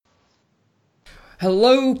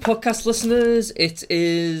Hello, podcast listeners. It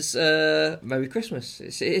is Merry Christmas.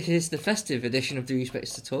 It is the festive edition of the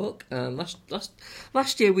Respects to Talk.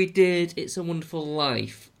 Last year we did It's a Wonderful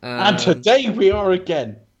Life, and today we are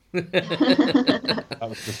again.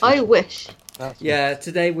 I wish. Yeah,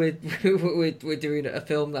 today we're doing a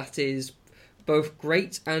film that is both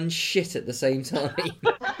great and shit at the same time.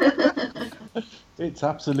 It's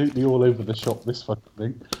absolutely all over the shop, this fucking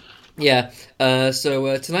thing. Yeah.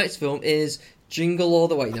 So tonight's film is Jingle All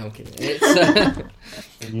the Way. No, I'm kidding. It's,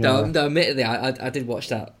 no, admittedly, I did watch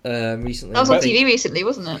that recently. That was on TV recently,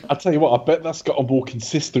 wasn't it? I'll tell you what, I bet that's got a more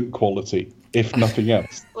consistent quality, if nothing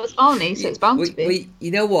else. Well, it's Arnie, so it's bound to be.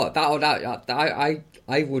 You know what? I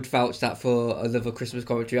would vouch that for another Christmas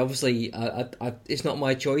commentary. Obviously, it's not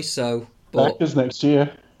my choice, so... Back is next year.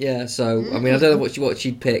 Yeah, so, I mean, I don't know what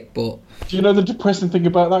she'd pick, but... Do you know the depressing thing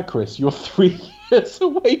about that, Chris? You're 3 years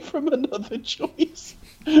away from another choice.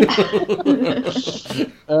 So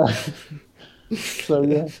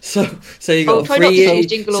yeah. So you got 3 years.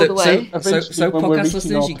 Jingle All the Way. So podcast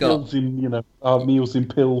listeners, you got our meals in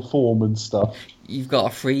pill form and stuff. You've got a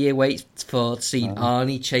 3-year wait for seeing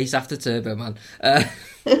Arnie chase after Turbo Man.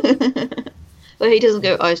 Well, he doesn't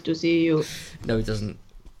go, "I still see you." No, he doesn't.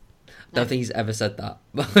 I don't think he's ever said that.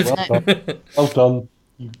 Well done.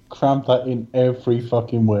 You crammed that in every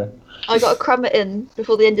fucking where. I got to cram it in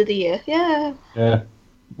before the end of the year. Yeah. Yeah.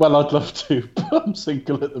 Well, I'd love to, but I'm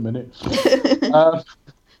single at the minute.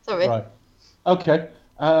 Sorry. Right. Okay.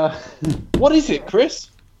 What is it, Chris?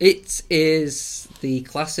 It is the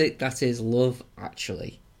classic that is Love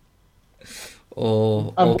Actually,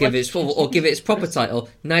 or give it its proper title: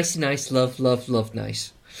 Nicey Nice Love Love Love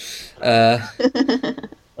Nice. Okay.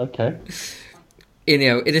 In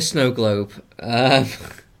a snow globe.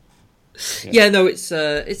 It's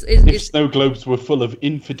snow globes were full of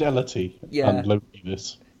infidelity and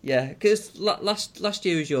loneliness. Yeah, because last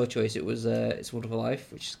year was your choice. It was It's a Wonderful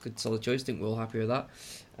Life, which is a good solid choice. I think we're all happy with that.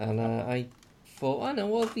 And I thought, I know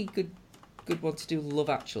what would be good one to do Love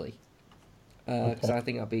Actually, because I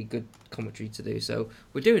think that'd be a good commentary to do. So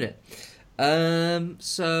we're doing it.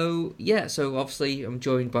 So obviously I'm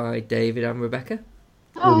joined by David and Rebecca.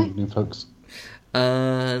 Good evening, folks.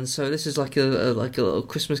 And so this is like a little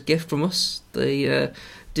Christmas gift from us. They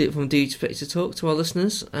from Do You Expect to Talk to our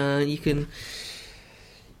listeners, and you can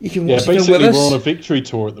watch the film with us. We're on a victory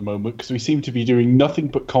tour at the moment because we seem to be doing nothing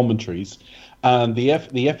but commentaries. And the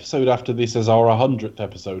episode after this is our 100th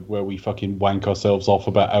episode, where we fucking wank ourselves off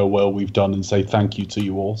about how well we've done and say thank you to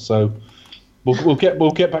you all. So we'll get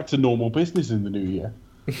back to normal business in the new year.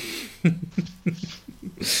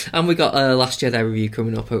 And we got Last Jedi review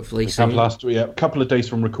coming up, hopefully. A couple of days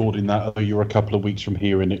from recording that, although you're a couple of weeks from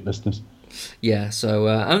hearing it, listeners. Yeah, so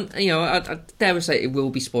I dare say it will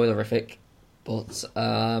be spoilerific, but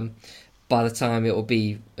by the time it will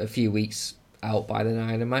be a few weeks out by then,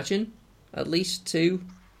 I'd imagine at least 2.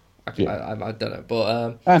 I don't know,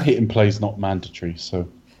 but and hit and play is not mandatory, so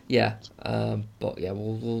yeah. But yeah,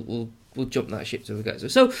 we'll jump that ship till we get to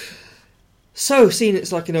it. So, seeing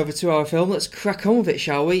it's like an over 2-hour film, let's crack on with it,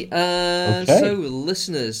 shall we? Okay. So,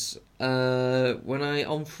 listeners, when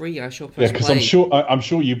I'm free, I shall press because play. I'm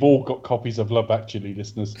sure you've all got copies of Love Actually,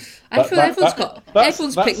 listeners.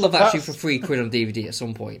 Everyone's picked Love Actually for £3 on DVD at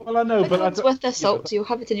some point. Well, I know, but it's worth their salt, so you'll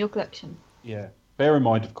have it in your collection. Yeah. Bear in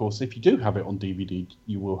mind, of course, if you do have it on DVD,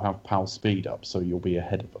 you will have PAL speed up, so you'll be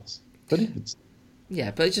ahead of us. But it's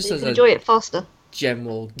but just as enjoy it faster.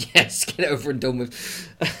 General, yes, get it over and done with.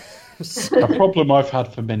 A problem I've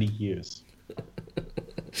had for many years.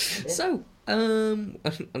 So, and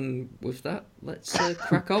with that, let's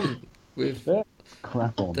crack on with the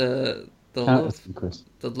love. Chris.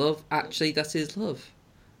 The love actually that is love.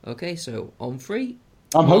 Okay, so on 3.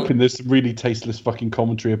 I'm hoping there's some really tasteless fucking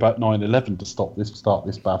commentary about 9/11 to start this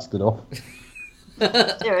bastard off.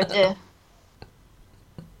 Dear.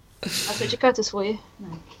 That's Richard Curtis for you.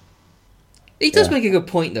 No. He does make a good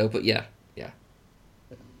point, though. But yeah.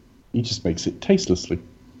 He just makes it tastelessly.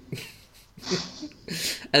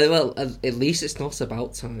 Well, at least it's not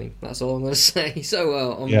about time. That's all I'm going to say. So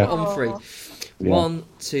on 3. 1,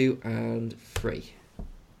 2, and 3.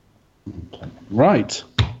 Okay. Right.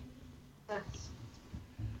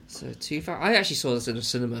 So I actually saw this in a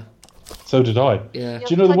cinema. So did I. Yeah. Do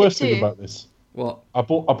you know the worst thing about this? What? I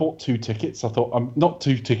bought 2 tickets. I thought, I'm not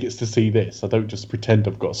 2 tickets to see this. I don't just pretend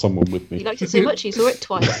I've got someone with me. You liked it so much you saw it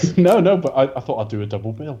twice. No, but I thought I'd do a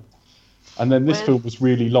double bill. And then this film was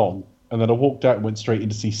really long. And then I walked out and went straight in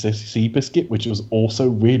to see Seabiscuit, which was also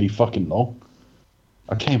really fucking long.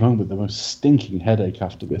 I came home with the most stinking headache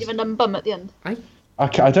after this. You have a numb bum at the end. I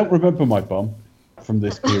don't remember my bum from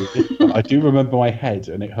this period, but I do remember my head,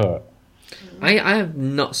 and it hurt. I have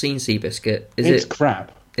not seen Seabiscuit. It's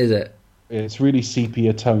crap. Is it? It's really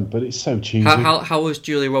sepia toned, but it's so cheesy. How was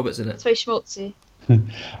Julia Roberts in It's it? very schmaltzy.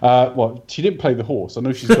 Well, she didn't play the horse. I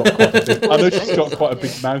know she's got quite a big, I know she's got quite a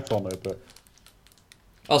big mouth on her, but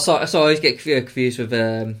Oh, sorry, I always get confused with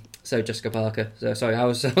Sarah Jessica Parker. So sorry, I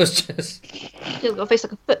was just. She's got a face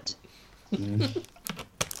like a foot.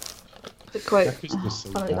 Good quote. that was just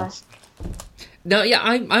so Funny bad. life. No, yeah,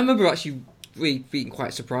 I remember actually really being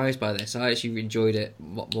quite surprised by this. I actually enjoyed it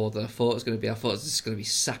more than I thought it was going to be. I thought this was going to be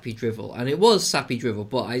sappy drivel, and it was sappy drivel,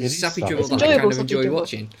 but is sappy sappy. drivel It's that I kind enjoyable of sappy enjoyed drivel.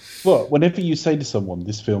 watching. Well, whenever you say to someone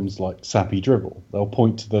this film's like sappy drivel, they'll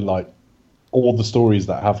point to the all the stories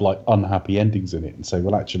that have like unhappy endings in it and say,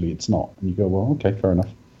 well, actually, it's not. And you go, well, okay, fair enough.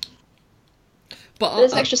 But But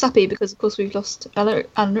it's extra sappy because, of course, we've lost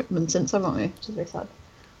Alan Rickman since, haven't we? Which is very sad.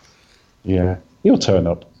 Yeah, he'll turn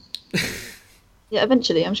up. Yeah,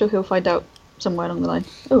 eventually. I'm sure he'll find out somewhere along the line.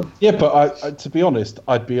 Oh, Yeah, but I, to be honest,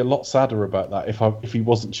 I'd be a lot sadder about that if he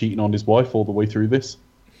wasn't cheating on his wife all the way through this.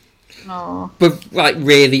 no. But like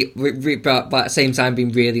really, but at the same time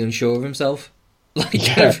being really unsure of himself. Like,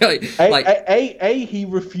 Yeah. like A, he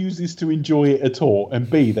refuses to enjoy it at all, and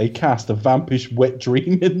B, they cast a vampish wet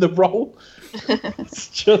dream in the role. It's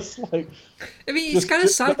just like I mean, it's kind of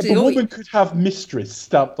sad. The woman could have mistress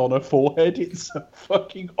stamped on her forehead. It's a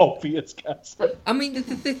fucking obvious cast. I mean,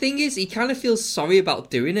 the thing is, he kind of feels sorry about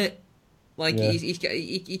doing it. Like Yeah.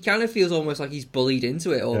 he kind of feels almost like he's bullied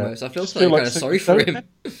into it. Almost, I feel Just kind of sorry for him.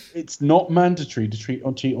 It's not mandatory to cheat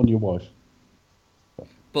on your wife.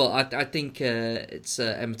 But I think it's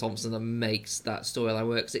Emma Thompson that makes that storyline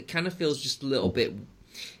work. 'Cause it kind of feels just a little bit.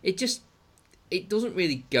 It doesn't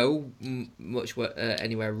really go much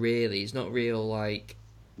anywhere really. It's not real like.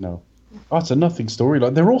 No, it's a nothing story.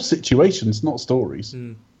 Like they're all situations, not stories.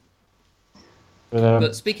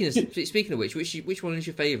 But speaking of which one is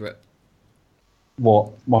your favourite?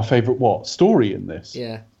 What my favourite story in this?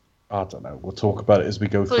 Yeah. I don't know. We'll talk about it as we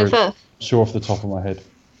go Colin through. Firth. Sure, off the top of my head.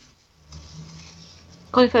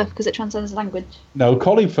 Colin Firth, because it transcends language. No,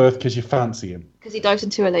 Colin Firth because you fancy him. Because he dives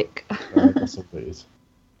into a lake. That's all it is.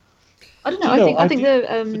 I don't know. You know, I think did-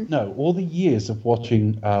 the No, all the years of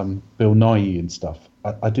watching Bill Nighy and stuff,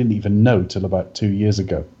 I didn't even know till about 2 years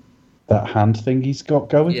ago that hand thing he's got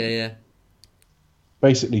going. Yeah.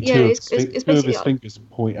 Basically, Yeah, two of it's his basically- fingers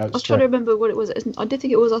point out I was straight. trying to remember what it was. I did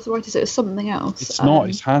think it was arthritis. It was something else. It's not.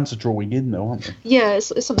 His hands are drawing in, though, aren't they? Yeah,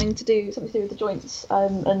 it's something to do with the joints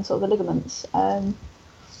and sort of the ligaments.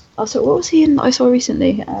 Also, what was he in that I saw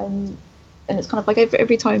recently? And it's kind of like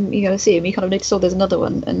every time you go to see him, you kind of notice, oh, there's another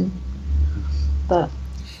one. But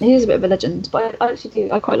he is a bit of a legend. But I actually do.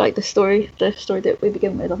 I quite like the story that we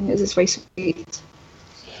begin with. I think it's very sweet.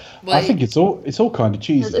 Well, I think it's all kind of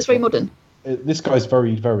cheesy. It's very modern. This guy's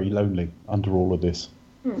very, very lonely under all of this.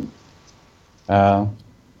 Hmm. And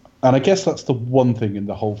I guess that's the one thing in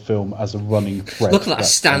the whole film as a running thread. Look at that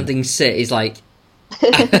standing sit. He's like,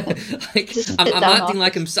 like Just I'm sit down acting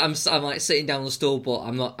like afterwards. I'm like sitting down on the stool, but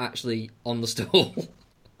I'm not actually on the stool.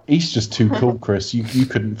 He's just too cool, Chris. You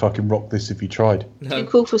couldn't fucking rock this if you tried. Too No.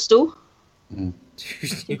 cool for a stool.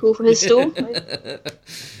 Too cool for his stool.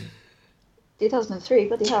 2003,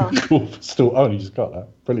 bloody hell. Cool. Still, oh, you just got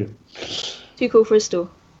that. Brilliant. Too cool for his stool.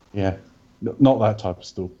 Yeah. Not that type of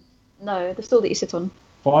stool. No, the stool that you sit on.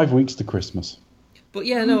 5 weeks to Christmas. But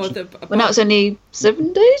yeah, no. Well, now it's only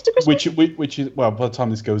 7 days to Christmas. Which is, well, by the time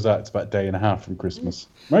this goes out, it's about a day and a half from Christmas.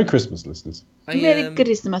 Merry Christmas, listeners. Really good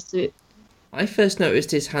is the master. I first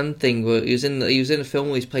noticed his hand thing where he was in a film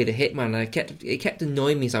where he's played a hitman, and it kept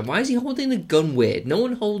annoying me. It's like, why is he holding a gun weird? No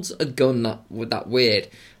one holds a gun that weird.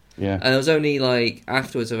 Yeah. And it was only like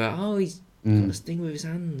afterwards about, oh, he's got this thing with his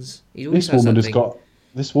hands. He's always This had woman has something.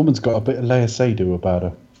 this woman's got a bit of Leia Seydoux about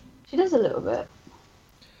her. She does a little bit.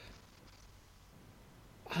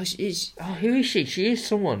 Oh, who is she? She is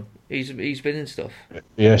someone. He's been in stuff.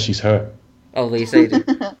 Yeah, she's her. Oh, Lee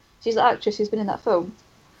Seydoux. She's the actress who's been in that film.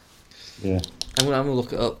 Yeah. I'm gonna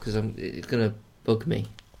look it up because it's gonna bug me.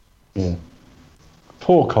 Yeah.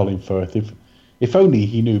 Poor Colin Firth. If only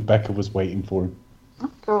he knew Becca was waiting for him.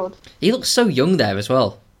 Oh, God. He looks so young there as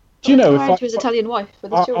well. Do you know, Married to his Italian wife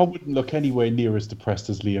with his I children. wouldn't look anywhere near as depressed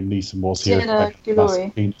as Liam Neeson was here. Sienna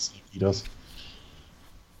Glory. He does.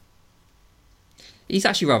 He's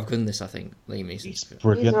actually rather good in this, I think. Liam Neeson. He's He's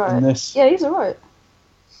brilliant alright. in this. Yeah, he's alright.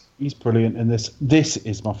 He's brilliant in this. This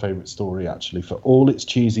is my favourite story, actually, for all its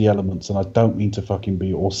cheesy elements, and I don't mean to fucking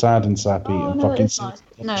be all sad and sappy Oh, and no, fucking. it's nice.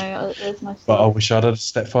 No, it's nice. But I wish I'd had a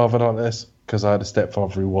stepfather like this, because I had a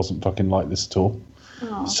stepfather who wasn't fucking like this at all.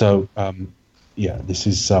 Oh. So, yeah, this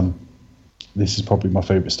is probably my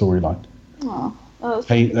favourite storyline. Oh. Oh, that's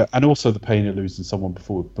Pain, tricky. and also the pain of losing someone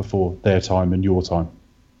before their time and your time.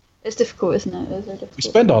 It's difficult, isn't it? It's very difficult. We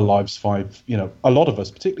spend our lives a lot of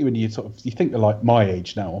us, particularly when you think they're like my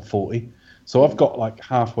age now, I'm 40. So I've got like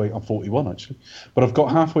halfway, I'm 41 actually, but I've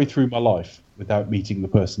got halfway through my life without meeting the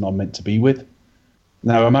person I'm meant to be with.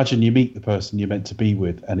 Now imagine you meet the person you're meant to be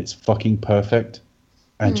with and it's fucking perfect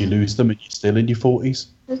and you lose them and you're still in your 40s.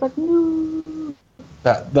 It's like, no.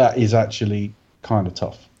 That is actually kind of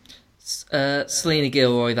tough. Selena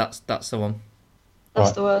Gilroy, that's the one. That's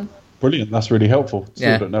Right. the one. Brilliant, that's really helpful. Still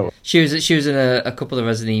Yeah. don't know it. She was in a couple of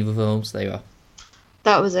Resident Evil films. There you are.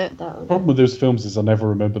 That was it. The problem with those films is I never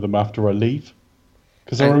remember them after I leave.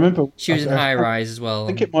 Because I And remember She was in High Rise as well. I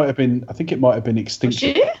think it might have been Was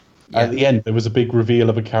Extinction. she? At the end, there was a big reveal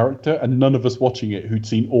of a character, and none of us watching it who'd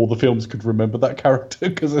seen all the films could remember that character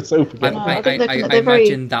because they're so I, forgettable. I think I they're very-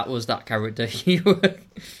 imagine that was that character. You were.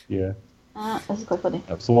 Yeah, That's quite funny.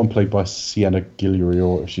 that was the one played by Sienna Guillory,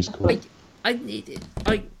 or whatever she's called.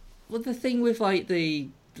 Well, the thing with like the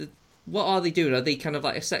what are they doing? Are they kind of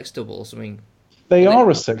like a sex double or something? They are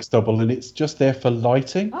a sex double, and it's just there for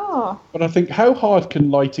lighting. Oh, But I think, how hard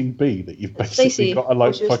can lighting be that you've basically Stacey. got to like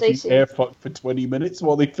What's your fucking Stacey? air fuck for 20 minutes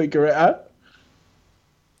while they figure it out?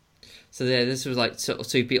 So yeah, this was like sort of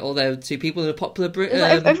two people. There were two people in a popular is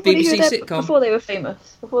that everybody BBC who were there sitcom. before they were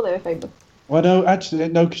famous? Before they were famous. Well, no, actually,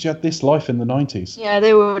 no, because you had This Life in the 90s. Yeah,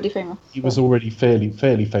 they were already famous. He was already fairly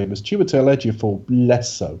famous. Chiwetel Ejiofor,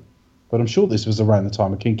 less so. But I'm sure this was around the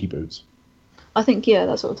time of Kinky Boots. I think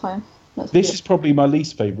that sort of time. This is probably my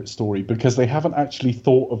least favourite story because they haven't actually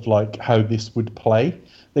thought of like how this would play.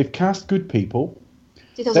 They've cast good people.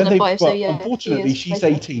 2005. So yeah. Unfortunately, she's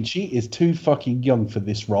 18. She is too fucking young for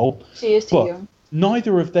this role. She is too But young.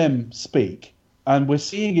 neither of them speak, and we're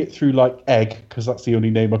seeing it through like Egg, because that's the only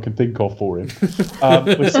name I can think of for him.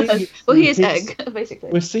 We're seeing it Well, he through is his- Egg, basically.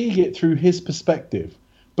 We're seeing it through his perspective,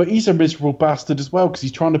 but he's a miserable bastard as well because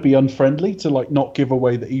he's trying to be unfriendly to like not give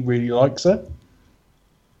away that he really likes her.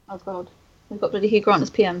 Oh god, we've got bloody Hugh Grant as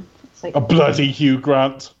PM. It's like A bloody Hugh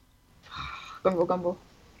Grant. grumble.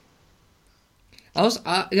 I've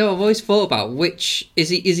always thought about which is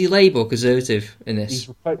he Labour or Conservative in this.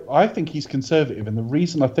 I think he's Conservative, and the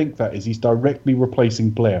reason I think that is he's directly replacing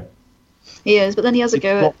Blair. He is, but then he has a He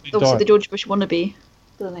go at properly obviously died. the George Bush wannabe,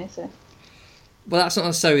 doesn't he? So Well, that's not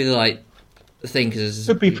necessarily like the thing because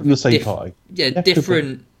Could be from the same party. Yeah, Yeah, could be.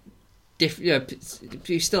 different.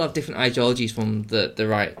 You still have different ideologies from the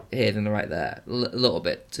right here than the right there, a little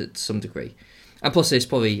bit to some degree. And plus, there's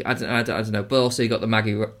probably I don't know, but also you got the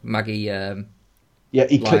Maggie. Yeah,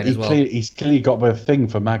 line as well. he's clearly got a thing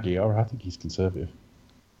for Maggie. Or I think he's Conservative.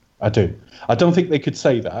 I do. I don't think they could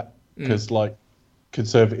say that because like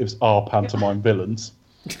Conservatives are pantomime villains.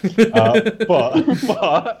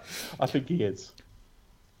 But I think he is.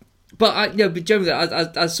 But but generally,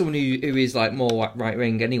 as someone who is like more right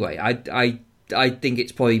wing anyway, I think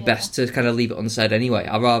it's probably best to kind of leave it unsaid anyway.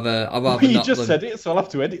 I'd rather You not. just said it, so I'll have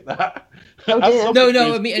to edit that. Oh, As dear. someone No,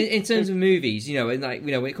 who's- I mean in terms of movies, and like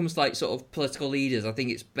when it comes to like sort of political leaders, I think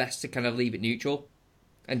it's best to kind of leave it neutral,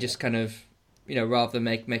 and just kind of rather than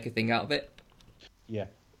make a thing out of it. Yeah.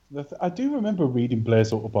 I do remember reading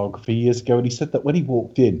Blair's autobiography years ago, and he said that when he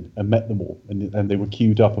walked in and met them all, and they were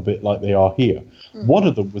queued up a bit like they are here, one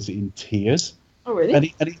of them was in tears, oh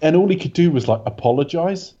really? and all he could do was like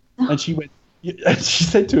apologise, and she went, and she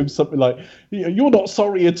said to him something like, "You're not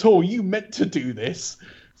sorry at all. You meant to do this."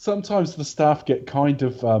 Sometimes the staff get kind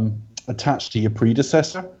of attached to your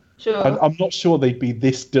predecessor, Sure. and I'm not sure they'd be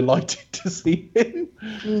this delighted to see him.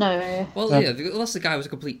 No. Well, unless the guy was a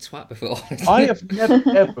complete twat before. I have never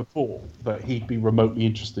ever thought that he'd be remotely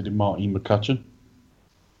interested in Martin McCutcheon.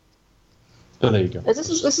 So there you go. This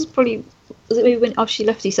is probably. Was it maybe when after she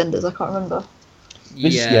left EastEnders? I can't remember.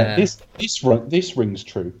 This rings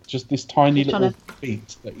true. Just this tiny Just little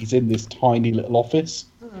beat that he's in this tiny little office,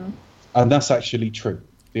 and that's actually true.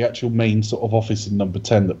 The actual main sort of office in Number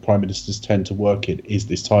 10 that prime ministers tend to work in is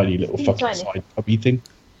this tiny little It's fucking tiny. side cubby thing.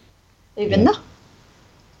 Have you been there?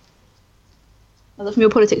 Was that from your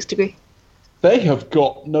politics degree? They have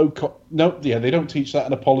got they don't teach that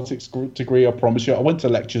in a politics degree, I promise you. I went to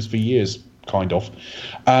lectures for years, kind of,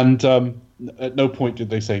 and at no point did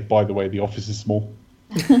they say, by the way, the office is small.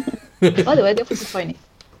 By the way, the office is tiny.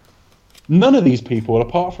 None of these people,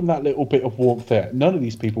 apart from that little bit of warmth there, none of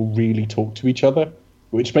these people really talk to each other,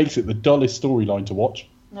 which makes it the dullest storyline to watch.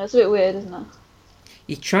 No, it's a bit weird, isn't it?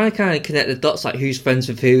 You try to kind of connect the dots, like who's friends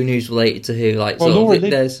with who and who's related to who. Like, Well, sort Laura of,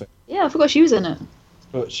 there's Lind, Yeah, I forgot she was in it.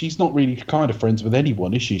 but she's not really kind of friends with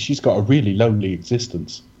anyone, is she? She's got a really lonely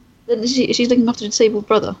existence. Then she's looking after a disabled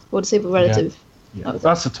brother or disabled relative. Yeah, That was-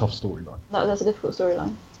 that's a tough storyline. That's a difficult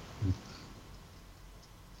storyline.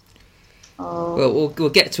 Oh. Well, we'll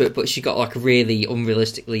get to it, but she got like a really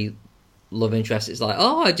unrealistically love interest. It's like,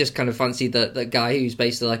 oh, I just kind of fancied that guy who's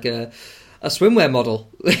basically like a swimwear model.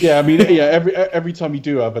 Yeah, I mean, yeah. Every time you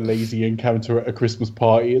do have a lazy encounter at a Christmas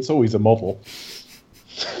party, it's always a model.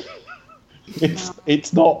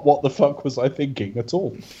 It's not what the fuck was I thinking at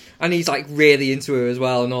all. And he's like really into her as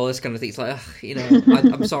well, and all this kind of thing. It's like,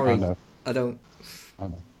 I'm sorry, I don't. I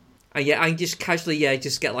know. And yeah, I just casually,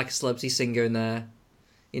 just get like a celebrity singer in there.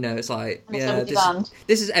 It's like,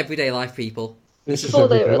 this is everyday life, people. This is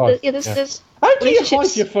everyday life. There's How do you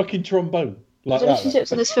hide your fucking trombone like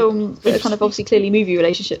relationships in this film that are kind of obviously clearly movie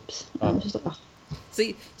relationships. Just like,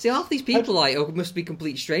 See, half these people must be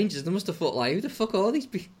complete strangers. They must have thought like, who the fuck are these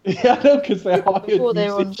people? Yeah, I know, because they're hired before they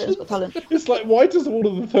were on musicians. Britain's Got Talent. It's like, why does all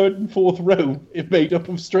of the third and fourth row is made up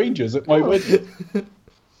of strangers at my wedding?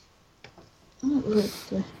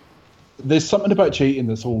 There's something about cheating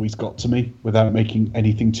that's always got to me without making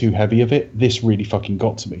anything too heavy of it. This really fucking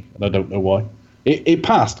got to me, and I don't know why. It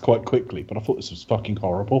passed quite quickly, but I thought this was fucking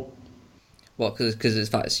horrible. What, because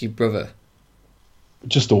it's your brother?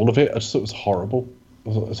 Just all of it. I just thought it was horrible.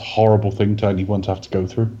 I thought it was a horrible thing to anyone to have to go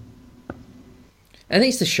through. I think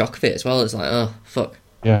it's the shock of it as well. It's like, oh, fuck.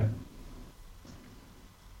 Yeah.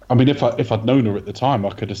 I mean, if I'd known her at the time, I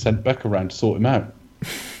could have sent Beck around to sort him out.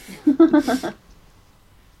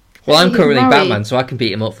 Well, I'm currently Batman, so I can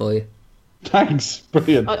beat him up for you. Thanks,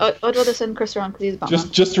 brilliant. I'd rather send Chris around because he's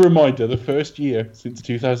Batman. Just a reminder, the first year since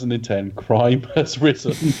 2010, crime has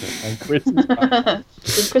risen, and Chris is Batman.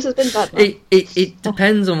 Chris has been Batman. It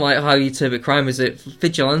depends on like how you term it. Crime, is it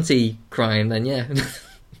vigilante crime? Then yeah.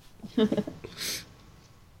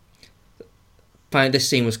 Apparently, this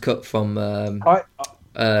scene was cut from Four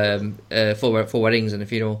Weddings and a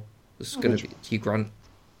Funeral. This is going to be Hugh Grant.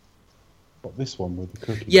 What, this one with the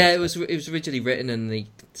cookie? Yeah, it was originally written and they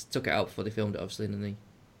took it out before they filmed it, obviously, and then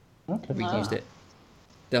they reused it.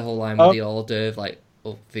 The whole line with the hors d'oeuvre, like,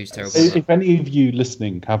 oh, food's terrible. If any of you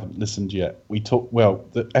listening haven't listened yet,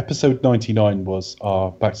 the episode 99 was our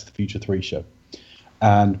Back to the Future 3 show.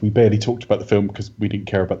 And we barely talked about the film because we didn't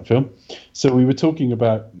care about the film. So we were talking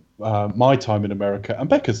about my time in America and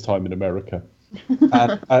Becca's time in America.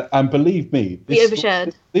 And believe me,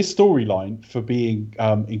 this storyline, for being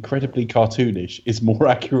incredibly cartoonish, is more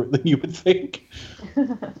accurate than you would think.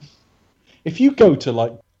 If you go to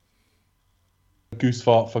like Goose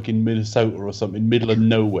Fart fucking Minnesota or something, middle of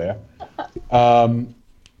nowhere,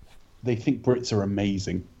 they think Brits are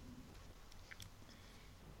amazing.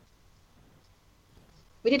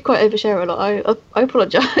 We did quite overshare a lot. I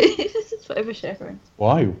apologise for oversharing.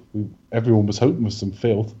 Why? Everyone was hoping for some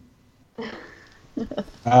filth.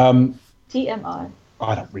 TMI.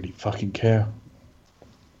 I don't really fucking care.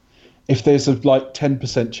 If there's a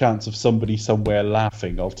 10% chance of somebody somewhere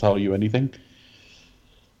laughing, I'll tell you anything.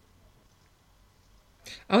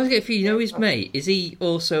 I was getting, you know, his mate. Is he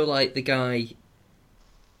also like the guy,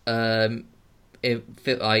 in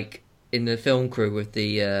the film crew with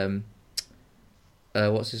the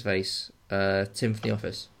what's his face? Tim from The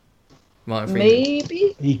Office. Martin Freeman.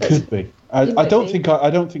 Maybe he could be. I don't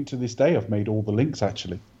think to this day I've made all the links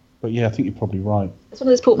actually. But yeah, I think you're probably right. It's one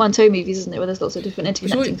of those portmanteau movies, isn't it, where there's lots of different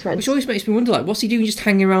interconnecting threads. Which always makes me wonder, like, what's he doing just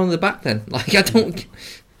hanging around the back then? Like, I don't...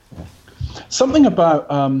 Something about,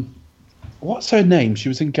 what's her name? She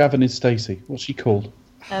was in Gavin and Stacey. What's she called?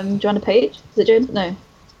 Joanna Page? Is it Joan? No.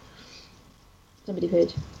 Somebody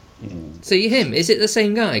Page. Yeah. So him, is it the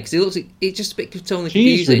same guy? Because it looks like, it's just a bit totally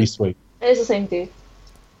confusing. She's really sweet. It is the same dude.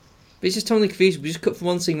 But it's just totally confusing. We just cut from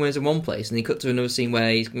one scene where he's in one place, and he cut to another scene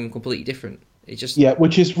where he's completely different. It's just... Yeah,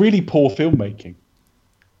 which is really poor filmmaking,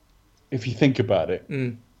 if you think about it.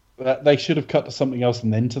 Mm. They should have cut to something else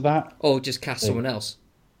and then to that. Or just cast someone else.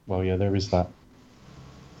 Well, yeah, there is that.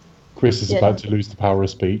 Chris is about to lose the power of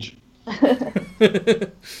speech.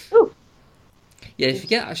 Ooh. Yeah, if you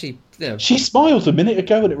get actually... You know, she smiled a minute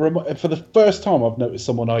ago, and for the first time I've noticed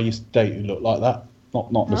someone I used to date who looked like that.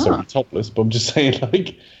 Not necessarily topless, but I'm just saying,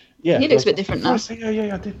 like... Yeah, he looks a bit different now.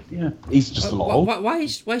 Yeah, I did. Yeah, he's just a lot old. Why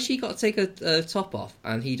she got to take her top off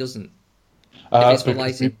and he doesn't?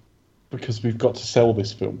 Because we've got to sell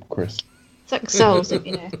this film, Chris. It's like sells it,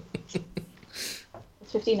 you know.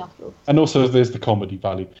 It's 15 after all. And also, there's the comedy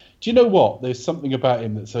value. Do you know what? There's something about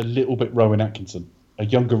him that's a little bit Rowan Atkinson. A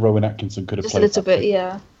younger Rowan Atkinson could have just played. Just a little bit,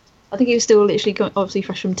 yeah. I think he was still literally obviously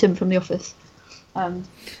fresh from Tim from The Office.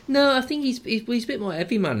 No, I think he's a bit more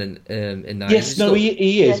everyman in that. Yes,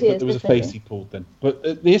 he is, but there was a face he pulled then.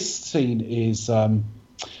 But this scene is...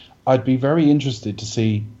 I'd be very interested to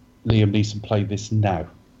see Liam Neeson play this now.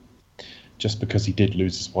 Just because he did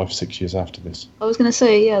lose his wife 6 years after this. I was going to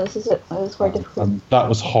say, yeah, this is it. It was very difficult. That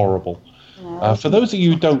was horrible. For those of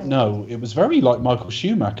you who don't know, it was very like Michael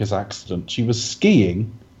Schumacher's accident. She was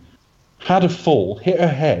skiing, had a fall, hit her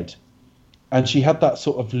head, and she had that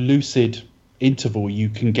sort of lucid interval you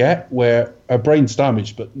can get where her brain's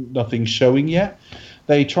damaged but nothing's showing yet.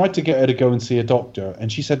 They tried to get her to go and see a doctor,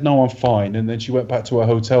 and she said, "No, I'm fine." And then she went back to her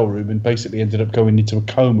hotel room and basically ended up going into a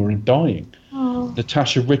coma and dying. Oh.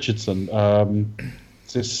 Natasha Richardson,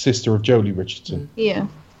 sister of Jolie Richardson. Yeah.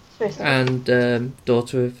 It's very sad. And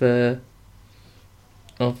daughter of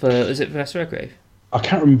is it Vanessa Redgrave? I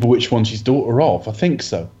can't remember which one she's daughter of. I think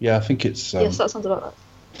so. Yeah, I think it's. Yes, that sounds about right.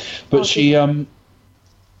 But she,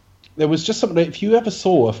 there was just something. If you ever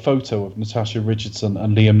saw a photo of Natasha Richardson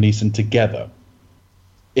and Liam Neeson together,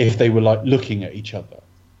 if they were like looking at each other,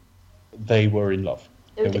 they were in love.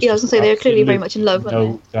 Yeah, I was going to say they were clearly very much in love, weren't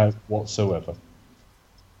no doubt whatsoever.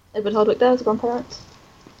 they? Edward Hardwick there as the grandparents.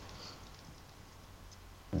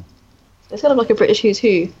 It's kind of like a British Who's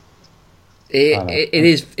Who. It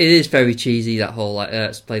is very cheesy, that whole like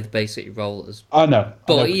let's play the basic role as. I know,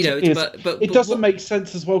 But I know, you know, it doesn't make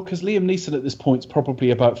sense as well because Liam Neeson at this point is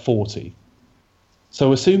probably about 40.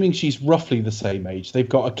 So assuming she's roughly the same age, they've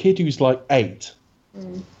got a kid who's like 8.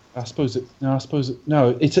 I suppose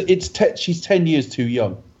she's 10 years too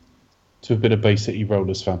young to have been a Bay City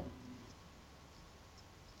Rollers fan.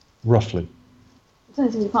 Roughly. It's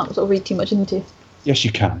anything you can't sort of read too much into. Yes,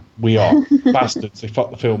 you can. We are bastards. They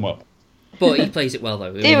fucked the film up. But he plays it well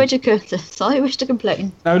though. Dear Richard Curtis, I wish to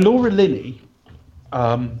complain. Now, Laura Linney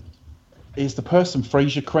is the person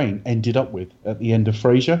Frasier Crane ended up with at the end of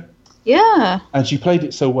Frasier. Yeah. And she played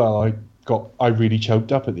it so well, I really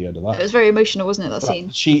choked up at the end of that. It was very emotional, wasn't it, that scene?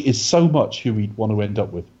 She is so much who we'd want to end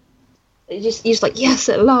up with. You're just like, yes,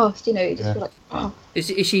 at last, you know, you just feel like, oh. Is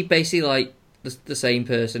she basically like the same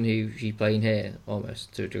person who she's playing here,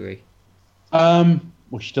 almost, to a degree?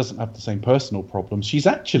 Well, she doesn't have the same personal problems. She's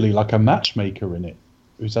actually like a matchmaker in it,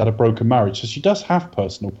 who's had a broken marriage, so she does have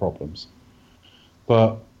personal problems.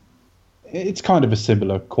 But it's kind of a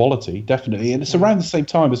similar quality, definitely. And it's around the same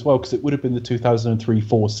time as well, because it would have been the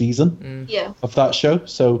 2003-04 season of that show.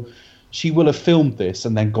 So she will have filmed this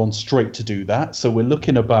and then gone straight to do that. So we're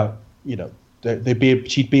looking about, you know,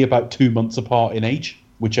 she'd be about 2 months apart in age,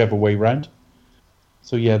 whichever way round.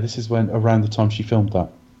 So yeah, this is around the time she filmed that.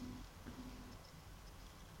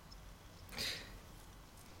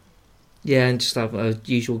 Yeah, and just have a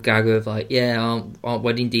usual gag of like, yeah, aren't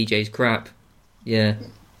wedding DJs crap? Yeah.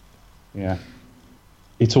 Yeah.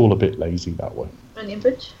 It's all a bit lazy that way. Onion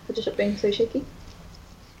Bridge, for just being so shaky.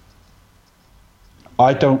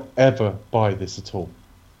 I don't ever buy this at all.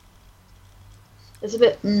 It's a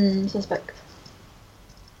bit suspect.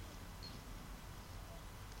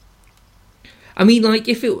 I mean, like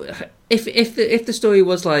if the story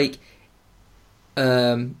was like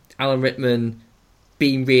Alan Rickman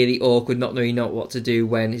being really awkward, not knowing what to do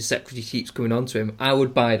when his secretary keeps coming on to him, I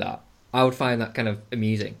would buy that. I would find that kind of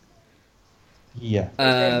amusing. Yeah,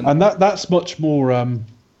 and that's much more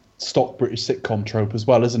stock British sitcom trope as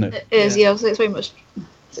well, isn't it? It is, yeah. So it's very much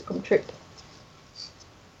sitcom trope.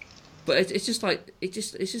 But it's just like it's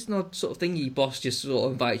just not sort of thing your boss just sort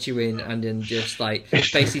of invites you in and then just like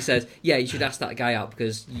basically says, yeah, you should ask that guy out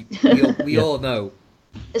because we all know.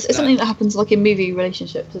 It's something that happens like in movie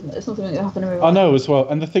relationships, isn't it? It's not something that happens in real life. I know as well.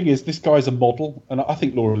 And the thing is, this guy's a model, and I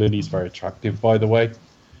think Laura Linney's very attractive, by the way.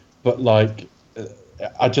 But like,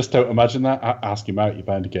 I just don't imagine that. Ask him out, you're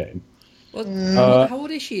bound to get him. Well, how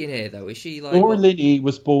old is she in here though? Is she like Laura Linney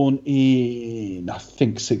was born in I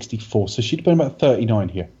think 64, so she'd have been about 39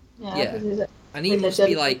 here. Yeah. And he must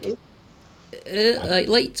be like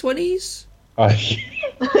late 20s.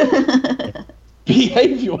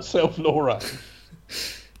 Behave yourself, Laura.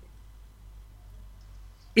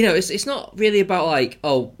 You know, it's not really about like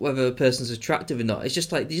whether a person's attractive or not. It's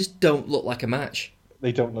just like they just don't look like a match.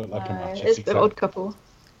 They don't look like a match. It's an odd couple.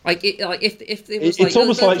 Like if it was it's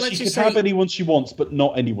almost like she could have anyone she wants, but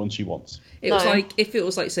not anyone she wants. It was like if it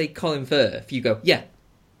was like say Colin Firth, you go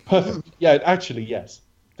perfect. Yeah, actually yes,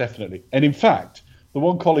 definitely. And in fact, the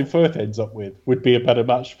one Colin Firth ends up with would be a better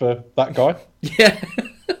match for that guy. Yeah.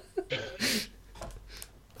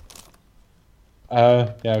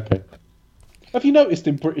 Yeah. Okay. Have you noticed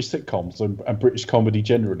in British sitcoms and British comedy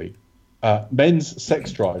generally, men's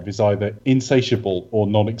sex drive is either insatiable or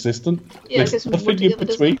non-existent? Yeah, there's nothing in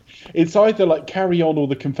between. It's either like Carry On or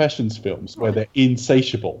the Confessions films where they're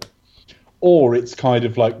insatiable, or it's kind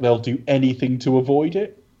of like they'll do anything to avoid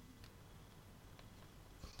it.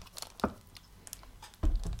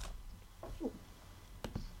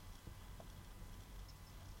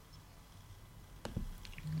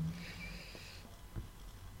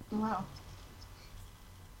 Wow.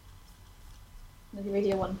 Maybe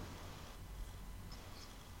Radio 1.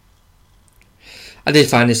 I did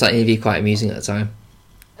find this interview quite amusing at the time.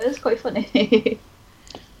 It was quite funny.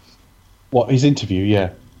 What, his interview?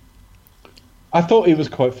 Yeah. I thought it was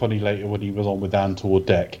quite funny later when he was on with Ant or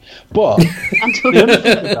Deck. But the only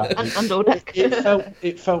thing with that is And Deck.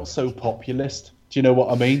 it felt so populist. Do you know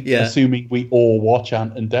what I mean? Yeah. Assuming we all watch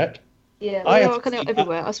Ant and Deck. Yeah, I they have are kind of seen-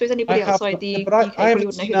 everywhere. I suppose anybody outside the but UK I probably haven't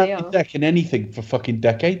wouldn't know seen who they Ant and are. Deck in anything for fucking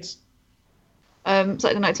decades.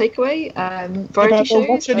 Saturday Night Takeaway, but variety I don't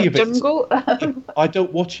watch shows, any of it. Jungle. I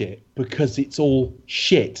don't watch it because it's all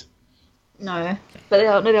shit. No, but they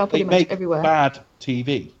are They pretty much make everywhere. bad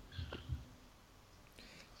TV.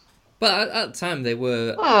 But at the time, they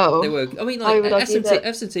were. Well, They were. I mean, I like would argue that-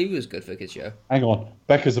 SMT was good for a kids show. Hang on,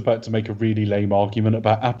 Becca's about to make a really lame argument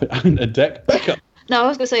about Ant and Deck. Becca. No, I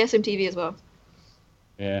was going to say SMTV as well.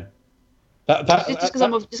 Yeah. Just because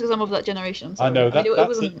I'm of that generation. I know sorry. that, It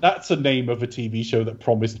wasn't. that's a name of a TV show that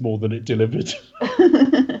promised more than it delivered.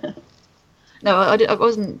 No, I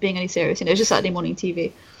wasn't being any serious. You know, it was just Saturday morning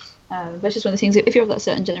TV. But it's just one of the things. If you're of that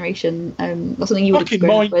certain generation, that's something you would have Fucking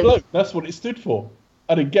grown mind up with. blown. That's what it stood for.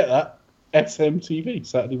 I didn't get that. SMTV,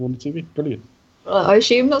 Saturday morning TV, brilliant. Well, I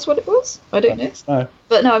assume that's what it was. I don't know. No.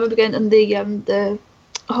 But no, I remember going and the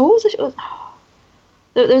what was the show?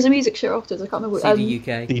 There was a music show afterwards. I can't remember. CD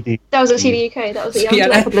UK. CD. That was at CD UK. That was it. So Yeah,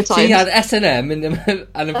 you I had, did that a couple of so times. you had S&M and then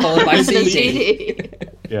followed by And then CD.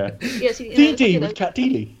 Yeah. Yeah, CD. DD with Cat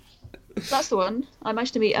Dealey. That's the one. I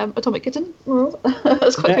managed to meet Atomic Kitten. That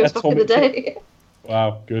was quite Yeah, famous back in the Atomic day.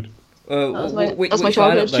 Wow, good. was my- which that's my lineup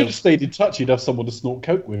childhood. Should though? have stayed in touch. You'd have someone to snort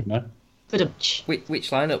coke with now. Which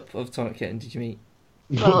lineup of Tonic Kitten did you meet?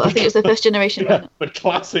 Well, I think it was the first generation one. The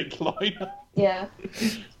classic lineup. Yeah.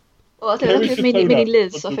 Well, I think Gary it was Mini Katona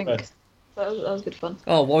Liz, was I the think. best. That was good fun.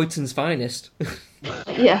 Oh, Woyton's finest.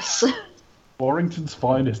 Yes. Warrington's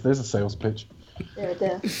finest. There's a sales pitch. Yeah,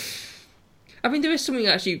 there. I mean, there is something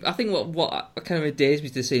actually. I think what kind of endears me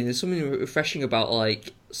to the scene. There's something refreshing about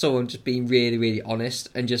like someone just being really, really honest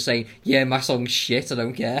and just saying, "Yeah, my song's shit. I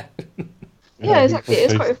don't care." Yeah, exactly.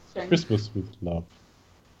 It's quite refreshing. Christmas with love.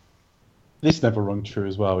 This never rung true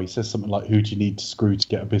as well. He says something like, "Who do you need to screw to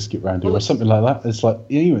get a biscuit round here?" or something like that. It's like,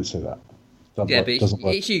 yeah, you wouldn't say that. Yeah, but Doesn't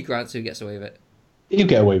work. it's Hugh Grant who gets away with it. You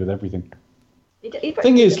get away with everything.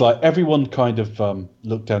 Thing is, like, everyone kind of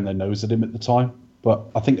looked down their nose at him at the time. But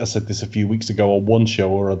I think I said this a few weeks ago on one show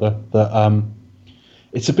or other that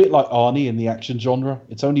it's a bit like Arnie in the action genre.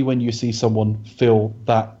 It's only when you see someone fill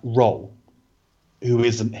that role who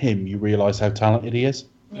isn't him you realise how talented he is.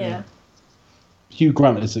 Yeah. Hugh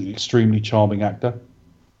Grant is an extremely charming actor.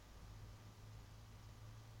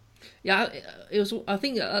 Yeah, it was. I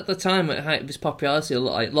think at the time it was popularity. A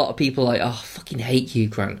lot of people like, oh, I fucking hate Hugh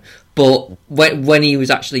Grant. But when he was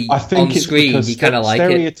actually I think on it's screen, because you kind of like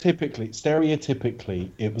it. Stereotypically,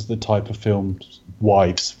 it was the type of film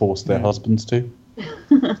wives forced their husbands to.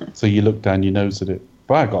 So you look down your nose at it.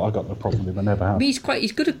 But I got no problem with him. I never I have. mean, he's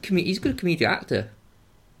good at he's a good comedic actor.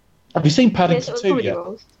 Have you seen Yes, Paddington it was 2 comedy yet?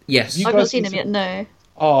 roles. Yes. You I've not guys seen can him yet, no.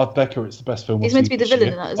 Oh, Becca, it's the best film. He's I've meant to seen be the this villain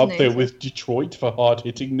year. in that, isn't Up he? there with Detroit for hard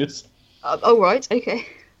hittingness. Oh, right, okay.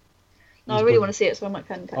 No, I He's really good. want to see it, so I might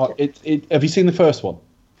kind of catch it. Have you seen the first one?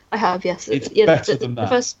 I have, yes. It's better than the that.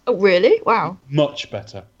 first. Oh, really? Wow. Much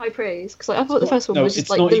better. High praise. Because I thought the first one No, was just it's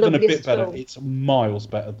like not the even a bit loveliest better. film. It's miles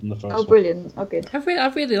better than the first Oh, one. brilliant. Oh, good. I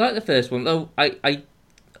really like the first one though. I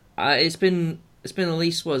it's been at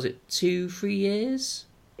least, was it 2-3 years?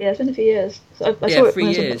 Yeah, it's been a few years. So I saw Yeah, it 3 when I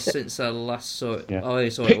was on years Netflix. since I last saw it. Yeah. I only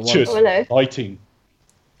saw it Pictures, once. Oh, hello. lighting.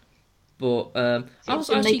 But I was Seems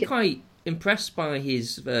actually naked. quite impressed by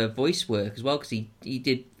his voice work as well because he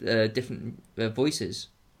did different voices.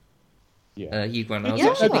 Yeah. Hugh Grant. I was Yeah.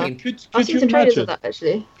 actually thinking, Could I've seen you some trailers imagine? of that,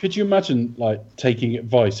 actually. Could you imagine like taking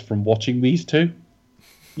advice from watching these two?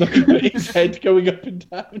 Look at his head going up and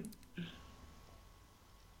down.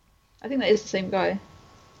 I think that is the same guy.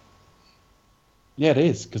 Yeah, it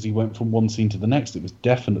is because he went from one scene to the next. It was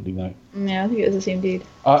definitely that. Yeah, I think it was the same dude.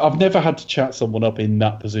 I've never had to chat someone up in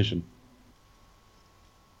that position.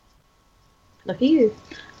 Lucky you.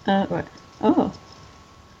 Right. Oh.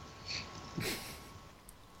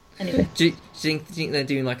 Anyway. do you think they're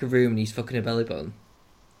doing like a room and he's fucking a belly button?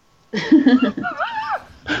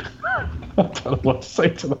 I don't know what to say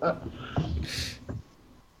to that.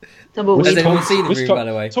 Tumbleweed. Has anyone seen the room, by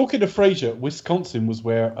the way? Talking of Frasier, Wisconsin was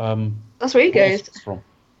where That's where he Ross goes. is from.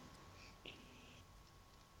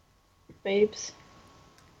 Babes.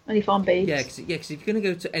 Only farm babes. Yeah, because if you're gonna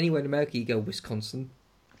go to anywhere in America, you go Wisconsin.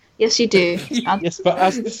 Yes, you do. And Yes, but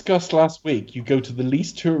as discussed last week, you go to the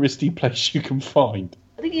least touristy place you can find.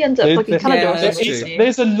 I think he ends up There- like in there- Canada or yeah, that's something. true. doesn't he?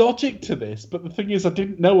 There's a logic to this, but the thing is, I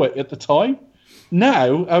didn't know it at the time.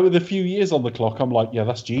 Now, out with a few years on the clock, I'm like, yeah,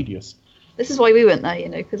 that's genius. This is why we went there,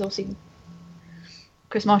 because obviously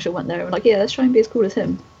Chris Marshall went there and we're like, yeah, let's try and be as cool as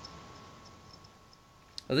him.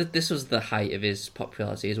 Well, this was the height of his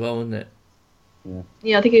popularity as well, wasn't it?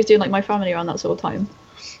 Yeah, I think he was doing like My Family around that sort of time.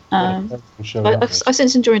 I've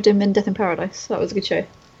since enjoyed him in Death in Paradise. That was a good show.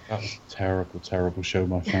 That was a terrible, terrible show,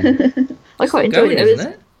 my friend. I quite enjoyed it.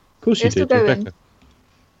 Isn't it? Of course you did, Rebecca.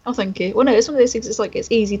 Oh, thank you. Well, no, it's one of those things. It's like it's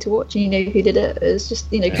easy to watch, and you know who did it. It's just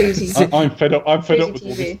cozy. I'm fed up. I'm fed up with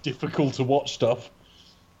all TV. this difficult to watch stuff.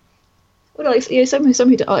 Well, like some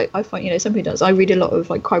who do, I find some who does. I read a lot of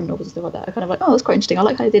like crime novels and stuff like that. I kind of like, oh, that's quite interesting. I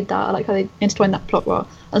like how they did that. I like how they intertwined that plot well.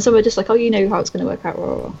 And some are just like, oh, you know how it's going to work out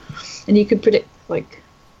well. And you could predict like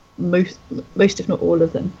most if not all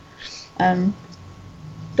of them.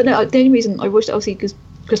 But no, the only reason I watched it obviously because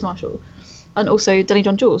Chris Marshall, and also Danny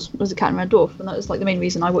John Jules was the Cat and Red Dwarf, and that was like the main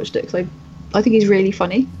reason I watched it because I think he's really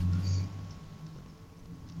funny.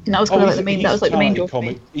 And that was kind of like the main. That was like the main draw for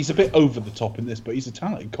me. He's a bit over the top in this, but he's a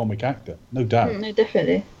talented comic actor, no doubt. No,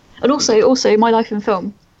 definitely. And also, My Life in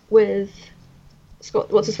Film with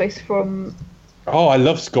Scott. What's his face from? Oh, I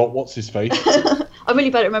love Scott. What's his face? I'm really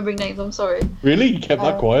bad at remembering names. I'm sorry. Really, you kept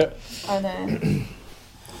that quiet. I know.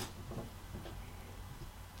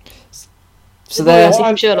 So there's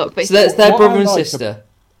Sherlock. So that's their brother and sister.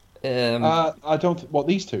 I don't. What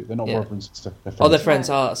these two? They're not brother and sister. They're friends. Oh, they're friends.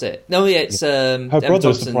 Oh, that's it. No, yeah, it's her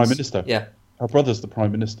brother's the Prime Minister. Yeah, her brother's the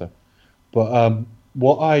Prime Minister. But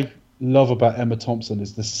what I love about Emma Thompson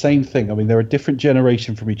is the same thing. I mean, they're a different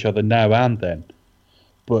generation from each other now and then.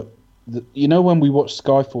 But when we watched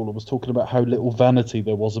Skyfall, I was talking about how little vanity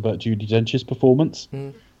there was about Judi Dench's performance.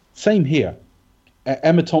 Same here.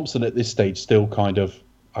 Emma Thompson at this stage still kind of.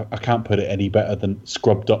 I can't put it any better than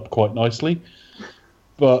scrubbed up quite nicely.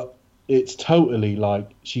 But it's totally like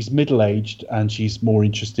she's middle-aged and she's more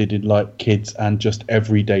interested in like kids and just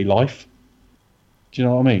everyday life. Do you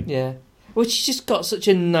know what I mean? Yeah. Well, she's just got such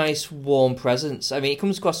a nice, warm presence. I mean, it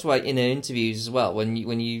comes across like in her interviews as well when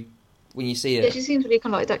you see her. Yeah, she seems really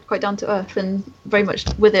kind of like that, quite down to earth and very much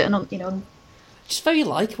with it, and just a very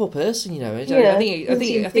likable person. Yeah, I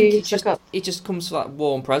think it just comes from that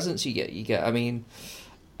warm presence you get. I mean.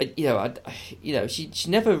 She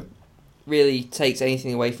never really takes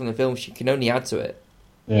anything away from the film. She can only add to it.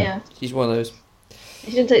 Yeah. She's one of those.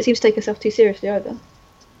 She doesn't seem to take herself too seriously either.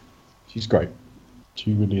 She's great.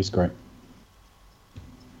 She really is great.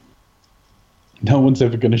 No one's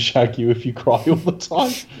ever going to shag you if you cry all the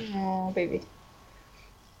time. Oh, baby.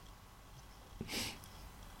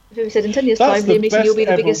 We said in 10 years' time, Liam Neeson, you'll be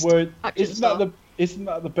the biggest action star. Isn't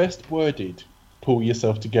that the best worded? Pull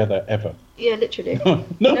yourself together ever. Yeah, literally.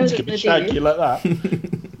 No one's going to shag you like that.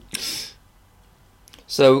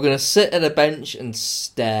 So we're going to sit at a bench and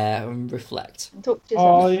stare and reflect. And talk to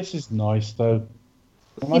yourself. Oh, this is nice though.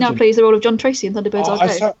 He now plays the role of John Tracy in Thunderbirds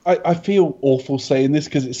Are Go. I feel awful saying this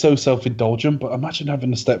because it's so self-indulgent, but imagine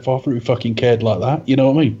having a stepfather who fucking cared like that. You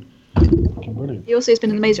know what I mean? Fucking brilliant. He also has been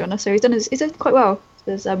in The Maze Runner, so he's done quite well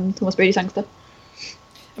as Thomas Brady Sangster.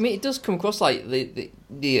 I mean, it does come across like the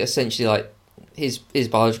essentially like his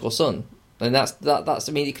biological son, and that's.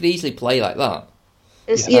 I mean, it could easily play like that.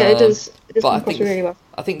 It does. It does come across really well.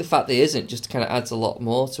 I think the fact that it isn't just kind of adds a lot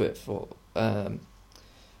more to it for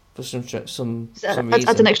some reason.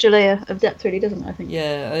 Adds an extra layer of depth, really, doesn't it? I think.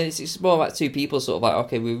 Yeah, it's more about two people sort of like,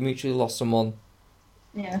 okay, we've mutually lost someone.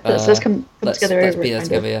 Yeah, let's come together. Let's be there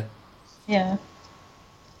together. Yeah. Yeah.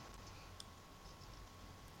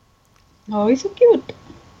 Oh, he's so cute.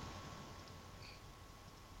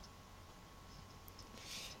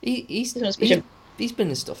 He's been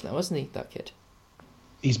in stuff now, hasn't he? That kid.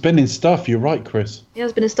 He's been in stuff. You're right, Chris. He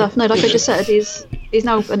has been in stuff. No, like I just said, he's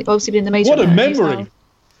now obviously been in The Maze Runner. What a memory!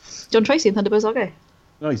 John Tracy in Thunderbirds Are Go.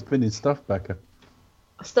 No, he's been in Stuff, Becca.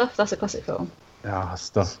 Stuff. That's a classic film. Ah,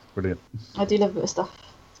 Stuff. Brilliant. I do love a bit of Stuff.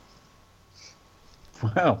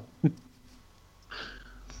 Wow.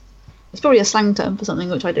 It's probably a slang term for something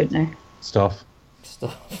which I don't know. Stuff.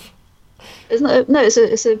 Isn't it? No, it's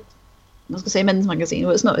a. I was gonna say men's magazine,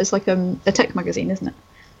 but it's not. It's like a tech magazine, isn't it?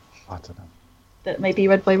 I don't know. That may be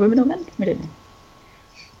read by women or men. We don't know.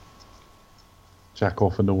 Jack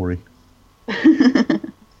off and Ori.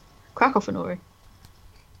 Crack off and Ori.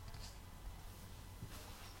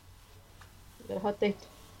 A hot date.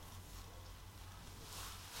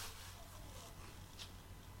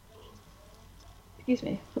 Excuse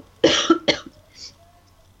me.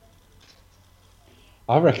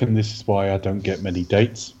 I reckon this is why I don't get many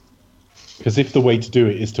dates. Because if the way to do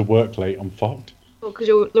it is to work late, I'm fucked. Oh, because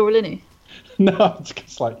you're Laura Linney? No, it's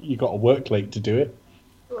because like you got to work late to do it.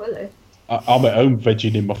 Oh, hello. I'm at home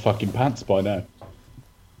vegging in my fucking pants by now.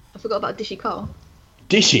 I forgot about Dishy Carl.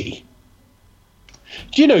 Dishy?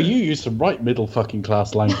 Do you know you use some right middle fucking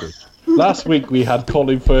class language? Last week we had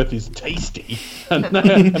Colin Firth is tasty, and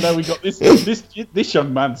now we got this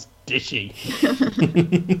young man's dishy.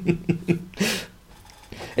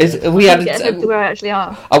 We added to where I actually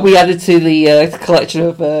are. Are we added to the collection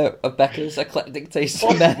of Becca's eclectic taste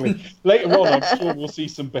in men? Later on, I'm sure we'll see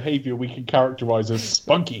some behaviour we can characterise as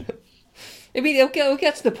spunky. I mean, it'll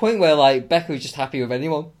get to the point where like Becca was just happy with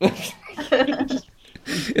anyone.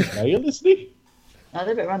 Male, isn't he? No,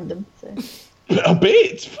 they're a bit random. So. A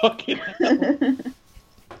bit, fucking hell.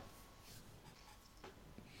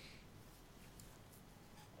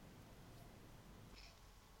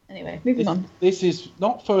 Anyway, moving on. This is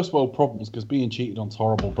not first world problems because being cheated on's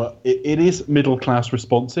horrible, but it is middle class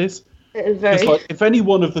responses. It is very. It's like if any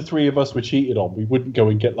one of the three of us were cheated on, we wouldn't go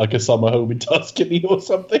and get like a summer home in Tuscany or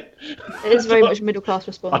something. It is very much middle class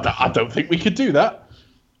response. I don't think we could do that.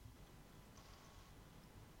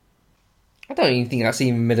 I don't even think that's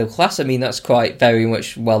even middle class. I mean, that's quite very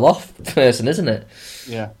much well off person, isn't it?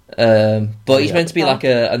 Yeah. But he's meant to be like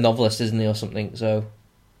a novelist, isn't he, or something? So.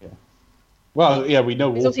 Yeah. Well, yeah, we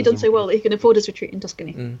know. He's obviously done so well that he can afford his retreat in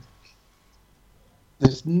Tuscany. Mm.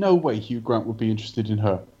 There's no way Hugh Grant would be interested in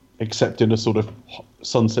her, except in a sort of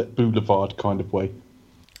Sunset Boulevard kind of way.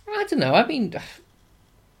 I don't know. I mean,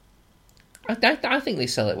 I think they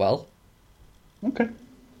sell it well. Okay.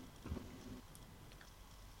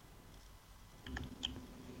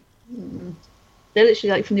 They're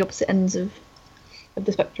literally like from the opposite ends of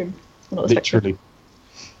the spectrum. Well, not the Literally.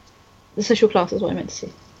 spectrum. The social class is what I meant to say.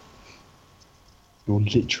 You're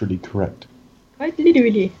literally correct. Quite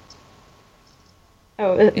literally.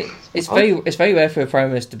 Oh, It's very rare for a prime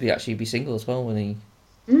minister to actually be single as well when he.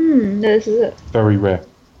 No, this is it. Very rare.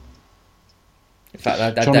 In fact,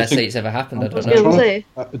 I dare say it's ever happened. I don't Yeah, we'll know. say.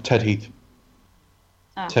 Ted Heath.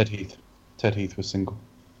 Ah. Ted Heath was single.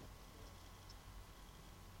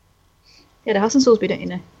 Yeah, the house in Salisbury, don't you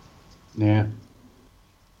know? Yeah.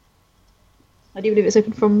 I do believe it's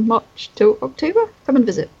open from March till October. Come and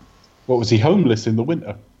visit. What, was he homeless in the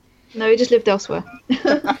winter? No, he just lived elsewhere.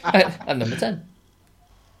 And number 10.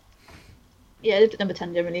 Yeah, he lived at number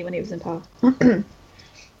 10 generally when he was in power. I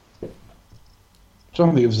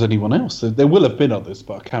don't think it was anyone else. There will have been others,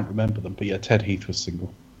 but I can't remember them. But yeah, Ted Heath was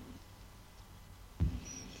single.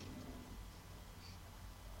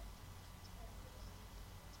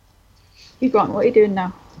 Hugh Grant, what are you doing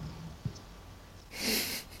now?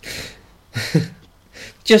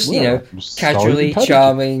 Just, Well, casually, sorry,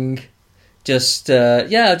 charming. Just,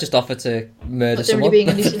 just offer to murder Not generally someone. being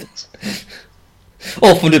a nuisance.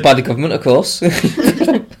 All funded by the government, of course.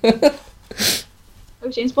 Oh,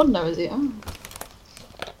 James Bond now, is he? Oh.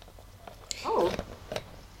 Oh.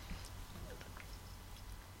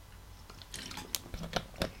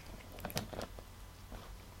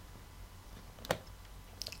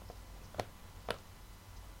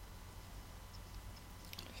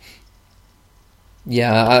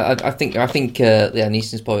 Yeah, I think Liam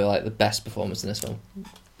Neeson's probably like the best performance in this film.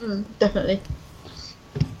 Definitely.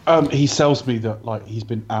 He sells me that like he's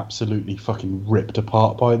been absolutely fucking ripped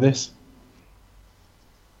apart by this.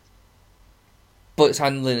 But it's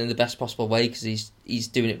handling it in the best possible way because he's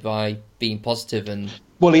doing it by being positive and.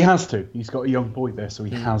 Well, he has to. He's got a young boy there, so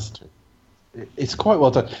he has to. It's quite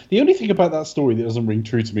well done. The only thing about that story that doesn't ring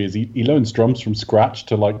true to me is he learns drums from scratch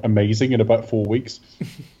to like amazing in about 4 weeks.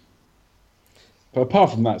 But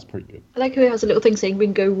apart from that, it's pretty good. I like how he has a little thing saying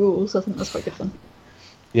Ringo rules. I think that's quite good fun.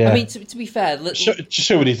 Yeah. I mean, to be fair, just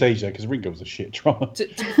showing his age there because Ringo was a shit drummer. to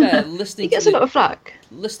be fair, listening He gets to a lot of flack.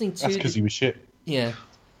 listening to That's because he was shit. yeah,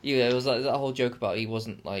 it was like that whole joke about he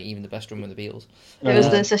wasn't like even the best drummer in the Beatles. It was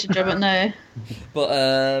the session drummer, no.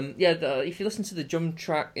 But if you listen to the drum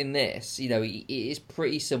track in this, it is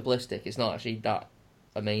pretty simplistic. It's not actually that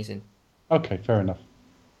amazing. Okay, fair enough.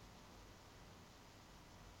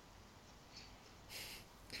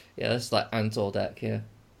 Yeah, that's like Ant or Deck. Yeah.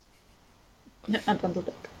 And Bundle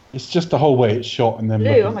Deck. It's just the whole way it's shot and then Blue,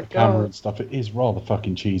 looking oh at my the camera God. and stuff. It is rather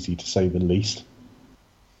fucking cheesy to say the least.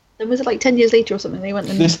 Then was it like 10 years later or something? They went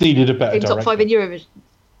and This needed a better came top 5 director. in Eurovision.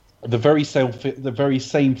 The very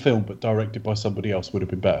same film, but directed by somebody else, would have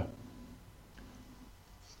been better.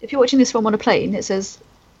 If you're watching this film on a plane, it says,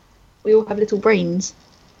 "We all have little brains."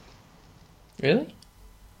 Really?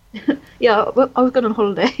 Yeah, well, I was going on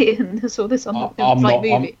holiday and saw this on the flight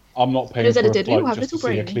movie. I'm not paying was for a edited. We all flight have just to little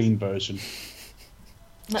see a brains. clean version.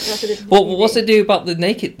 That's a different Well, movie. what's it do about the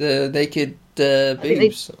naked think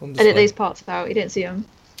boobs? on Edit display? those parts out. You didn't see them.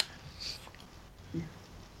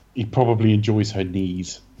 He probably enjoys her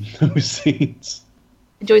knees in those scenes.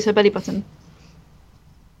 Enjoys her belly button.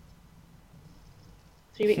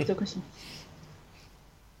 3 weeks till Christmas.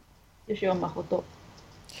 Yoshi on my hot dog.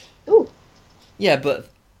 Yeah, but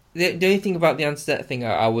the only thing about the anti-debt thing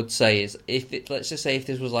I would say is let's just say if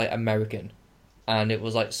this was like American, and it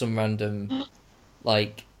was like some random,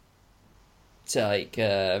 like,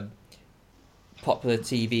 popular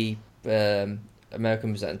TV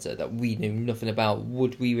American presenter that we knew nothing about,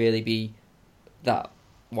 would we really be that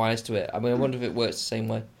wise to it? I mean, I wonder if it works the same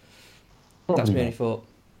way. That's my only thought.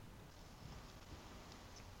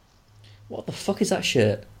 What the fuck is that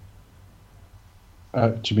shirt?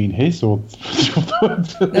 Do you mean his or?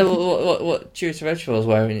 No, what Chirita Redfield was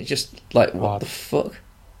wearing? It's just like, what the fuck?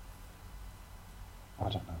 I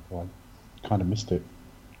don't know. Well, I kind of missed it.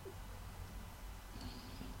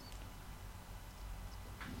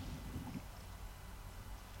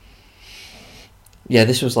 Yeah,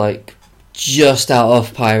 this was like just out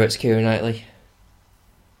of Pirates, Keira Knightley.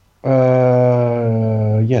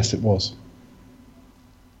 Yes, it was.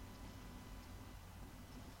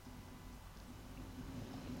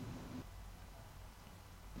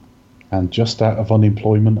 And just out of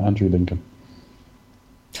unemployment, Andrew Lincoln.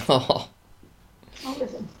 Oh. Oh,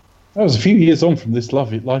 listen. That was a few years on from this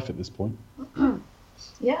life at this point.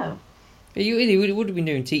 Yeah. You really would have been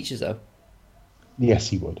doing teachers though. Yes,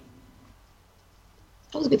 he would.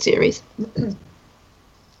 That was a good series.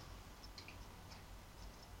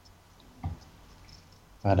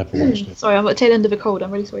 I never watched it. Sorry, I'm at the tail end of a cold.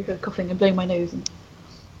 I'm really sorry for coughing and blowing my nose. And...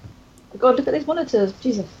 Oh God, look at these monitors.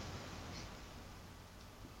 Jesus.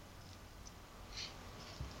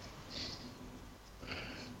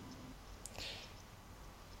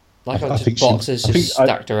 Like just boxes just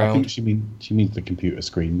stacked around. I think she means the computer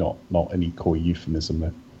screen, not any coy euphemism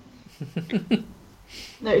there.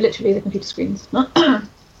 No, literally the computer screens.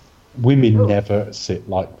 Women never sit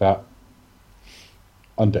like that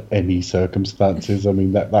under any circumstances. I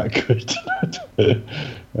mean that could.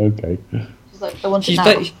 Okay. She's like, I want it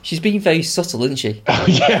now. She's being very subtle, isn't she? Oh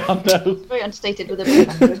yeah, I know. Very understated with her body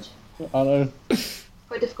language. I know.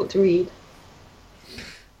 Quite difficult to read.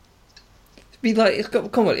 Be like,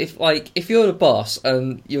 come on, if you're the boss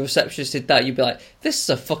and your receptionist did that, you'd be like, this is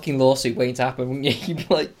a fucking lawsuit waiting to happen, wouldn't you? You'd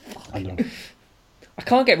be like, fuck. I know. I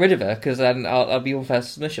can't get rid of her because then I'll be unfair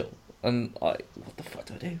dismissal. And what the fuck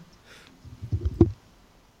do I do?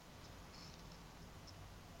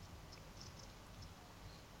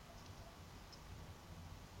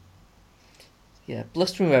 Yeah,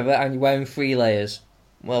 blustering weather and you're wearing 3 layers.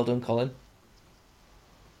 Well done, Colin.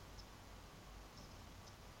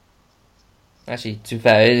 Actually, to be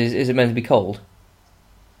fair, is it meant to be cold?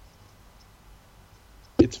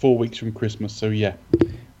 It's 4 weeks from Christmas, so yeah.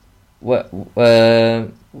 Where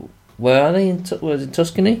are they? Was it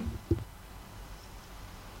Tuscany?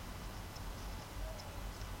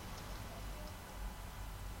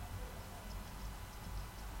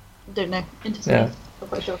 I don't know. Interesting. Yeah. Not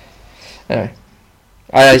quite sure. Anyway.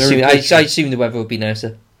 I assume the weather would be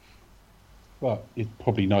nicer. Well, it's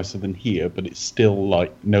probably nicer than here, but it's still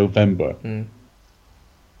like November. Mm.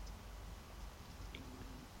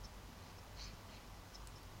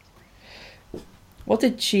 What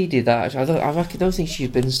did she do that? I don't think she's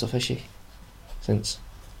been stuff, has she? Since.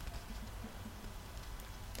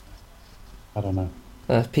 I don't know.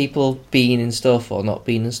 People being in stuff or not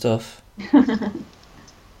being in stuff. I don't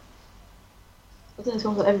know, it's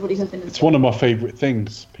almost like everybody has been in It's stuff. one of my favourite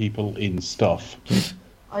things, people in stuff.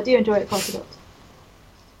 I do enjoy it quite a lot.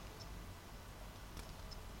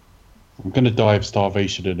 I'm going to die of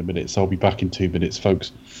starvation in a minute, so I'll be back in 2 minutes,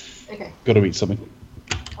 folks. Okay. Got to eat something.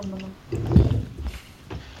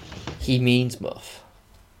 He means muff.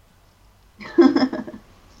 He's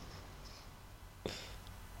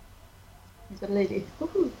got a lady.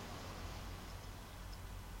 Woohoo.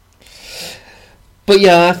 But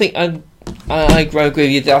yeah, I think I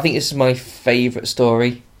agree with you. I think this is my favourite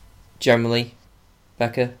story, generally,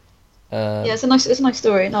 Becca. Yeah, it's a nice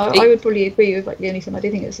story. No, I would probably agree with like the only thing. I do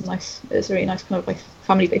think it's a really nice kind of like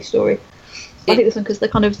family-based story. I think this one because they're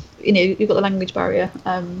kind of you've got the language barrier.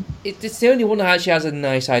 It's the only one that actually has a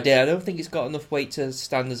nice idea. I don't think it's got enough weight to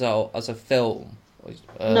stand as a film.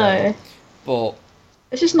 No, but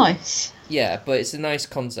it's just nice. Yeah, but it's a nice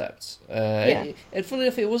concept. Yeah. And funny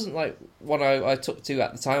enough, it wasn't like one I took to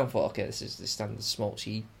at the time. I thought, okay, this is the standard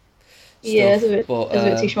schmaltzy stuff. Yeah, it's a bit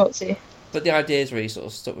too schmaltzy. But the ideas really sort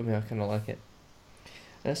of stuck with me. I kind of like it.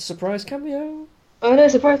 A surprise cameo. Oh no,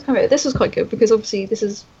 surprise cameo. This was quite good because obviously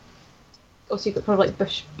you've got kind of like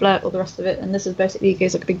Bush, Blair, all the rest of it, and this is basically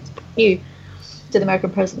goes like a big you to the American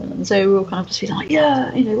president, and so we're all kind of just feeling like,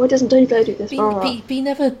 yeah, why doesn't Tony Blair do this? He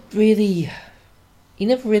never really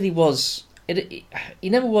was. He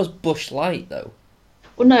never was Bush light though.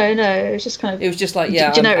 Well, no, it was just kind of. It was just like,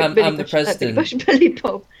 yeah, I'm the president. Billy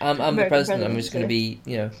Bob. I'm the president. I'm just going to be,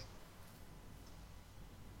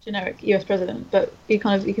 generic US president, but you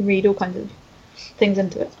can read all kinds of things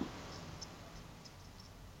into it.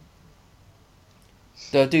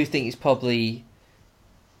 Though I do think it's probably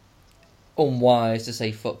unwise to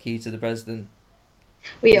say "fuck you" to the president.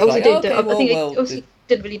 Well, yeah, It's obviously like, did. okay, I think well, it obviously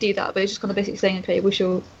didn't really do that, but it's just kind of basically saying, okay, we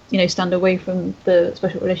shall, stand away from the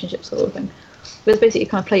special relationship sort of thing. But it's basically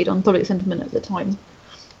kind of played on public sentiment at the time.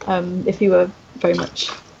 If you were very much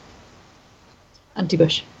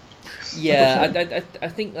anti-Bush. Yeah, I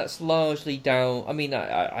think that's largely down. I mean,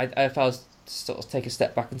 if I was to sort of take a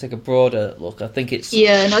step back and take a broader look, I think it's.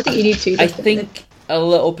 Yeah, no, I think you need to. I Definitely. think a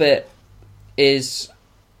little bit is,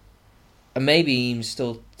 and maybe even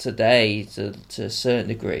still today to a certain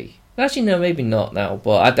degree. Actually, no, maybe not now,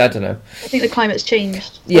 but I don't know. I think the climate's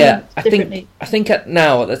changed. Yeah, I differently. think at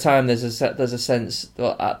the time there's a sense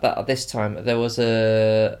well, at this time there was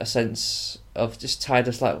a sense of just tired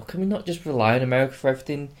of like, well, can we not just rely on America for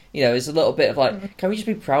everything? It's a little bit of like, can we just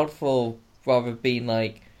be proudful rather than being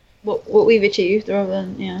like what we've achieved rather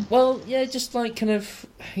than Well, yeah, just like kind of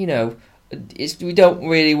we don't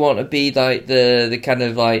really want to be like the kind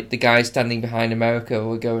of like the guy standing behind America.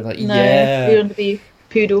 We're going like No, yeah, we want to be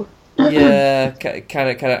poodle. yeah, kind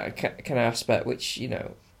of aspect, which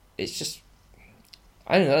it's just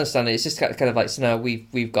I don't understand it. It's just kind of like so now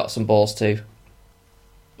we've got some balls too.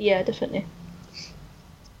 Yeah, definitely.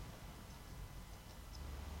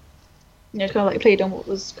 It's kind of like played on what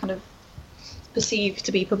was kind of perceived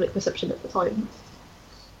to be public perception at the time.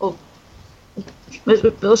 Or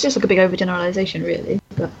it was just like a big overgeneralization, really.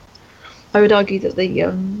 But I would argue that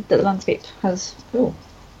the landscape has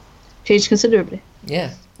changed considerably.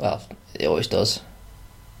 Yeah, well, it always does.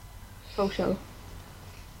 Whole show.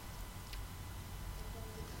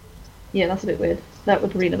 Yeah, that's a bit weird. That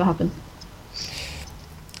would probably never happen.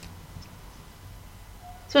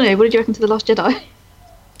 So anyway, what did you reckon to The Last Jedi?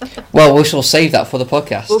 Well, we shall save that for the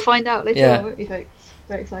podcast. We'll find out later Yeah. on, won't we, folks?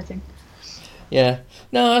 Very exciting. Yeah.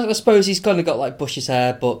 No, I suppose he's kind of got like Bush's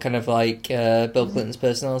hair, but kind of like Bill Clinton's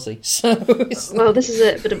personality. So it's Well, this is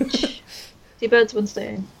it. But two birds, one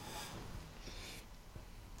stone.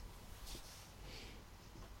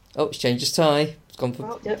 oh, it's changed his tie. It's gone from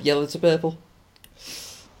Well, yep. yellow to purple.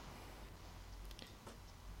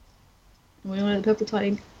 We all know the purple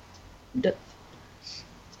tie.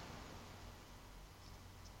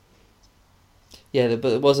 Yeah,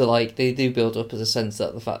 but it was they do build up as a sense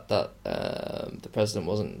that the fact that the president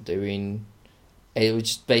wasn't doing it was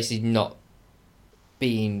just basically not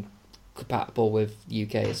being compatible with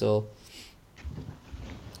UK at all.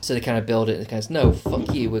 So they kind of build it and kind of no,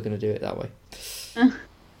 fuck you, we're going to do it that way.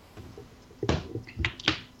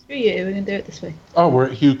 Screw you, we're going to do it this way. Oh, we're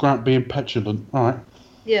at Hugh Grant being petulant. All right.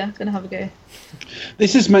 Yeah, going to have a go.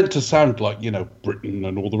 This is meant to sound like, Britain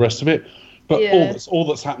and all the rest of it. But Yeah. all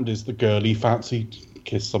that's happened is the girly fancied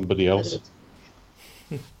kiss somebody else.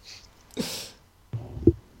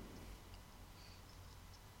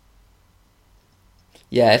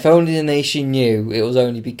 Yeah, if only the nation knew it was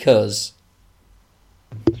only because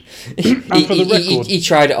And for the record, he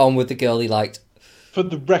tried it on with the girl he liked. for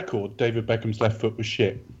the record, David Beckham's left foot was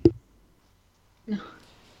shit.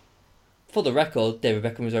 For the record, David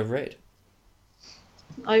Beckham was overrated.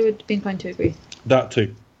 I would be inclined to agree. That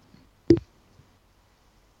too.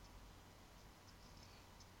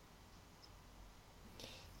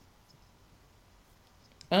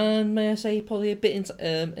 And may I say, probably a bit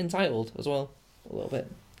entitled as well. A little bit.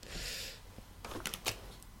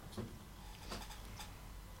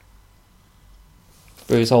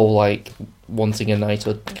 For his whole, like, wanting a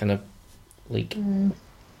knighthood kind of leak. Yeah,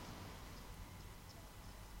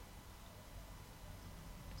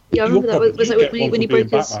 I You'll remember that. probably Was it get when he, one when he for being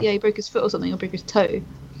broke his Batman. he broke his foot or something, or broke his toe?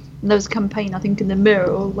 And there was a campaign, I think, in the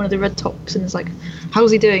Mirror or one of the Red Tops, and it's like,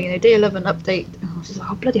 how's he doing? Day 11 update. Oh, I was just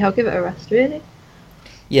like, oh bloody hell, give it a rest, really?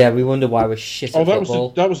 Yeah, we wonder why we're shit Oh, at football.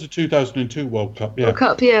 that was the 2002 World Cup. Yeah. World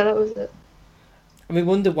Cup, yeah, that was it. And we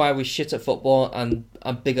wonder why we're shit at football and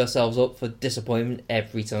big ourselves up for disappointment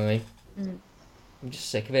every time. I'm just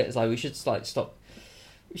sick of it. It's like we should like stop.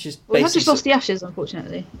 We should. Well, we have basically just lost the Ashes,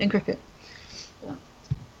 unfortunately, in cricket. Well,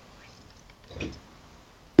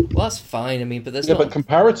 that's fine. I mean, but there's Yeah, not. but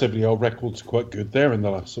comparatively, our record's quite good there in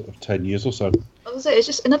the last sort of 10 years or so. I was say it's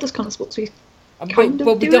just in other kind of sports we But kind of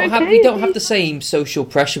we do don't have okay. the same social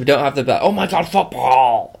pressure. We don't have the oh my god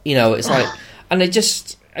football. It's like, and I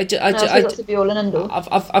just I suppose that's the be all and end all.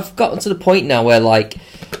 I've gotten to the point now where like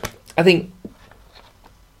I think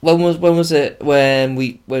when was it when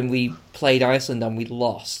we played Iceland and we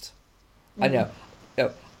lost? I know.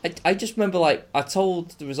 I just remember, like, I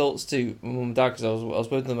told the results to my mum and dad because I was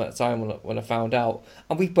with them at the time when I found out,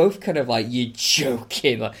 and we both kind of like, you're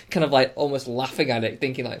joking, like, kind of like almost laughing at it,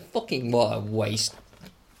 thinking like, fucking what a waste.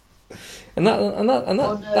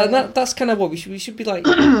 That's kind of what we should be like.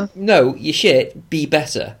 No, you shit. Be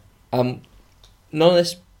better. None of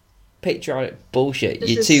this patriotic bullshit.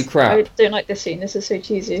 You're too crap. I don't like this scene. This is so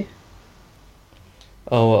cheesy.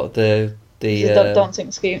 Oh, what the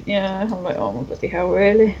dancing scheme. Yeah, I'm like, oh my bloody hell,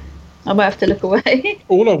 really? I might have to look away.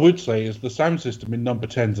 All I would say is the sound system in number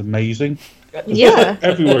 10 is amazing. Yeah.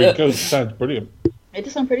 Everywhere it goes, it sounds brilliant. It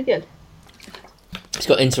does sound pretty good. It's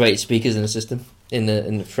got integrated speakers in the system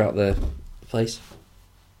throughout the place.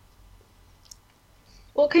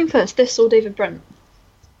 What came first, this or David Brent?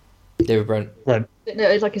 David Brent. Brent. No,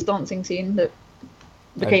 it's like his dancing scene that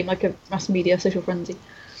became like a mass media social frenzy.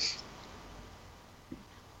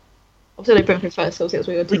 Obviously, David Brent came first, so that's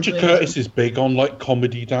weird. Richard Curtis is big on like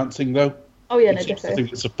comedy dancing, though. Oh yeah, no, I definitely.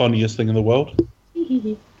 think it's the funniest thing in the world.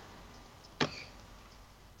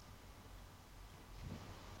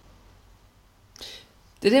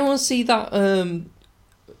 Did anyone see that?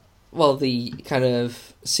 The kind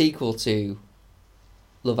of sequel to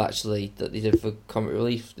Love Actually that they did for Comic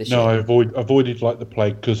Relief this year. No, I avoided like the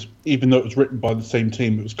plague because even though it was written by the same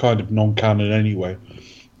team, it was kind of non-canon anyway.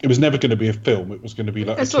 It was never going to be a film. It was going to be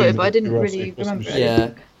like. I saw it, but I didn't really remember it.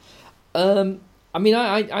 Yeah. I mean,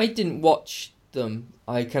 I didn't watch them.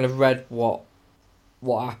 I kind of read what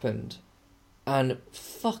happened, and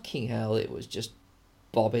fucking hell, it was just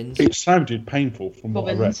bobbins. It sounded painful from what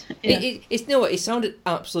I read. Yeah. It's you know what, it sounded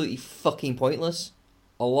absolutely fucking pointless.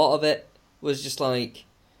 A lot of it was just like,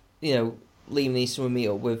 you know, Liam Neeson would meet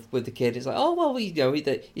up with the kid. It's like, oh well, you know,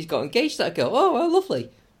 he's got engaged to that girl. Oh well, lovely.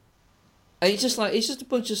 And it's just a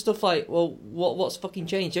bunch of stuff like, well, what's fucking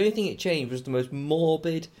changed? The only thing that changed was the most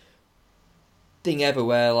morbid thing ever,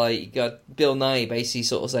 where like you got Bill Nye basically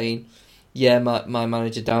sort of saying, yeah, my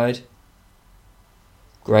manager died.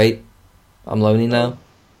 Great. I'm lonely now.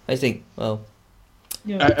 I think, well...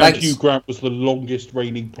 Yeah. And Hugh Grant was the longest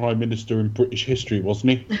reigning Prime Minister in British history,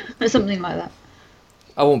 wasn't he? Something like that.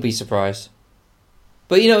 I won't be surprised.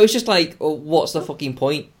 But, you know, it's just like, oh, what's the fucking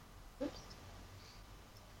point?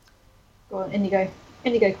 Go on, in you go.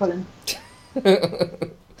 In you go, Colin.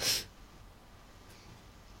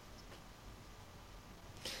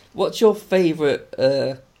 What's your favourite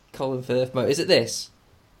Colin Firth moment? Is it this,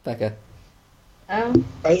 Becca?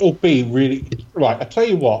 It'll be really right. I tell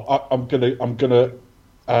you what, I'm gonna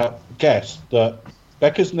guess that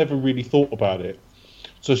Becca's never really thought about it,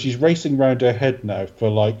 so she's racing around her head now for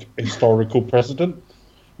like historical precedent,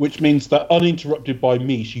 which means that uninterrupted by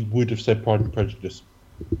me, she would have said Pride and Prejudice.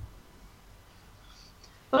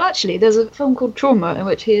 Well, actually, there's a film called Trauma in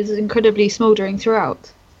which he is incredibly smouldering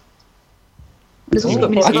throughout. This also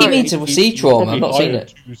got me I keep meaning to see Trauma. I've not seen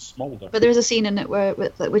it. But there is a scene in it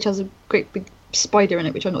which has a great big spider in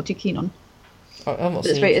it, which I'm not too keen on.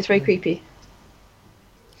 It's very creepy.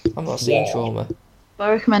 I'm not seeing Trauma. But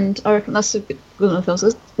I reckon that's a good one of the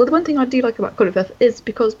films. Well, the one thing I do like about Colin Firth is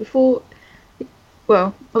because before,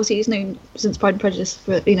 well, obviously he's known since Pride and Prejudice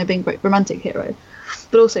for being a great romantic hero,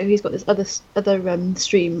 but also he's got this other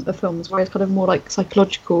stream of films where it's kind of more like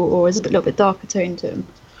psychological or is a little bit darker tone to him,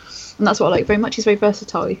 and that's what I like very much. He's very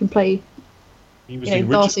versatile. You can play,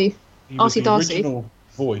 Darcy. He was the original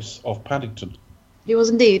voice of Paddington. He was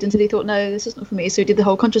indeed, until he thought, no, this is not for me. So he did the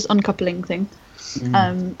whole conscious uncoupling thing,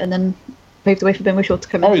 and then paved the way for Ben Whishaw to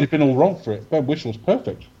come in. Oh, he'd have been all wrong for it. Ben Wishaw's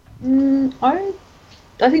perfect.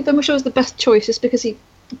 I think Ben Whishaw is the best choice, just because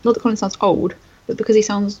not that Colin sounds old, but because he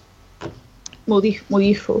sounds more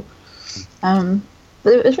youthful. But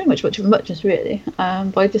it's very much of a muchness, really.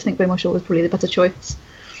 But I just think Ben Whishaw was probably the better choice.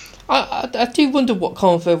 I do wonder what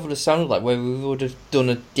Colin Firth would have sounded like, where we would have done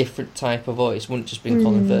a different type of voice. It wouldn't just been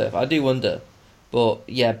Colin Firth. I do wonder. But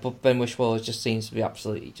yeah, Ben Whishaw just seems to be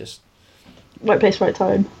absolutely just... right place, right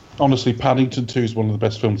time. Honestly, Paddington 2 is one of the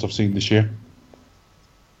best films I've seen this year.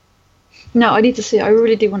 No, I need to see it. I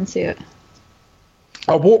really do want to see it.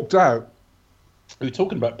 I walked out... We were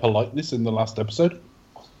talking about politeness in the last episode.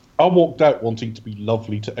 I walked out wanting to be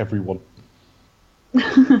lovely to everyone.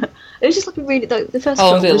 It was just like a really... the first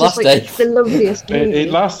How long film did it was last, just like the loveliest movie.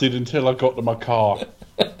 It lasted until I got to my car.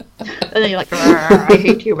 And then you're like, I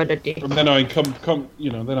hate humanity. And then I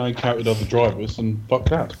then I encountered other drivers and fuck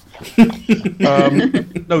that.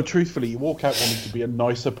 No, truthfully, you walk out wanting to be a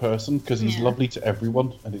nicer person because he's lovely to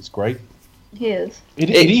everyone and it's great. He is. It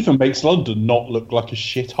even makes London not look like a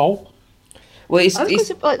shithole. Well,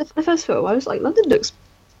 the first film, I was like, London looks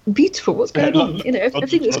beautiful. What's going on?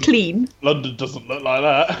 Everything looks clean. London doesn't look like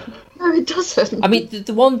that. No, it doesn't. I mean,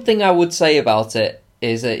 the one thing I would say about it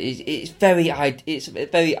is it's a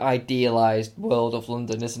very idealised world of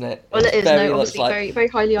London, isn't it? Well, it is. Very, No, obviously, like, very, very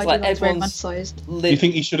highly it's like idealised, very everyone's romanticised. Do you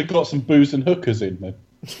think he should have got some booze and hookers in then?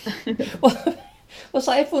 Well, it's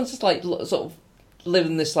like everyone's just like sort of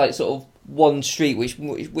living this like sort of one street which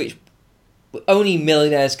only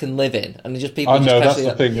millionaires can live in, and just people. I know that's especially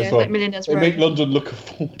the thing Yeah, as well. like Millionaires They Row. make London look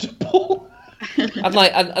affordable. And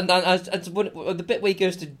like, and the bit where he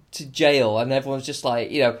goes to jail, and everyone's just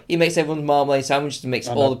like, you know, he makes everyone marmalade sandwiches and makes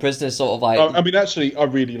I all know. the prisoners sort of like. I mean, actually, I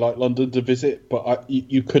really like London to visit, but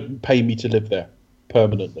you couldn't pay me to live there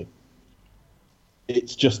permanently.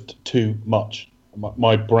 It's just too much.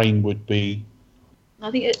 My brain would be. I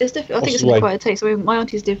think it's different. I think it's Possibly. quite a taste. I mean, my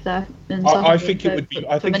aunties lived there in I Southampton think it would be.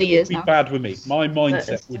 I for think many it years would be now. bad with me. My mindset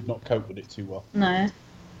it's- would not cope with it too well. No.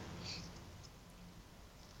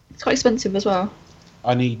 It's quite expensive as well.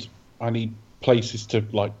 I need places to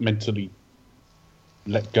like mentally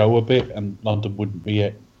let go a bit, and London wouldn't be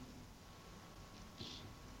it.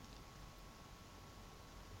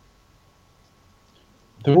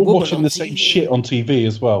 They're all Woman watching on the same TV. shit on TV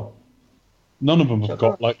as well. None of them have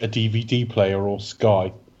got like a DVD player or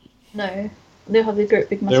Sky. No. They'll have the great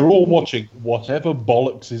big massive They're all TV. watching whatever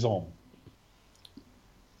bollocks is on.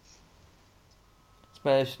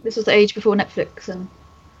 Smash. This was the age before Netflix and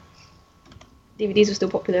DVDs were still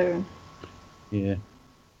popular Yeah.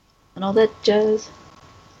 and all that jazz.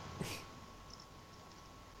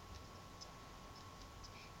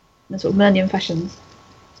 And sort of millennium fashions.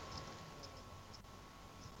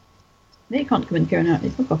 No, you can't come in here and out.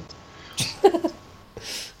 Fuck off.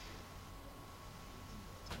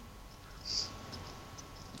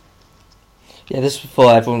 Yeah, this was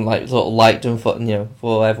before everyone like sort of liked him for, you know,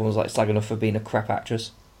 before everyone was like slagging her for being a crap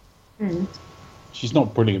actress. Mm. She's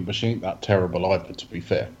not brilliant, but she ain't that terrible either, to be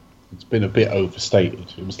fair. It's been a bit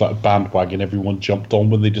overstated. It was like a bandwagon everyone jumped on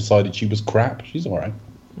when they decided she was crap. She's alright.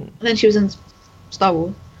 And then she was in Star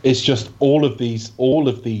Wars. It's just all of the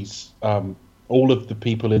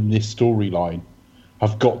people in this storyline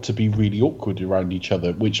have got to be really awkward around each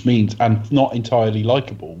other, which means, and not entirely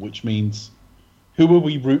likable, which means, who are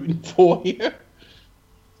we rooting for here?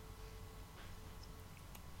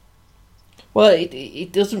 Well,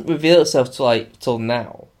 it doesn't reveal itself till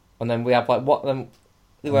now, and then we have like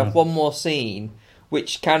we have one more scene,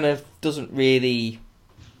 which kind of doesn't really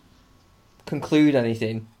conclude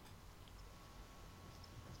anything,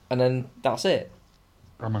 and then that's it.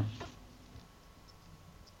 I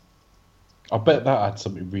bet that had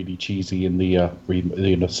something really cheesy in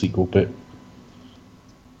the sequel bit.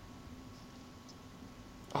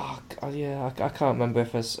 Oh God, yeah, I can't remember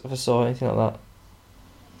if I saw anything like that.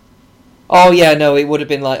 Oh yeah, no, it would have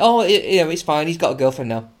been like, oh, it's fine. He's got a girlfriend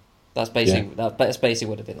now. That's basically that's basically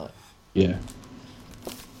what it would have been like. Yeah.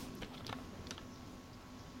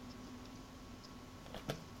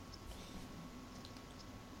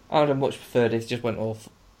 I would have much preferred if it just went all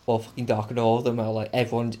fucking dark and all of them are like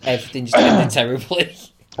everything just ended terribly.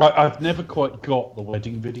 I've never quite got the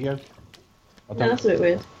wedding video. I No, don't that's a bit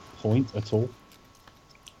weird. point at all.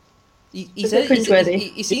 He It's a bit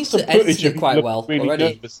cringeworthy. he seems Some to edit footage it of quite look well really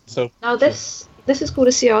already. nervous, so Now this is called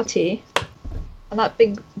a CRT, and that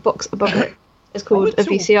big box above it is called a it's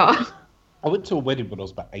all- VCR. I went to a wedding when I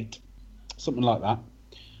was about 8, something like that.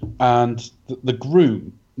 And the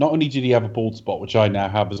groom, not only did he have a bald spot, which I now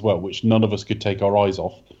have as well, which none of us could take our eyes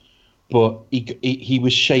off, but he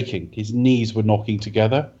was shaking. His knees were knocking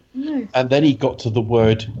together. No. And then he got to the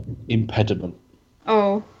word impediment.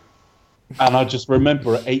 Oh. And I just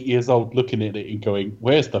remember at 8 years old looking at it and going,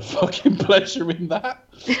 where's the fucking pleasure in that?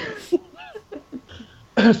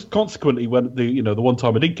 Consequently, when the one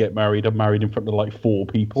time I did get married, I'm married in front of like 4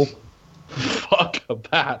 people. Fuck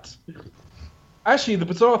that. Actually, the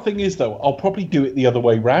bizarre thing is, though, I'll probably do it the other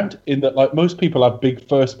way round, in that, like, most people have big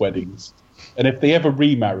first weddings, and if they ever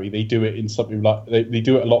remarry, they do it in something like, they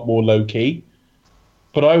do it a lot more low-key.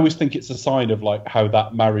 But I always think it's a sign of, like, how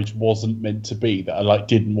that marriage wasn't meant to be, that I, like,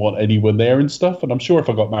 didn't want anyone there and stuff, and I'm sure if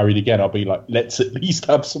I got married again, I'll be like, let's at least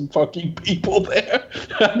have some fucking people there,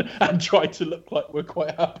 and try to look like we're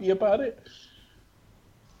quite happy about it.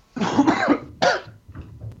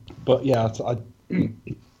 But, yeah,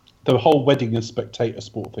 the whole wedding and spectator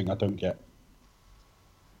sport thing I don't get.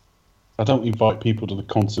 I don't invite people to the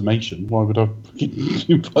consummation. Why would I fucking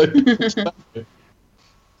invite people to that bit?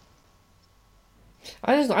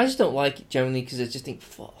 I just don't like it generally because I just think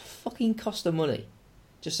fucking cost of money.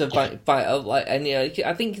 Just to invite like, and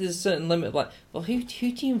I think there's a certain limit of like, well, who do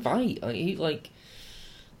you invite? Like,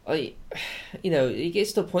 it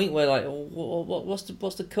gets to a point where like, what's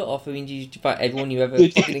the cut off? I mean, do you invite everyone you ever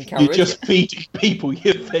fucking encountered? You're just feeding people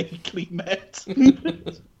you vaguely met.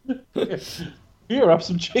 Here, have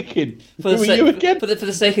some chicken. For Who the are you sake, again? for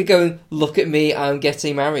the sake of going, look at me, I'm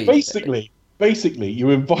getting married. Basically, you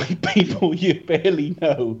invite people you barely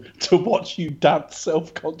know to watch you dance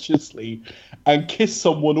self-consciously and kiss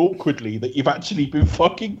someone awkwardly that you've actually been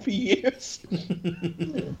fucking for years.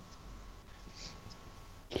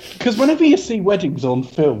 Because whenever you see weddings on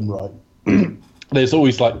film, right, there's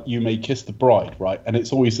always like, you may kiss the bride, right? And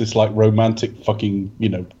it's always this like romantic fucking,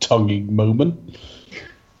 tonguing moment.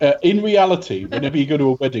 In reality, whenever you go to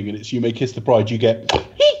a wedding and it's you may kiss the bride, you get...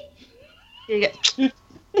 You get.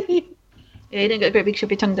 Yeah, you don't get a great big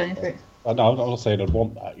chubby tongue down your throat. I'm not saying I'd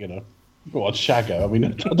want that, Go on, shagger. I mean, I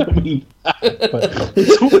don't mean that. But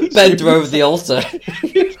it's always Bend her over the altar.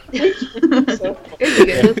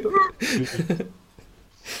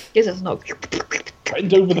 Jesus, not.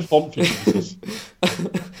 Bend over the font for Jesus.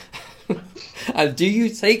 And do you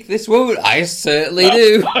take this woman? I certainly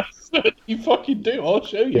do. You fucking do. I'll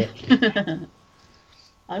show you.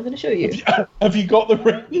 I'm going to show you. Have you got the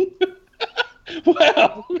ring?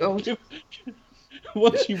 Well, God.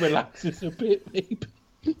 once you relax this a bit, maybe.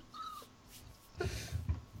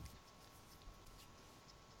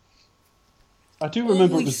 I do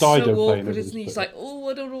remember it was Dido playing it. He's like, oh,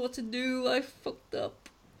 I don't know what to do. I fucked up.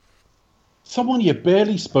 Someone you've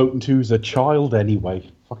barely spoken to as a child anyway.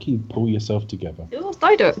 Fucking pull yourself together. What's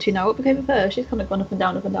Dido up to now? What became of her? She's kind of gone up and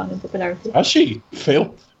down in popularity. Has she?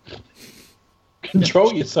 Phil?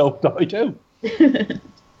 Control yourself, Dido.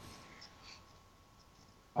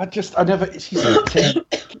 I never... She's 18.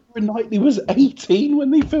 Keira Knightley was 18 when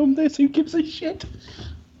they filmed this. Who gives a shit?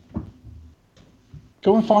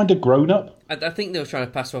 Go and find a grown-up. I think they were trying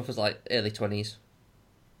to pass him off as like early 20s.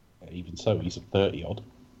 Even so, he's a 30-odd.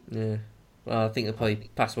 Yeah. Well, I think they'll probably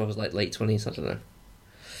pass him off as like late 20s, I don't know.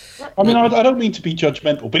 I mean, I don't mean to be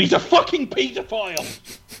judgmental, but he's a fucking paedophile!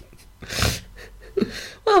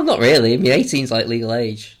 Well, not really. I mean, 18's like legal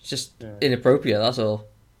age. It's just inappropriate, that's all.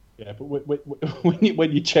 Yeah, but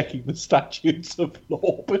when you're checking the statutes of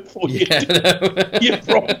law before you do, you're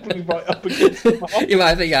probably right up against the mark. You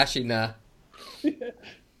might think, actually, nah. Yeah.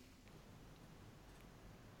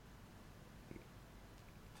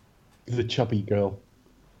 The chubby girl.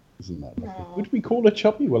 Isn't that lovely? Aww. Would we call her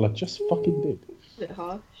chubby? Well, I just fucking did. A bit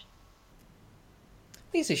harsh.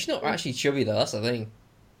 I think so. She's not actually chubby, though, that's the thing.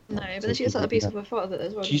 No, but then she gets that abuse of her father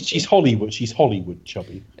as well. She's Hollywood. She's Hollywood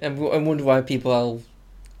chubby. And I wonder why people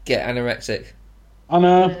get anorexic. I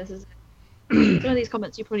know. Yeah, this is one of these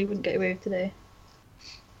comments you probably wouldn't get away with today.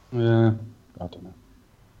 Yeah, I don't know.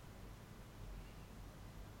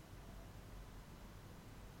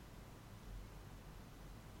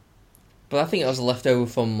 But I think it was a leftover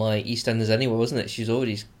from like EastEnders anyway, wasn't it? She's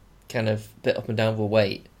already kind of a bit up and down with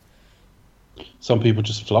weight. Some people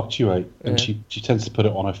just fluctuate, and she tends to put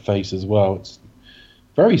it on her face as well. It's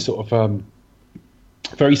very sort of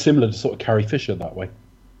very similar to sort of Carrie Fisher that way.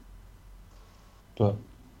 But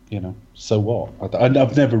so what?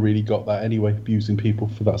 I've never really got that anyway, abusing people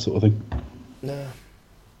for that sort of thing. No.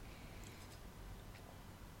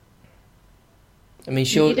 I mean,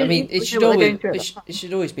 it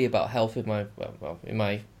should always be about health in my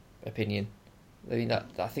opinion. I mean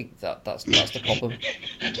I think that's the problem.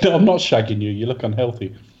 No, I'm not shagging you. You look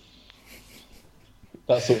unhealthy.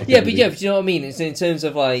 That sort of thing. Yeah, but do you know what I mean? It's in terms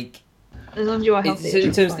of like, as long as you are healthy.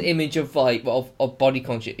 In terms of the image of like of body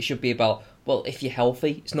conscious, it should be about, well, if you're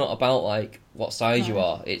healthy, it's not about like what size you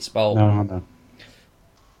are. It's about no.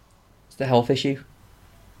 It's the health issue.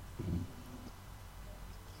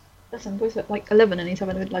 Listen, boy's like 11 and he's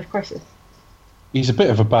having a midlife crisis. He's a bit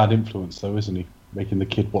of a bad influence, though, isn't he? Making the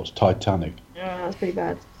kid watch Titanic. Yeah, that's pretty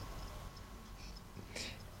bad.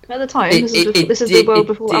 At the time, this is the world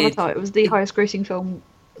before Avatar. It was the highest grossing film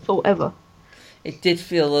ever. It did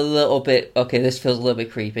feel a little bit... Okay, this feels a little bit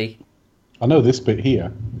creepy. I know this bit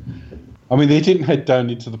here. I mean, they didn't head down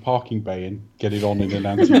into the parking bay and get it on in an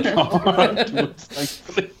antique car afterwards,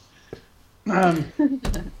 thankfully.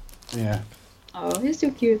 Yeah. Oh, he's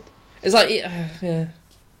so cute. It's like... yeah.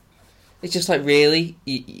 It's just like, really?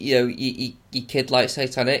 Your kid likes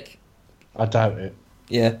Titanic? I doubt it.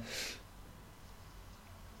 Yeah.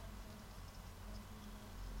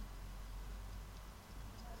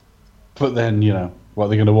 But then, what are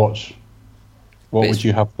they going to watch? What would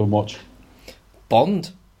you have them watch?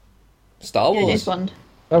 Bond. Star Wars. James Bond.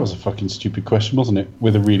 That was a fucking stupid question, wasn't it?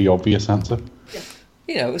 With a really obvious answer.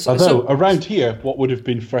 Yeah. Although, around here, what would have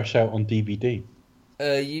been fresh out on DVD?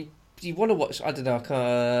 You want to watch, I don't know,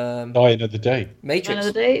 Die Another Day. Matrix.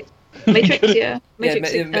 Another Day. Matrix, yeah.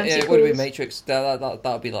 Matrix, it would have been Matrix. That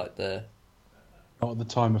would be like the... Not at the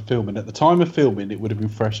time of filming. At the time of filming, it would have been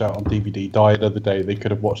fresh out on DVD. Die Another Day. They could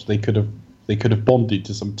have They could have bonded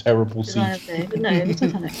to some terrible Design scene. of day. But no, it was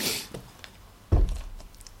Titanic.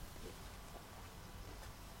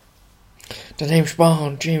 The name's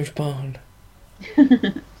Bond, James Bond.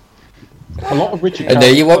 A lot of Richard. And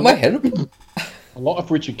there you want my help. A lot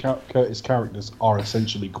of Richard Curtis characters are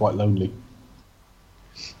essentially quite lonely.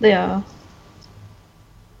 They are.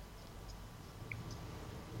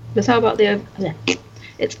 But how about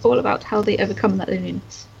it's all about how they overcome that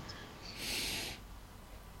loneliness.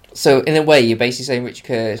 So in a way, you're basically saying Richard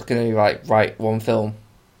Curtis is going to write one film.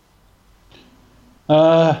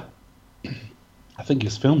 I think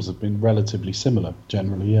his films have been relatively similar,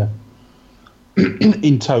 generally, yeah.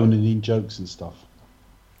 In tone and in jokes and stuff.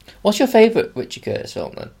 What's your favourite Richard Curtis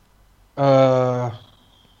film then?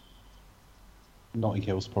 Notting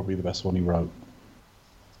Hill's probably the best one he wrote.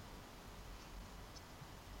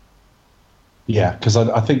 Yeah, because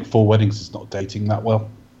I think Four Weddings is not dating that well.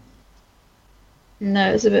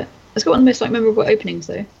 No, it's got one of the most memorable openings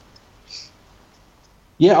though.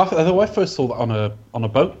 Yeah, I first saw that on a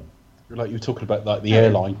boat. Like you were talking about the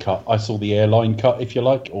airline cut. I saw the airline cut, if you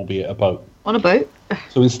like, albeit a boat. On a boat?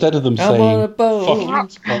 So instead of them I'm on a saying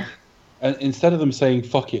boat. fuck it, and instead of them saying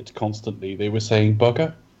fuck it constantly, they were saying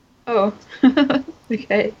bugger. Oh.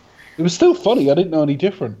 Okay. It was still funny. I didn't know any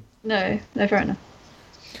different. No, fair enough.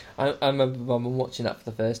 I remember Mum watching that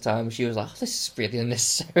for the first time. She was like, oh, "This is really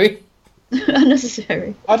unnecessary."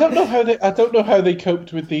 Unnecessary. I don't know how they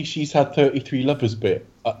coped with the "she's had 33 lovers" bit.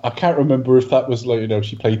 I can't remember if that was like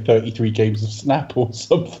she played 33 games of Snap or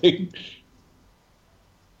something.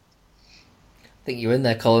 I think you're in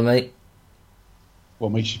there, Colin, mate.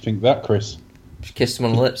 What makes you think that, Chris? She kissed him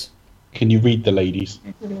on the lips. Can you read the ladies?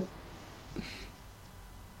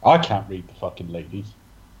 I can't read the fucking ladies.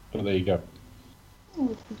 But there you go.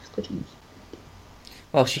 Oh, goodness.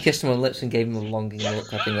 Well, she kissed him on the lips and gave him a longing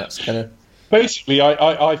look. I think that's kind of... Basically,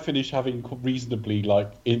 I finish having reasonably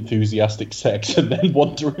enthusiastic sex and then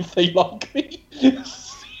wonder if they like me.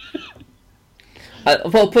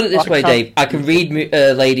 Well, put it this way, Dave. I can read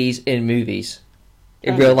ladies in movies.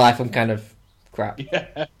 In real life, I'm kind of crap.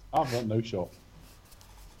 Yeah, I've got no shot.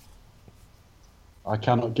 I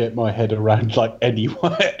cannot get my head around any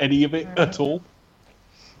of it at all.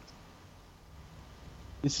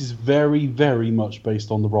 This is very, very much based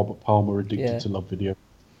on the Robert Palmer Addicted to Love video.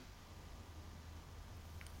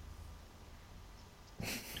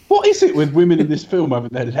 What is it with women in this film having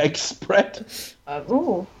their legs spread?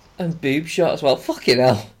 Oh. And boob shot as well. Fucking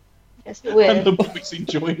hell. It's a bit weird. And the boys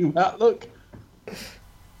enjoying that look. Yeah,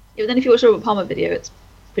 but then if you watch a Robert Palmer video, it's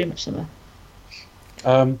pretty much similar.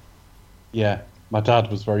 Yeah, my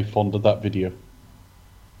dad was very fond of that video.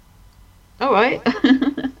 All right.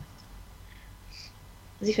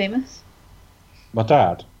 Is he famous? My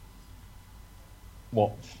dad?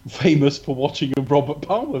 What? Famous for watching a Robert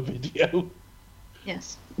Palmer video?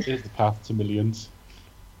 Yes. Here's the path to millions.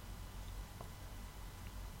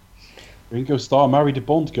 Ringo Starr married a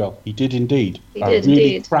Bond girl. He did indeed. He did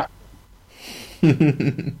indeed. Crap.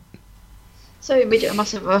 So he made it a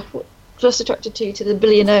massive just attracted to the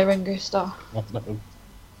billionaire Ringo Starr. Oh, no.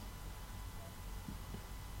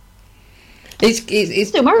 It's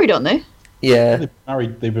Still married, aren't they? yeah.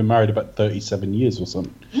 They've been married about 37 years or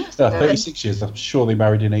something. Yes. 36 years. I'm sure they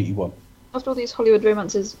married in 81. After all these Hollywood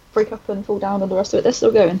romances break up and fall down and the rest of it, they're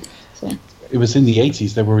still going. So. It was in the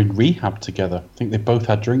 80s. They were in rehab together. I think they both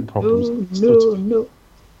had drink problems. No.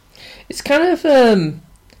 It's kind of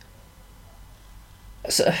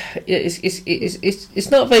it's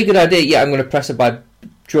not a very good idea. Yeah, I'm going to press her by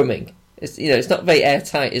drumming. It's not very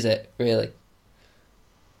airtight, is it? Really.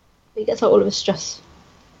 He gets out all of his stress.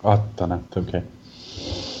 I don't know. It's okay.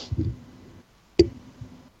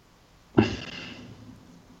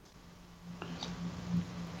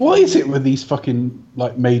 What is it with these fucking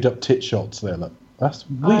made up tit shots there? Look, that's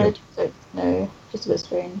weird. I don't know. Just a bit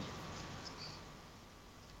strange.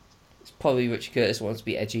 It's probably Richard Curtis wants to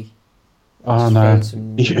be edgy. Oh Just no. throwing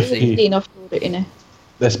some music. Enough for it,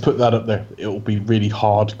 Let's put that up there. It'll be really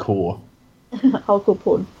hardcore. Hardcore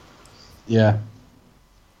porn. Yeah.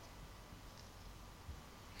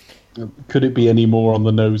 Could it be any more on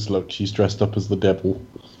the nose? Look, she's dressed up as the devil.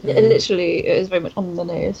 Yeah, literally, it is very much on the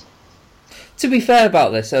nose. To be fair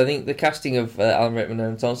about this, I think the casting of Alan Rickman and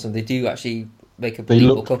Emma Thompson, they do actually make a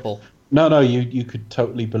believable couple. No, you could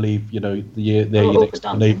totally believe, they're your next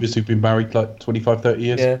door neighbours who've been married 25, 30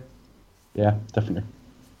 years. Yeah. Yeah, definitely.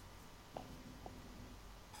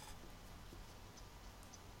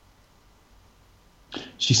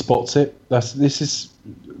 She spots it.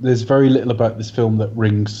 There's very little about this film that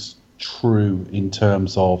rings true in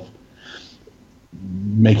terms of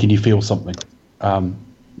making you feel something.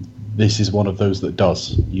 this is one of those that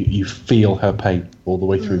does. You feel her pain all the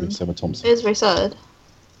way through with Emma It Thompson. is very sad.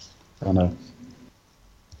 I know.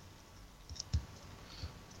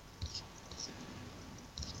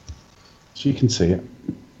 So you can see it.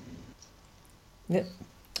 Yep.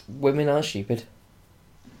 Women are stupid.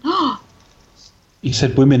 You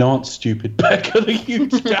said women aren't stupid, Becca. The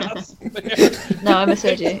huge gasp. No, I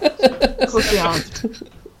misheard you. Of course we aren't.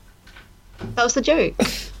 That was the joke.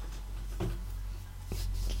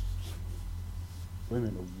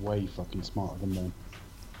 Women are way fucking smarter than men.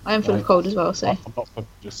 I am full of cold as well, so. I'm not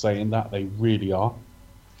just saying that. They really are.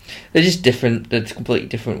 They're just different. They're completely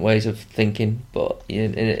different ways of thinking, but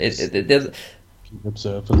they're,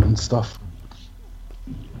 Observant and stuff.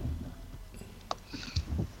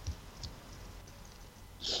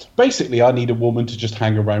 Basically, I need a woman to just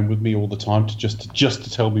hang around with me all the time to just to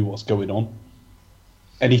tell me what's going on.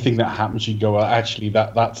 Anything that happens, you go, actually,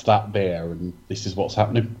 that's that there, and this is what's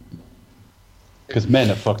happening. Because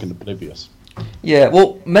men are fucking oblivious. yeah.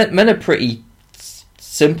 Well, men are pretty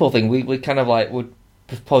simple thing. We kind of like would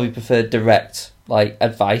probably prefer direct like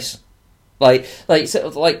advice. Like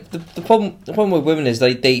the problem with women is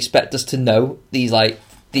they expect us to know these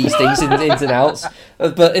things in ins and outs.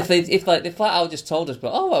 But if they flat out just told us,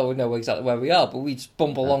 but well, we know exactly where we are, but we just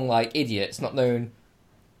bump along like idiots, not knowing.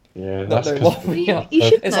 Yeah, Not that's knowing what we are. You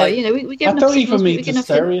should It's know, like- you know, we give I enough don't signals, even we mean give to enough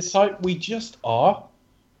hints. stereotype. We just are.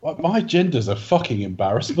 Like, my gender's a fucking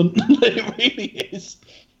embarrassment. It really is.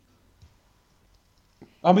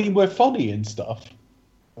 I mean, we're funny and stuff.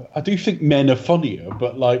 I do think men are funnier,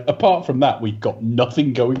 but like apart from that, we've got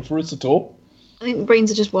nothing going for us at all. I think brains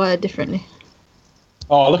are just wired differently.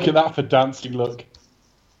 Oh, look at that for dancing! Look,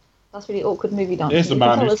 That's really awkward movie dancing. there's a You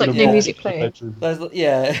man can tell who's there's like gonna no walk music into the playing. bedroom.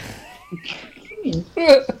 Yeah. Hmm.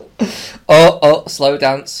 Oh, slow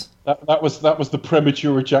dance. That was the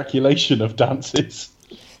premature ejaculation of dances.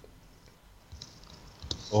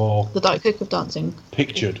 Oh, The Diet Coke of dancing.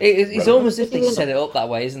 pictured. It's almost as if they set it up that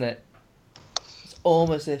way, isn't it? It's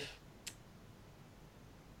almost as if.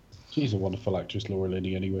 She's a wonderful actress, Laura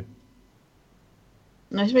Linney. Anyway,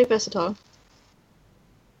 No, she's very versatile.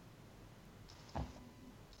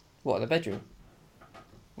 What, in the bedroom?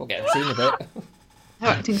 We'll get a scene of it. Her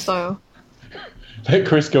acting style. let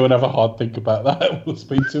Chris go and have a hard think about that. We'll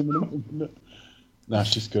speak to him in a moment. No,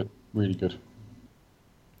 she's good, really good.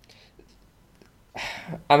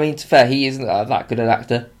 I mean, to be fair, he isn't that good an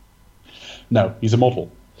actor. No, he's a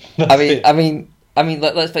model. I mean,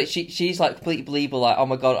 let's face it, she's like completely believable. Like, oh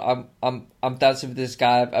my god, I'm dancing with this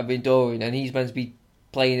guy I've been adoring, and he's meant to be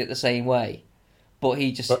playing it the same way, but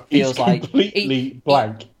he just But feels he's like completely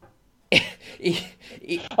blank. he,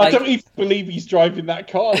 I like, don't even believe he's driving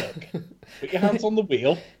that car. Look. Put your hands on the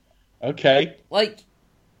wheel. Okay. like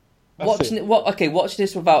That's watching it. watching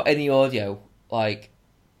this without any audio, like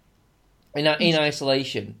in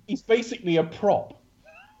isolation. He's basically a prop.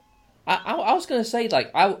 I was gonna say,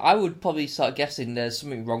 like, I would probably start guessing there's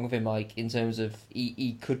something wrong with him, like in terms of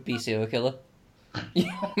he could be a serial killer. You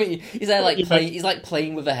know what I mean? He's there like playing. He's like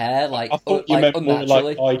playing with the hair, like I thought you like meant more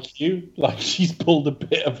unnaturally. like IQ. Like she's pulled a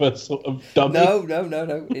bit of a sort of dummy.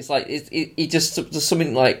 No. It's like he just there's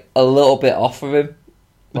something like a little bit off of him.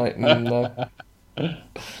 Like no.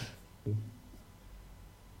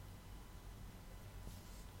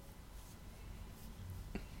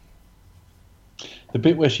 The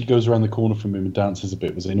bit where she goes around the corner from him and dances a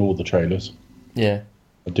bit was in all the trailers. Yeah.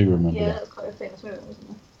 I do remember Yeah, that. that was quite a famous moment, wasn't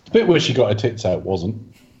it? The bit where she got her tits out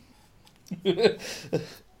wasn't. Though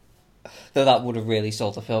that would have really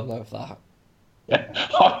sold the film though for that. Yeah.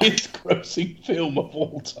 Highest grossing film of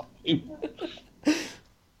all time.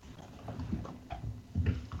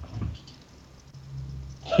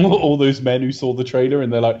 All those men who saw the trailer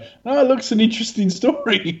and they're like, it looks an interesting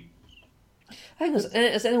story. Hang on,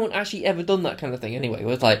 has anyone actually ever done that kind of thing anyway?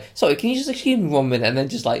 Where it's like, sorry, can you just excuse me 1 minute and then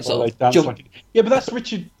just like Well, sort they of dance jump? like yeah, but that's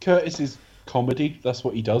Richard Curtis's comedy. That's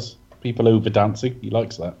what he does. People over dancing. He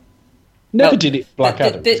likes that. Never No, did it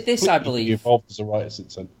Blackadder. this I Completely believe. evolved as a writer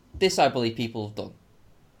since then. This I believe people have done.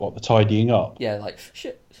 What, the tidying up? Yeah, like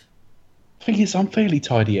shit. Thing is, I'm fairly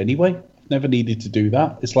tidy anyway. Never needed to do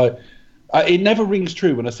that. It's like it never rings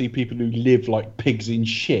true when I see people who live like pigs in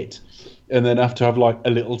shit and then have to have like a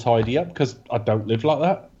little tidy up because I don't live like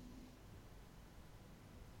that.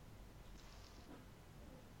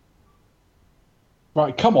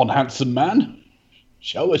 Right, come on, handsome man.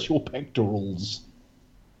 Show us your pectorals.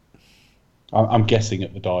 I'm guessing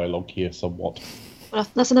at the dialogue here somewhat. Well,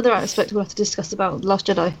 that's another aspect we'll have to discuss about The Last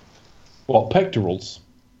Jedi. What, pectorals?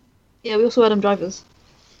 Yeah, we also had Adam Drivers.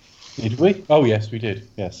 Did we? Oh, yes, we did.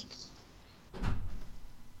 Yes.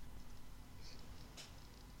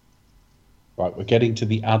 Right, we're getting to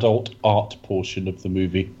the adult art portion of the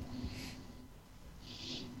movie.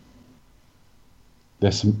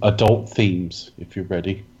 There's some adult themes, if you're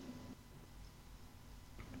ready.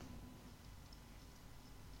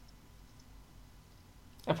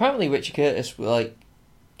 Apparently, Richard Curtis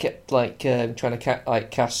kept trying to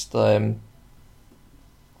cast when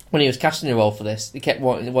he was casting a role for this. He kept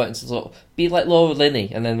wanting to sort of be like Laura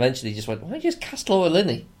Linney, and then eventually he just went, "Why don't you just cast Laura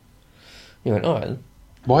Linney?" He went, "All right." Then.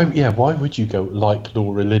 Why? Yeah. Why would you go like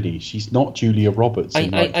Laura Linney? She's not Julia Roberts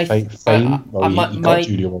in Fame. You got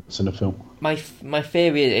Julia Roberts in a film. My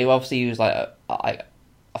theory, obviously, he was a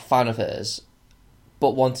fan of hers,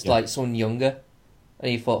 but wanted someone younger,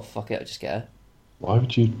 and he thought, "Fuck it, I'll just get her." Why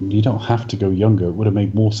would you? You don't have to go younger. It would have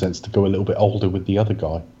made more sense to go a little bit older with the other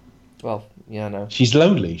guy. Well, yeah, I know. She's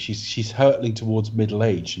lonely. She's hurtling towards middle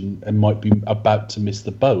age and might be about to miss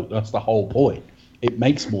the boat. That's the whole point. It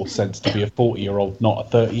makes more sense to be a 40-year-old, not a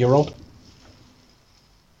 30-year-old.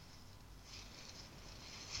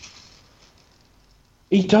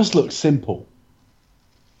 He does look simple.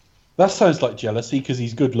 That sounds like jealousy because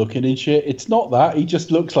he's good looking and shit. It's not that. He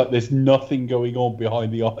just looks like there's nothing going on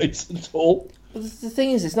behind the eyes at all. But the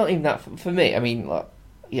thing is, it's not even that for me. I mean,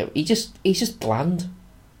 he's just bland.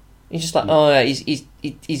 He's just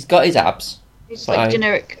he's got his abs. He's like a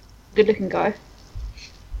generic, good-looking guy.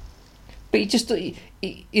 But it's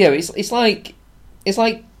like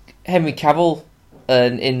Henry Cavill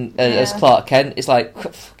as Clark Kent. It's like,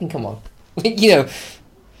 fucking come on,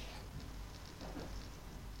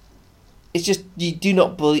 It's just you do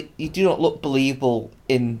not look believable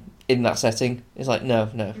in that setting. It's like no,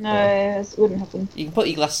 it wouldn't happen. You can put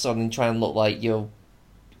your glasses on and try and look like you're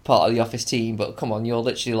part of the office team, but come on, you're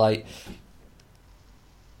literally like,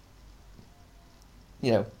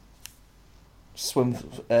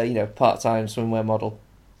 part-time swimwear model.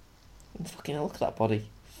 And fucking hell, look at that body.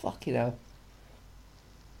 Fucking hell.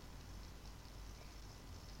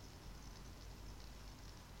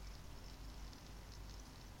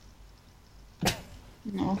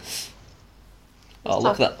 No. Oh,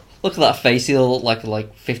 look at that face. He'll look like a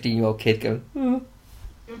 15-year-old kid going.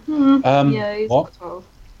 Yeah, he's what? 12.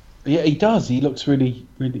 Yeah, he does. He looks really,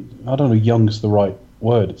 really. I don't know. Young's the right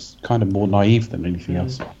word. It's kind of more naive than anything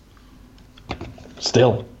else.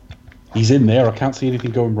 Still, he's in there. I can't see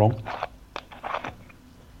anything going wrong.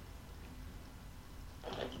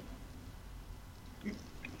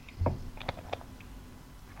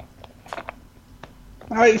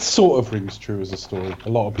 It sort of rings true as a story. A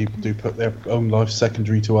lot of people do put their own life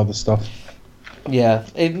secondary to other stuff. Yeah,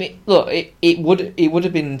 it would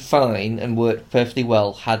have been fine and worked perfectly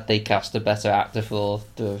well had they cast a better actor for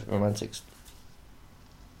the romantics.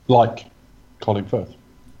 Like Colin Firth.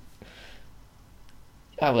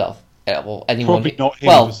 Oh, well, anyone. Probably not him.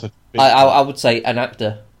 Well, I would say an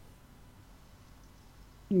actor.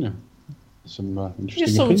 Yeah, some interesting.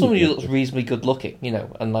 Just someone who looks reasonably good looking,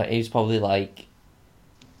 and he's probably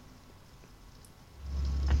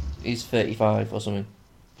he's 35 or something.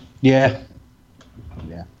 Yeah.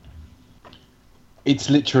 It's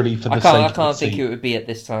literally for the sake. I can't think who it would be at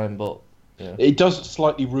this time, but it does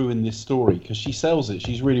slightly ruin this story because she sells it.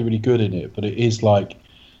 She's really, really good in it, but it is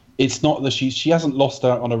it's not that she hasn't lost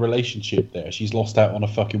out on a relationship there. She's lost out on a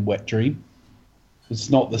fucking wet dream. It's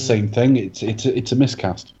not the same thing. It's a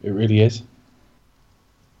miscast. It really is.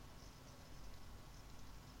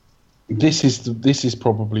 This is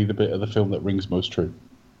probably the bit of the film that rings most true.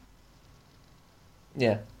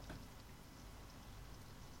 Yeah.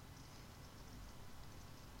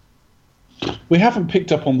 We haven't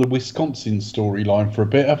picked up on the Wisconsin storyline for a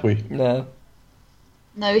bit, have we? No.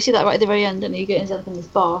 No, we see that right at the very end, and he gets up in this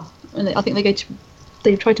bar, and I think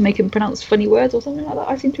they try to make him pronounce funny words or something like that.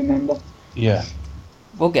 I seem to remember. Yeah.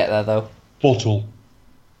 We'll get there though. Bottle.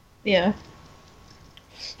 Yeah.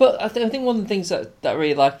 But I think one of the things that I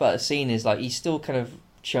really like about the scene is he's still kind of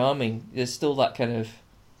charming. There's still that kind of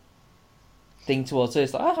thing towards her.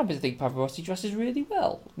 It's I happen to think Pavarotti dresses really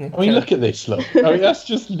well. I mean, look at this. Look, that's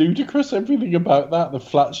just ludicrous. Everything about that, the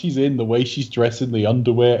flat she's in, the way she's dressing, the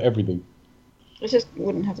underwear, everything. It just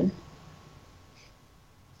wouldn't happen.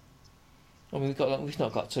 I mean, we've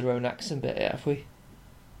not got to their own accent bit yet, have we?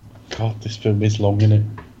 God, this film is long, isn't it?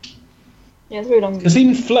 Yeah, it's very long. Because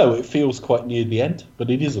in flow, it feels quite near the end, but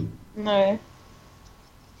it isn't. No.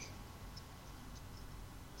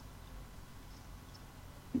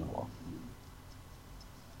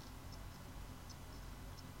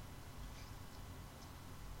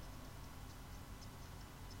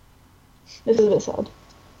 This is a bit sad.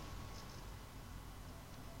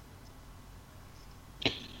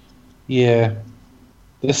 Yeah.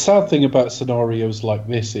 The sad thing about scenarios like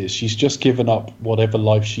this is she's just given up whatever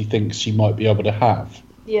life she thinks she might be able to have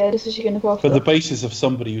Yeah, this is she going to go after. for the basis of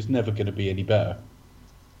somebody who's never going to be any better.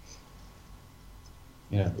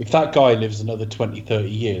 If that guy lives another 20, 30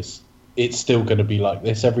 years, it's still going to be like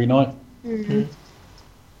this every night. Mm-hmm.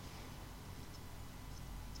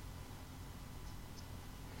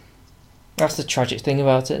 That's the tragic thing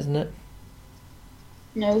about it, isn't it?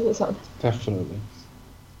 No, it's not. Definitely.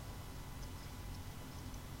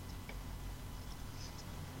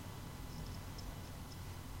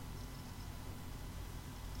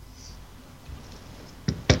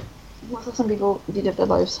 That's how some people do live their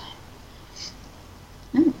lives.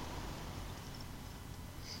 Mm.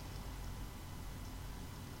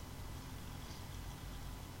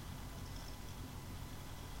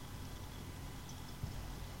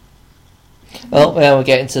 Well, now we're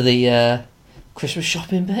getting to the Christmas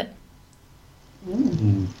shopping bit.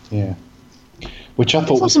 Yeah. Which I thought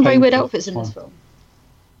There's was some very weird painful. outfits in this film.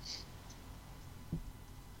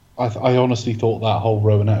 I honestly thought that whole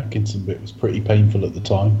Rowan Atkinson bit was pretty painful at the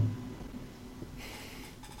time.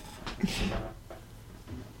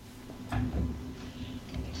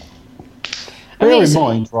 Bear in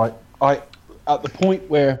mind, right? At the point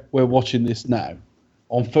where we're watching this now,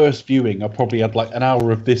 on first viewing, I probably had like an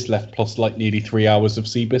hour of this left, plus like nearly 3 hours of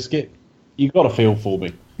Seabiscuit. You got to feel for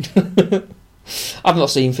me. I've not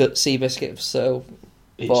seen Seabiscuit, so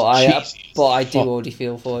but I do already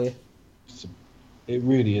feel for you. It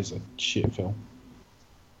really is a shit film.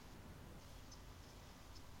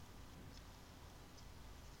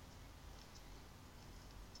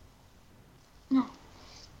 No.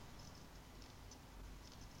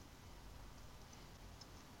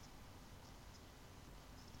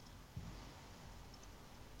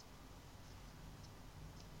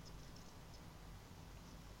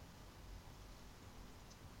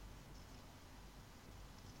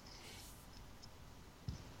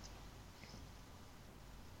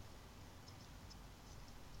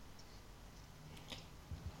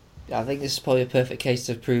 I think this is probably a perfect case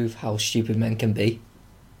to prove how stupid men can be.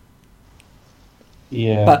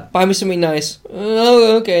 Yeah. But buy me something nice.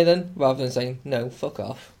 Oh, okay then. Rather than saying no, fuck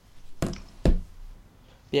off.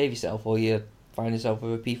 Behave yourself, or you find yourself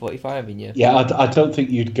with a P45 in you. Yeah, I don't think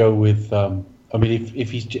you'd go with. I mean,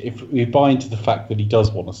 if we buy into the fact that he does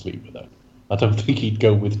want to sleep with her, I don't think he'd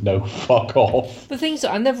go with no, fuck off. The thing is,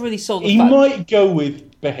 I never really saw the He fact. might go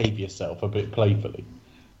with behave yourself a bit playfully.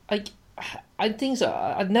 I think so.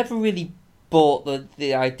 I never really bought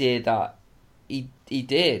the idea that he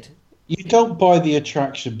did. You don't buy the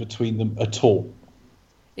attraction between them at all.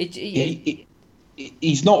 He's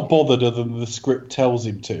not bothered other than the script tells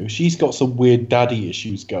him to. She's got some weird daddy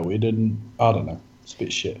issues going, and I don't know. It's a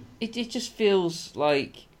bit shit. It just feels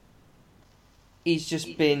like he's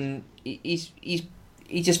just been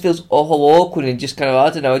he just feels all awkward and just kind of,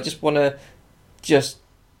 I don't know. I just want to just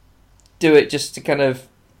do it just to kind of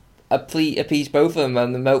appease both of them,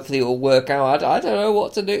 and hopefully it'll work out. I don't know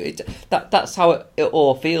what to do. That's how it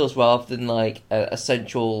all feels, rather than like a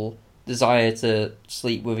central desire to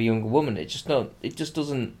sleep with a younger woman. It just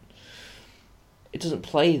doesn't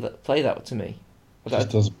play that to me. It just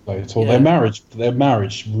doesn't play at all. Yeah. Their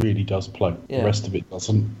marriage really does play. Yeah. The rest of it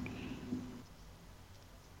doesn't.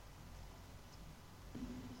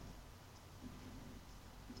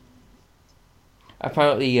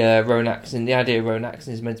 Apparently, Rowan Atkinson. The idea of Rowan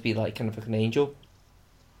Atkinson is meant to be like kind of like an angel.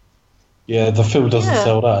 Yeah, the film doesn't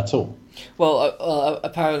sell that at all. Well,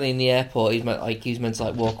 apparently in the airport, he's meant to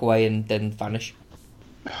like walk away and then vanish.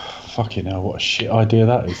 Fucking hell, what a shit idea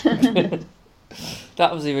that is.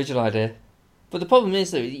 That was the original idea, but the problem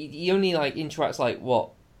is that he only like interacts like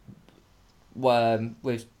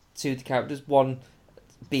with two of the characters. One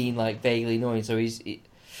being like vaguely annoying,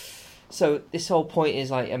 so this whole point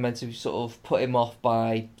is like I'm meant to sort of put him off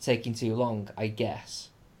by taking too long, I guess.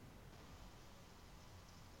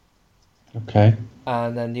 Okay.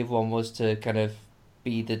 And then the other one was to kind of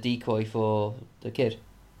be the decoy for the kid.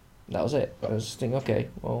 That was it. I was just thinking, okay,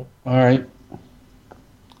 well. All right.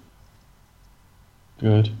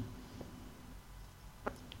 Good.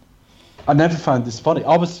 I never found this funny.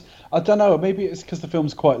 I don't know, maybe it's because the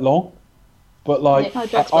film's quite long, but like, Yeah, it kinda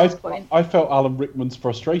drags past the point. I felt Alan Rickman's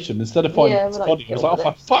frustration. Instead of finding it funny, I was like,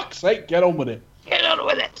 oh, for fuck's sake, get on with it. Get on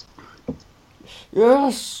with it.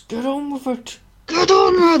 Yes, get on with it. Get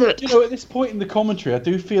on with it. You know, at this point in the commentary, I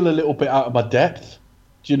do feel a little bit out of my depth.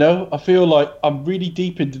 Do you know? I feel like I'm really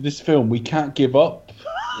deep into this film. We can't give up.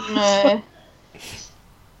 No.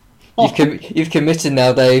 You've committed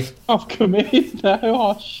now, Dave. I've committed now.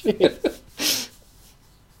 Oh, shit.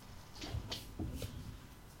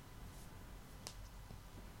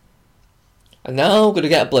 And now I'm going to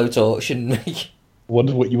get a blowtorch and make...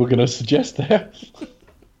 Wondered what you were going to suggest there.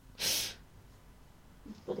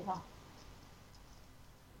 Bloody hell.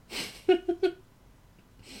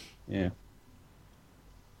 Yeah.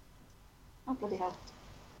 Oh, bloody hell.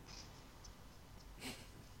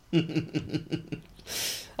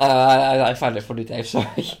 I find it funny, Dave,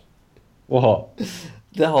 sorry. What?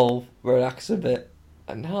 The whole relaxer bit.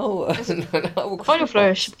 And now... Final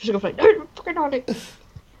flourish. Sugar flake. No, fucking hardly.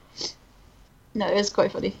 No, it's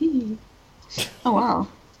quite funny. Oh, wow.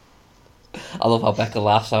 I love how Becca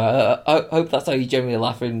laughs. I hope that's how you generally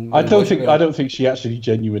laugh in... I don't think she actually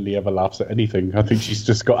genuinely ever laughs at anything. I think she's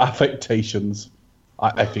just got affectations.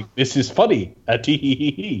 I think this is funny.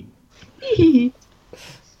 Tee.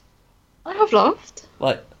 I have laughed.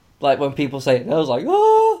 Like when people say it, I was like,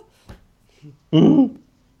 oh!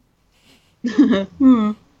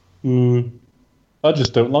 I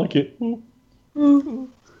just don't like it.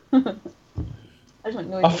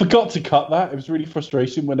 I forgot to cut that. It was really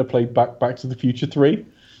frustrating when I played Back to the Future 3.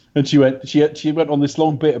 And she went on this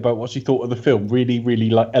long bit about what she thought of the film, really, really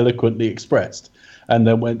like eloquently expressed. And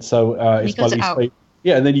then went, it's my least favorite.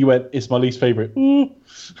 Yeah, and then you went, it's my least favorite. And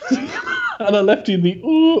I left you in the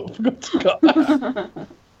I forgot to cut that.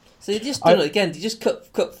 So you just done it again. You just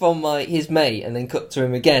cut from his mate and then cut to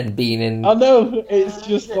him again being in. I know. It's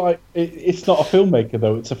just like it's not a filmmaker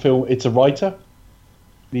though. It's a writer.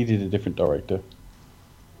 Needed a different director.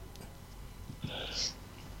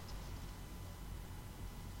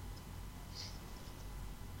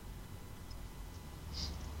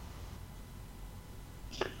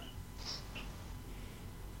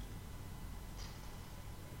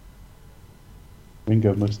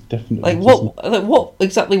 Ringo most definitely. What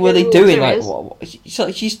exactly were they doing?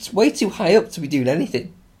 She's way too high up to be doing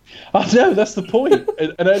anything. I know, that's the point.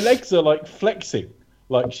 and her legs are like flexing,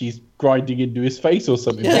 like she's grinding into his face or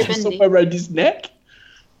something. Yeah. Like somewhere around his neck.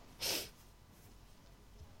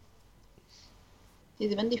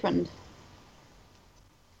 He's a bendy friend.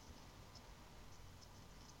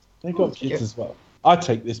 They got kids as well. I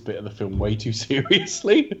take this bit of the film way too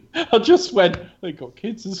seriously. I just went, they got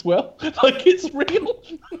kids as well. Like it's real.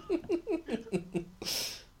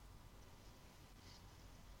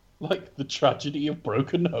 Like the tragedy of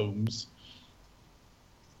broken homes.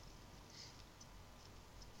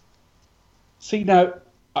 See, now,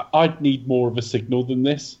 I'd need more of a signal than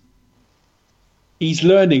this. He's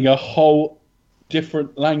learning a whole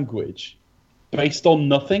different language based on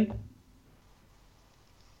nothing.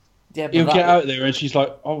 Yeah, but He'll get out there and she's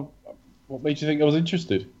like, oh, what made you think I was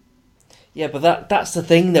interested? Yeah, but that's the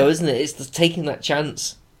thing though, isn't it? It's the taking that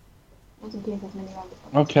chance.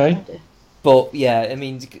 Okay. But yeah, I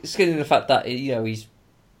mean, it's getting the fact that he's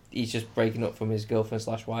just breaking up from his girlfriend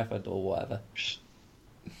 / wife or whatever.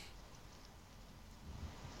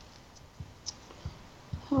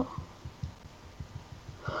 Oh.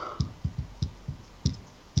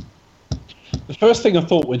 The first thing I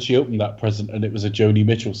thought when she opened that present and it was a Joni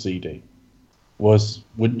Mitchell CD was,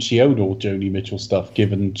 wouldn't she own all Joni Mitchell stuff,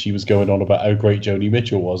 given she was going on about how great Joni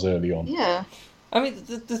Mitchell was early on? Yeah. I mean,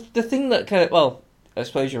 the thing that kind of, well, I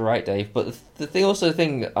suppose you're right, Dave, but the thing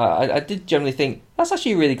I did generally think, that's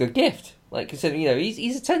actually a really good gift. Like, considering,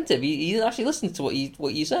 he's attentive, he's actually listening to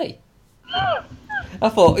what you say. I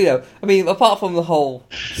thought, I mean, apart from the whole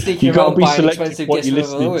sneaking around buying expensive gifts for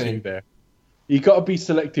Halloween. There. You got to be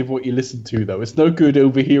selective what you listen to, though. It's no good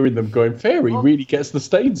overhearing them going, "Fairy really gets the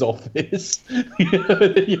stains off this."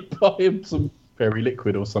 You buy him some fairy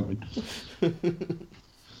liquid or something.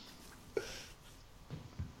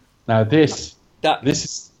 Now this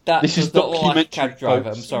is documentary, cab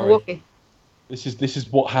driver. folks. I'm sorry. This is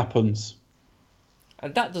what happens.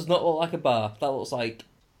 And that does not look like a bar. That looks like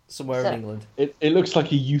somewhere in England. It looks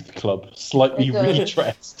like a youth club, slightly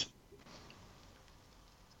redressed.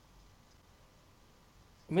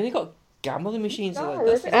 I mean, they got gambling machines.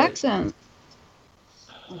 Accent.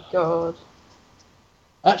 Oh, God.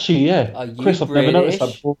 Actually, yeah. Chris, I've never noticed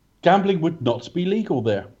that before. Gambling would not be legal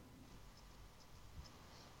there.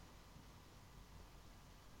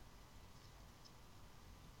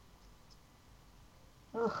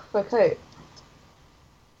 Ugh, for coat.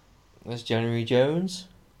 There's January Jones.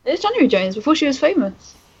 It's January Jones before she was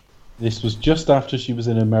famous. This was just after she was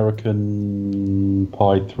in American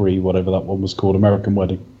Pie 3, whatever that one was called, American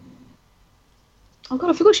Wedding. Oh God,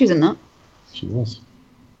 I forgot she was in that. She was.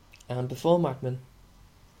 And before Magnum.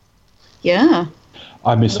 Yeah.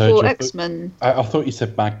 I misheard Before you. X-Men. I thought you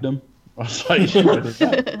said Magnum. I was like,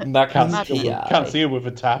 Magnum can't see her with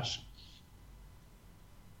a tash.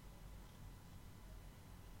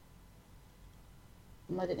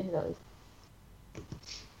 I didn't know who that was.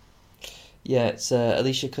 Yeah, it's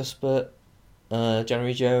Alicia Cuthbert,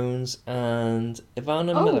 January Jones, and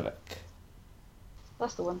Ivana Oh. Milivojevic.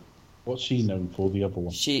 That's the one. What's she known for? The other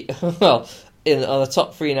one. She, well, on the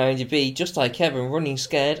top 3 in IMDb, Just Like Kevin, Running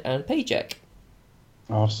Scared, and Paycheck.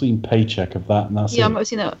 Oh, I've seen Paycheck of that, and that's Yeah, I it. might have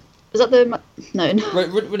seen that. Was that the... No.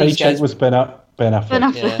 Running Paycheck Scared's, was Ben Affleck. Ben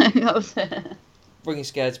Affleck. That was it. Running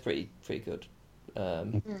Scared's pretty good.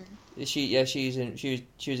 She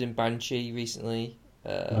was in Banshee recently.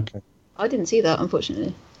 Okay. I didn't see that,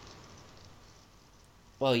 unfortunately.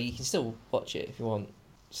 Well, you can still watch it if you want.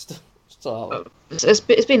 Still. It's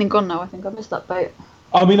been and gone now, I think. I missed that boat.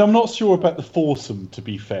 I mean, I'm not sure about the foursome, to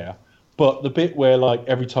be fair, but the bit where, like,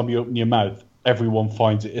 every time you open your mouth, everyone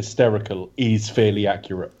finds it hysterical is fairly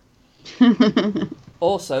accurate.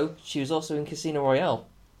 Also, she was also in Casino Royale.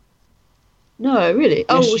 No, really?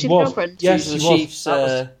 Oh, Yes, was she she the was. girlfriend? Yes, She was she the was. chief's. That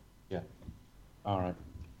was- All right.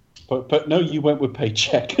 But no, you went with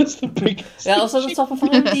Paycheck as the biggest. Yeah, I was on the top of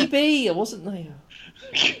IMDb. I wasn't there.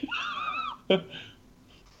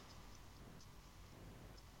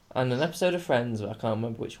 And an episode of Friends, but I can't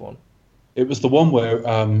remember which one. It was the one where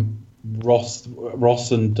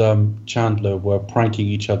Ross and Chandler were pranking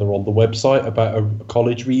each other on the website about a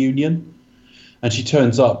college reunion, and she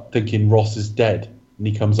turns up thinking Ross is dead, and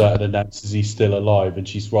he comes out and announces he's still alive, and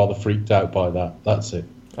she's rather freaked out by that. That's it.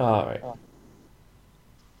 All right.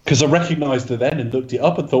 Because I recognised her then and looked it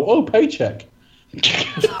up and thought, oh, Paycheck.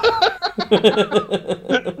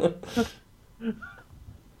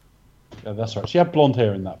 Yeah, that's right. She had blonde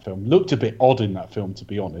hair in that film. Looked a bit odd in that film, to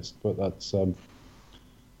be honest, but that's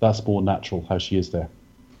more natural how she is there.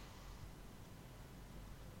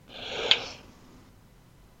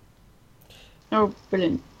 Oh,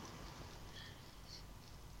 brilliant.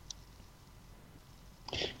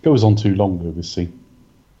 Goes on too long though, this scene.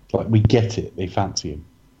 Like, we get it. They fancy him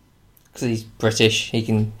Because he's British. He's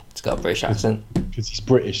got a British accent. because he's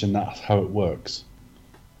British, and that's how it works.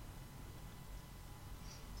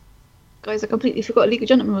 Guys, I completely forgot Legal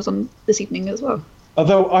Gentleman was on this evening as well.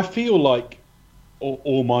 Although I feel like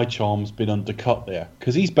all my charm's been undercut there,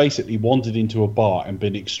 because he's basically wandered into a bar and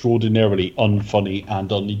been extraordinarily unfunny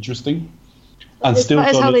and uninteresting, and That is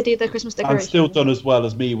how done they it- do their Christmas and decorations. still done as well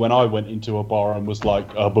as me when I went into a bar and was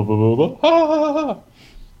like, blah, blah, blah, blah, ha, ha, ha,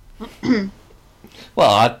 ha.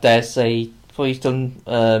 Well, I dare say probably he's done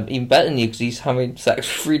even better than you because he's having sex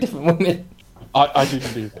with 3 different women. I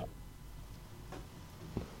didn't do that.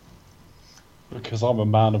 Because I'm a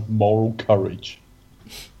man of moral courage.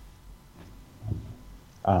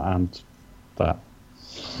 And that.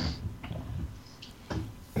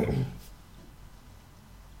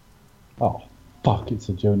 Oh, fuck, it's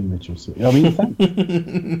a Joni Mitchell song. I mean,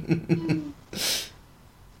 thanks.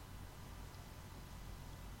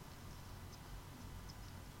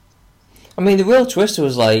 I mean, the real twist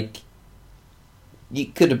was like, you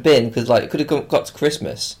could have been because like it could have got to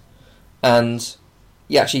Christmas, and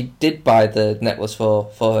he actually did buy the necklace for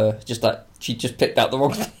her. Just like she just picked out the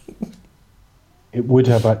wrong thing. It would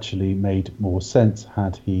have actually made more sense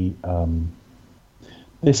had he,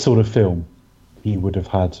 this sort of film, he would have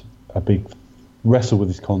had a big wrestle with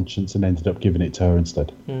his conscience and ended up giving it to her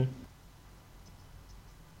instead.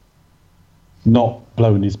 Not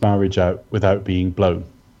blown his marriage out without being blown.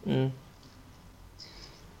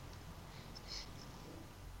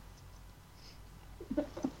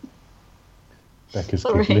 Becca's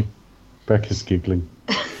Sorry. giggling. Becca's giggling.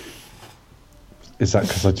 Is that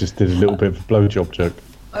because I just did a little bit of a blowjob joke?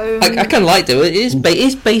 I kind of liked it. It is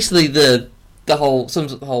basically the whole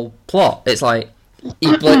sums up the whole plot. It's like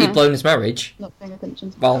he'd blown his marriage Not paying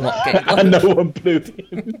attention. while not getting And blown. no one blew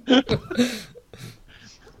him.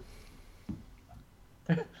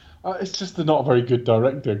 It's just a not very good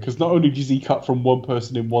director, because not only does he cut from one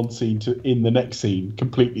person in one scene to in the next scene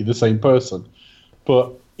completely the same person,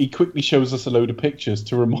 but he quickly shows us a load of pictures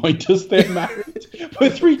to remind us they're married.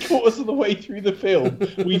 We're 3/4 of the way through the film.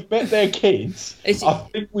 We've met their kids. I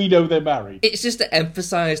think we know they're married. It's just to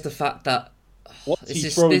emphasise the fact that What's this he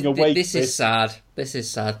is throwing away? this is sad. This is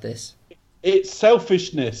sad. This. It's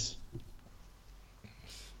selfishness.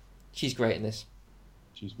 She's great in this.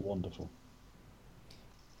 She's wonderful.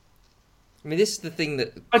 I mean, this is the thing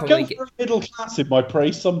that I go for middle class in my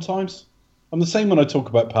praise sometimes. I'm the same when I talk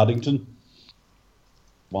about Paddington.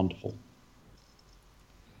 Wonderful.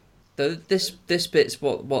 This bit's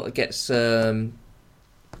what gets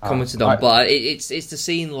commented on, but it's the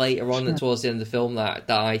scene later on towards the end of the film that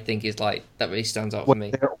I think is like that really stands out for me.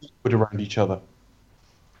 They're awkward around each other.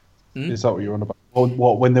 Is that what you're on about?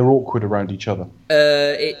 What when they're awkward around each other?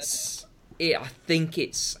 I think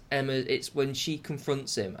it's Emma. It's when she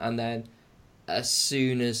confronts him, and then as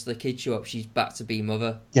soon as the kids show up, she's back to be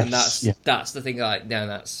mother. Yes, And that's the thing. Like, no,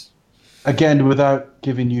 that's Again, without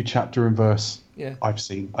giving you chapter and verse, Yeah. I've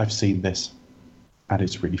seen this, and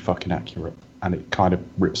it's really fucking accurate, and it kind of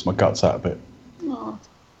rips my guts out a bit. Aw.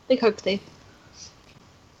 Big hug, Steve.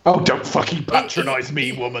 Oh, don't fucking patronise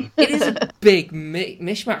me, woman. It is a big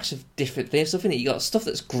mishmash of different things. Stuff in it. You got stuff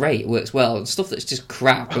that's great, works well, and stuff that's just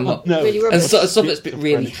crap, and, No, Really and rubbish. stuff that's been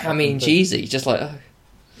really Schizophrenic hammy and fucking cheesy. Just like,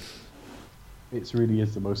 it really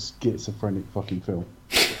is the most schizophrenic fucking film.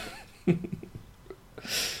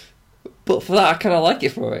 but for that, I kind of like it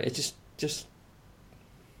for it. It just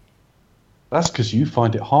That's because you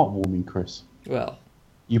find it heartwarming, Chris. well.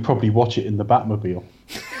 You probably watch it in the Batmobile.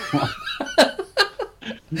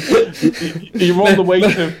 You're on the way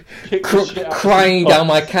to kick the shit out of Crying the down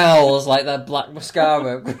my cowls like that black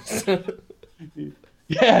mascara.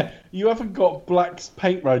 Yeah, you haven't got black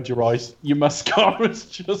paint round your eyes. Your mascara's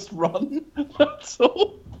just run. That's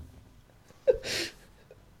all.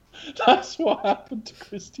 That's what happened to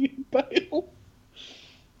Christian Bale.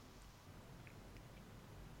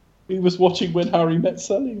 He was watching When Harry Met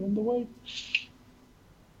Sally on the way.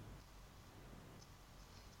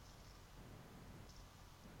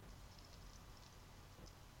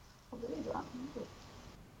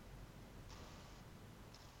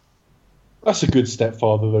 That's a good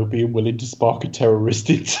stepfather, though, being willing to spark a terrorist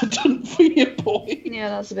incident for your boy. Yeah,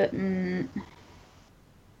 that's a bit.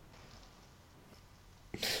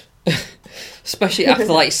 Especially after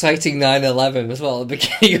like citing 9/11 as well at the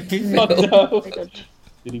beginning of the Oh, film. no. Very good.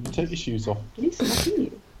 Didn't even take his shoes off. Lisa, I see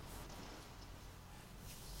you.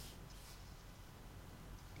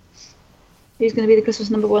 Who's going to be the Christmas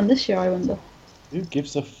 #1 this year, I wonder? Who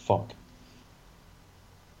gives a fuck?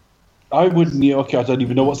 I wouldn't. Okay, I don't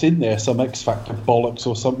even know what's in there. Some X Factor bollocks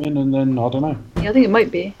or something, and then I don't know. Yeah, I think it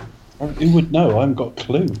might be. Who would know? I haven't got a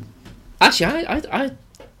clue. Actually, I had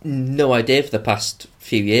no idea for the past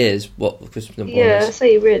few years what the Christmas #1 Yeah, is.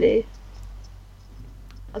 say really.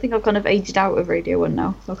 I think I've kind of aged out of Radio 1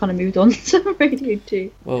 now. I've kind of moved on to Radio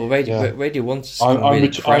 2. Well, Radio Yeah. Radio 1's I really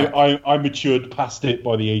crap. I matured past it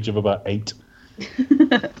by the age of about 8.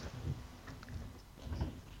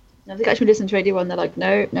 I think actually listen to Radio 1, they're like,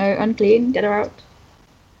 no, unclean, get her out.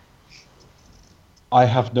 I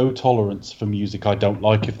have no tolerance for music I don't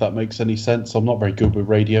like, if that makes any sense. I'm not very good with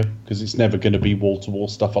radio, because it's never going to be wall-to-wall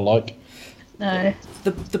stuff I like. No.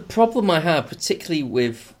 The problem I have, particularly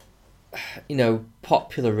with,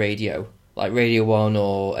 popular radio, like Radio 1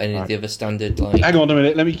 or any of the other standard, like... Hang on a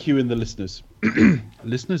minute, let me cue in the listeners.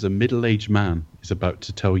 Listeners, a middle-aged man is about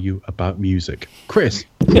to tell you about music. Chris.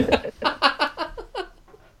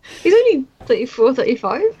 He's only 34,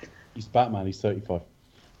 35? He's Batman, he's 35. I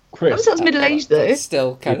Chris. was that's middle aged though. It's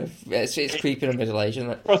still kind of... It's creeping in middle age,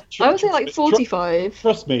 isn't it? I would say like 45.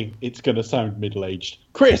 Trust me, it's going to sound middle-aged.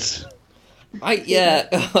 Chris!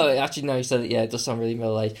 Actually, no, you said it, yeah, it does sound really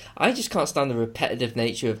middle-aged. I just can't stand the repetitive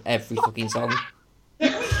nature of every fucking song.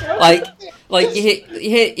 like you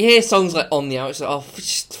hear songs like On the Out, it's like, oh,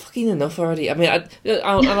 just fucking enough already. I mean,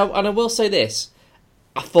 I will say this.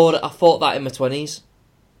 I thought that in my 20s.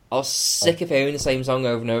 I was sick of hearing the same song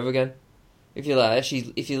over and over again. If you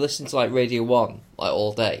listen to like Radio 1 like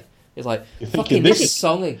all day, it's like fucking this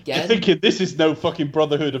song again. You're thinking this is no fucking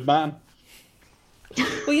Brotherhood of Man.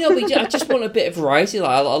 Well, I just want a bit of variety. Like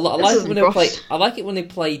I like it when they play. I like it when they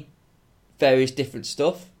play various different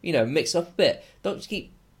stuff. Mix up a bit. Don't just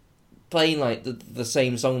keep playing like the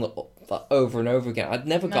same song like, over and over again. I'd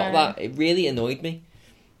never got that. It really annoyed me.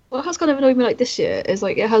 What has kind of annoyed me like this year is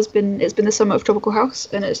like it's been the summer of Tropical House,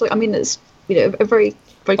 and it's like it's a very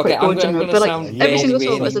quick I'm genre, gonna but like sound every single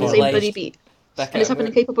really, song has the really same late. bloody beat, Becca, and it's happening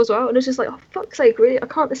in K-pop as well, and it's just like, oh fuck's sake, really, I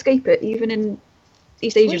can't escape it even in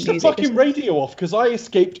East Asian Switch the music. fucking radio off, because I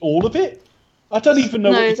escaped all of it. I don't even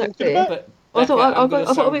know No, what you're exactly. talking about. I thought I'm I gonna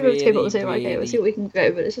thought sound we were K-pop and say really, right, okay, let's see what we can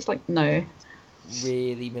go, but it's just like no.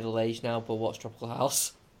 really middle aged now, but watch Tropical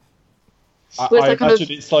House. I Well, it's like kind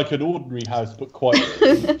imagine it's like an ordinary house, but quite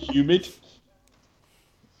humid.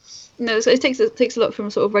 No, so it takes a lot from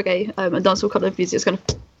sort of reggae and dancehall kind of music. It's kind of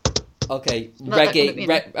Okay, Not that kind of,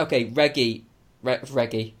 reggae.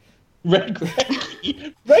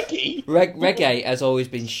 Reggae has always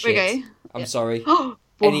been shit. reggae. I'm sorry. Oh,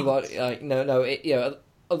 Anyone,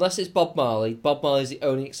 unless it's Bob Marley. Bob Marley's the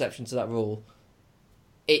only exception to that rule.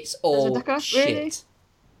 It's all Decca, shit. really?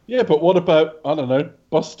 Yeah, but what about, I don't know,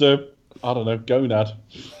 Buster, I don't know, Gonad?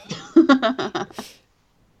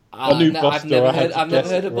 I knew Buster, I've never I had heard. to I've never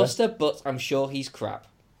guess heard it, of right? Buster, but I'm sure he's crap.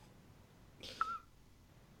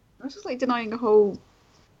 It's just like denying a whole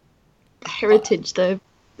heritage, their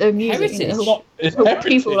music. Heritage? It's Whole heritage.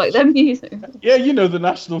 people like their music. Yeah, the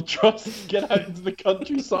National Trust. Get out into the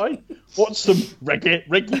countryside, watch some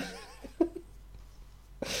reggae.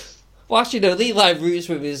 Well, actually, no. Levi Roots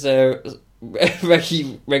with his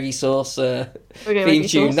reggae sauce theme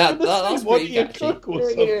tune. That's What pretty do you catchy. cook or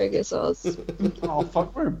something? Reggae sauce. Oh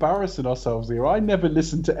fuck, we're embarrassing ourselves here. I never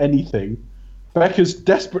listen to anything. Becca's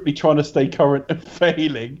desperately trying to stay current and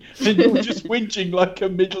failing, and you're just whinging like a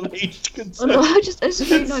middle-aged Oh, conservative. no, I just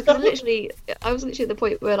really know, because I was literally at the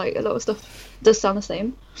point where like a lot of stuff does sound the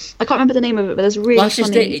same. I can't remember the name of it, but there's a really That's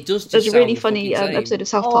just funny. it. It does just There's a really sound funny fucking same. episode of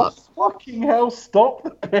South Oh, Park. fucking hell, stop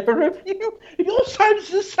the pair of you. It all sounds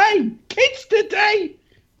the same. Kids today.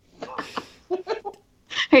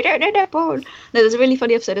 I don't know that ball. No, there's a really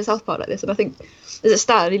funny episode of South Park like this, and I think there's a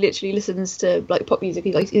Stan. He literally listens to like pop music.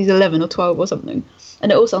 He's 11 or 12 or something,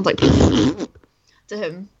 and it all sounds like to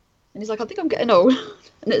him. And he's like, I think I'm getting old,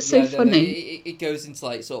 and it's so funny. It goes into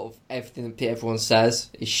like sort of everything that everyone says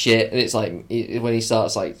is shit, and it's like when he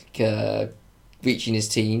starts like reaching his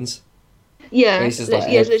teens. Yeah, And he's just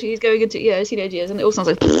literally, like, he's going into his teenage years, and it all sounds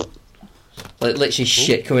like literally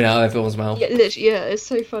shit coming out of everyone's mouth. yeah, literally, yeah, it's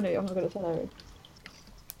so funny. I'm not gonna tell Harry.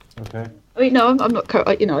 Okay. I mean, no, I'm not.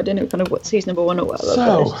 I don't know kind of what season number one or whatever. but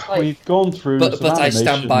So it's just like, we've gone through. But some I stand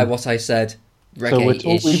animation. by what I said. So we're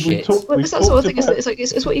Reggae is shit. well, we've that's the whole talked thing. Is about- it's like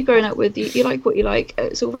it's what you're growing up with. You like what you like.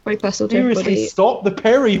 It's all very personal to Seriously, everybody. stop the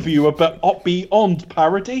Perry view about beyond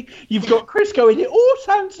parody. You've got Chris going, it all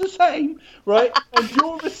sounds the same, right?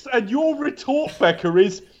 And your retort, Becca,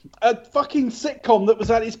 is a fucking sitcom that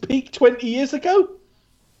was at its peak 20 years ago.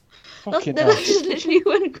 Fucking hell. That's just literally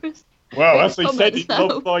when Chris. Well, as they said, comments it now.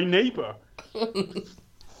 loved thy neighbour.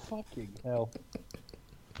 Fucking hell.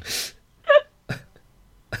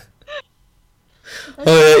 I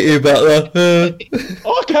hate you about that.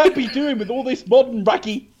 I can't be doing with all this modern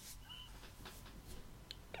ragging.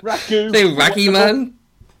 Ragu. Hey, Raggy Man.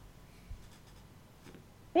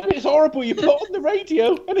 And it's horrible. You put on the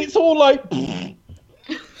radio, and it's all like.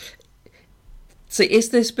 See, is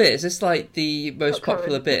this like the most Not current.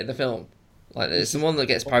 popular bit in the film? Like, it's the one that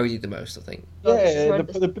gets parodied the most, I think. Yeah,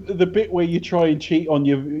 the bit where you try and cheat on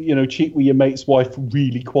cheat with your mate's wife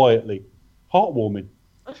really quietly, heartwarming.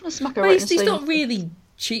 I just want to smack her But right he's in the not really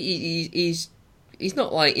cheating. He's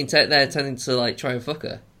not like there intending to like try and fuck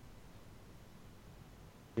her.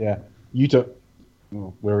 Yeah, you don't.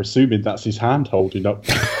 Well, we're assuming that's his hand holding up.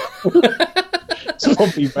 It's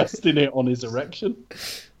probably resting it on his erection.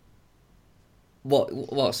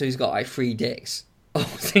 What? So he's got like 3 dicks. Oh, I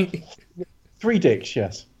think. 3 dicks,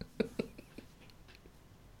 yes.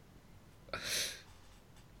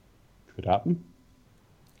 Could happen.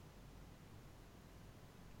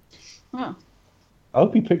 Oh. I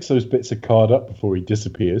hope he picks those bits of card up before he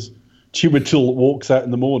disappears. Chiwetel walks out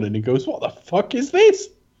in the morning and goes, "What the fuck is this?"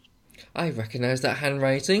 I recognise that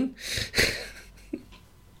handwriting.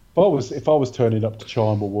 If I was turning up to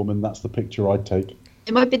charm a woman, that's the picture I'd take.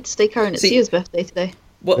 It might be to stay current. It's See- Sia's birthday today.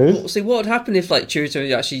 What Who? would happen if like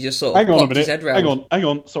Chirito actually just sort of Hang on a popped his minute. head round? Hang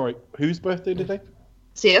on. Sorry, whose birthday today?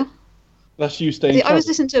 Sia. That's you staying. See, I was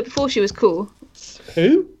listening to it before she was cool.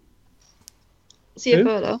 Who? Sia Who?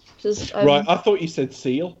 Furler. She's, Right, I thought you said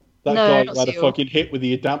Seal. That No, guy not who had a Seal. fucking hit with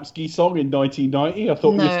the Adamski song in 1990. I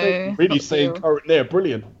thought you were No, really not staying Seal. current there.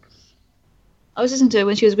 Brilliant. I was listening to her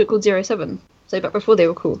when she was a group called 07. So back before they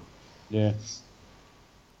were cool. Yeah.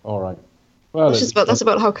 All right. Well, That's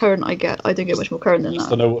about how current I get. I don't get much more current than I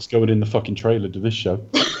that. know what's going in the fucking trailer to this show.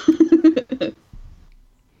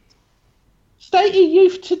 State of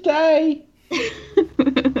youth today.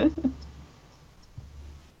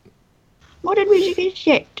 Modern music is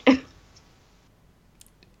shit. It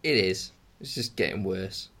is. It's just getting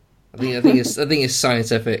worse. I think it's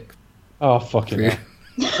scientific. Oh, fucking hell.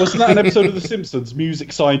 Wasn't that an episode of The Simpsons?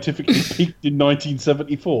 Music scientifically peaked in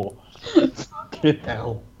 1974. Fucking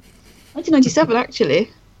hell. 1997, actually.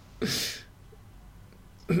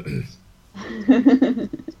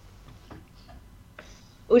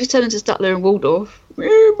 We'll just turn into Statler and Waldorf.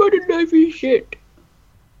 Modern life is shit.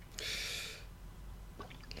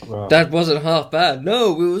 Well, That wasn't half bad.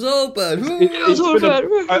 No, it was all bad.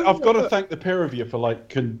 I've got to thank the pair of you for like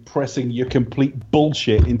compressing your complete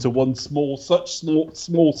bullshit into one such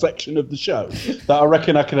small section of the show that I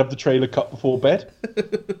reckon I can have the trailer cut before bed.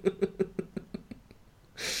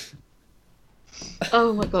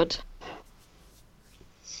 Oh my god.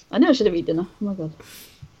 I know I should have eaten dinner. Oh my god.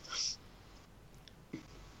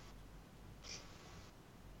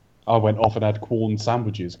 I went off and had corn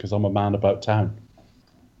sandwiches because I'm a man about town.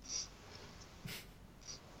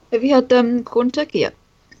 Have you had corn turkey yet?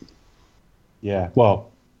 Yeah,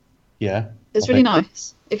 well, yeah. It's I really bet-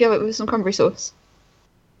 nice. If you have it with some cranberry sauce.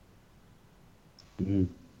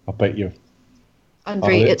 I bet you.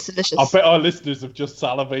 Andrew, Oh, it's delicious. I bet our listeners have just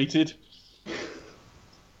salivated.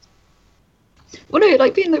 Well, no,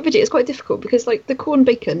 like being like vegetarian is quite difficult because like the corn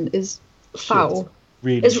bacon is foul.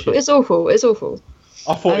 Really shit. It's awful. It's awful.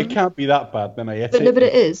 I thought it can't be that bad. Then I ate But it. no, but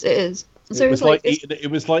it is. It is. And so it was like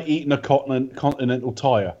it was like eating a continental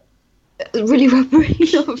tire. really rubbery,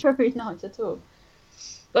 not very nice at all.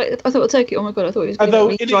 Like I thought turkey. Oh my god, I thought it was going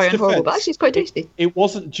to be dry and horrible, but actually it's quite tasty. It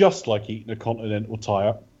wasn't just like eating a continental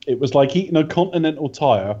tire. It was like eating a continental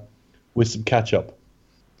tire with some ketchup.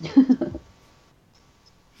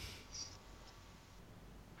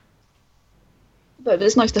 But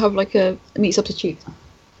it's nice to have like a meat substitute.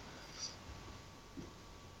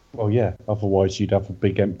 Well, yeah. Otherwise, you'd have a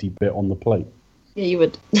big empty bit on the plate, Yeah, you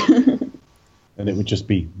would. and it would just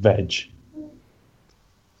be veg.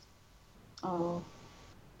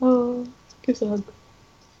 Oh, give us a hug.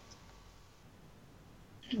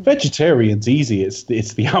 Vegetarian's easy. It's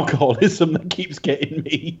the alcoholism that keeps getting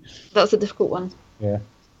me. That's a difficult one. Yeah.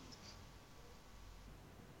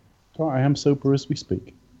 So I am sober as we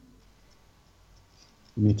speak.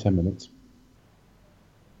 Give me 10 minutes.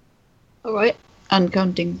 All right, and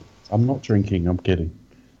counting. I'm not drinking. I'm kidding.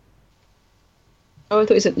 Oh, I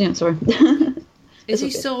thought you said yeah. Sorry. Is he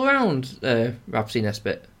still around, Rhapsody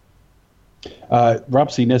Nesbitt?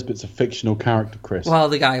 Rhapsody Nesbitt's a fictional character, Chris. Well,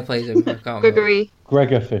 the guy who plays him. I can't remember.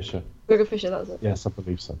 Gregor Fisher. Gregor Fisher, that was it. Yes, I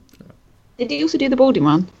believe so. Did he also do the Baldy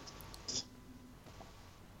Man?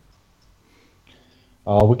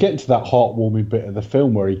 We're getting to that heartwarming bit of the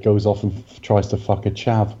film where he goes off and tries to fuck a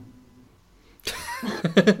chav.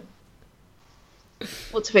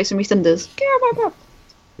 What's her face from EastEnders? Get out of my path.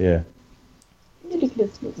 Yeah.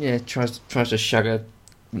 Yeah, tries to shag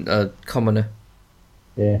a commoner.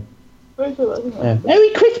 Yeah. Yeah. Merry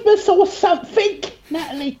Christmas or something,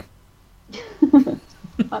 Natalie. I'm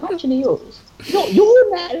actually yours. Not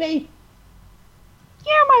your Natalie.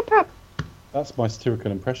 Yeah, my pap. That's my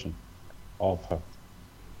satirical impression of her.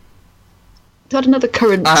 You had another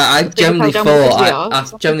current. I generally thought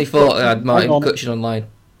I had Martin on. McCutcheon online.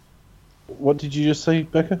 What did you just say,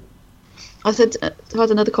 Becca? I said I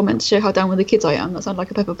had another comment to show how down with the kids I am. That sounded like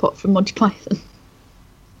a Pepper Pot from Monty Python.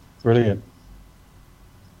 Brilliant.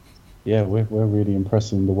 Yeah, we're really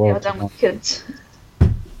impressing the world. Yeah, down with the kids.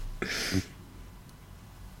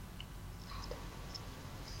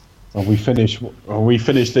 When we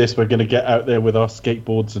finish this, we're going to get out there with our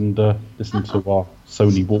skateboards and listen to our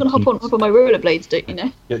Sony walk. I'm gonna hop on my rollerblades, don't you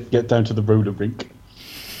know? Get down to the roller rink,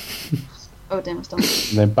 Oh damn, it's done.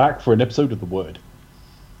 and then back for an episode of The Word.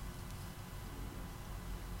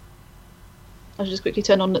 I'll just quickly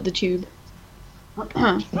turn on the tube.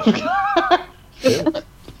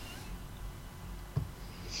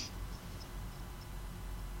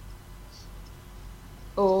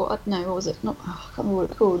 Or no, what was it? Not. I can't remember what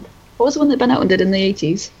it's called. What was the one that Ben Elton did in the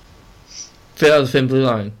 80s? The Thin Blue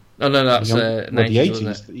Line. Oh no, that's the 90s, wasn't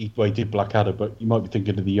it? 80s. He did Blackadder, but you might be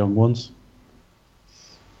thinking of the young ones.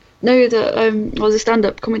 No, the was a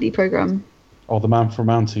stand-up comedy program. Oh, The Man from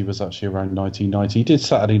Auntie was actually around 1990. He did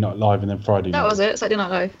Saturday Night Live and then Friday Night. That was it. Saturday Night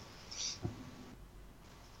Live.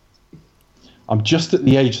 I'm just at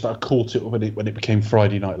the age that I caught it when it became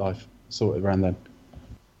Friday Night Live. Saw it around then.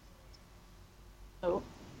 Oh.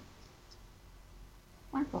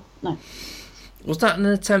 No. Was that an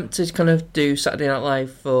attempt to kind of do Saturday Night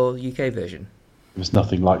Live for UK version? It was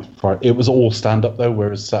nothing like Friday. It was all stand up though,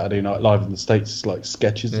 whereas Saturday Night Live in the States is like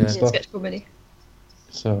sketches and Yeah. stuff. Sketch comedy.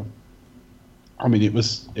 So, I mean, it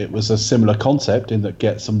was a similar concept in that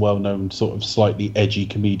get some well-known sort of slightly edgy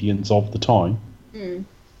comedians of the time.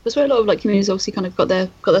 That's where a lot of like comedians obviously kind of got their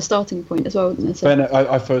starting point as well, wasn't it? So, Ben,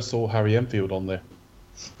 I first saw Harry Enfield on there.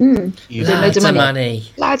 He, Loads of money. money.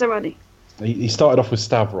 Lads are money. he started off with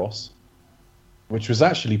Stavros, which was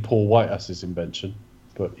actually Paul Whitehouse's invention.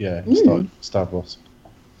 But yeah, he started with Stavros.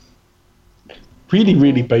 Really,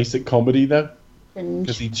 really basic comedy though,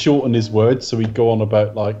 because he'd shorten his words, so he'd go on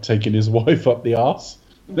about like taking his wife up the arse.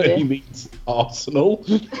 Okay. He means Arsenal.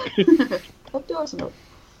 Up to Arsenal.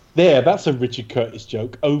 There, that's a Richard Curtis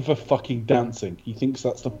joke. Over fucking dancing. He thinks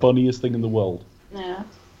that's the funniest thing in the world. Yeah.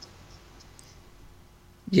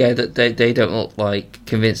 Yeah, that they don't look like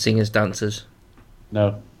convincing as dancers.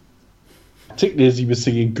 No. Particularly as he was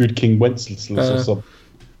singing Good King Wenceslas or something.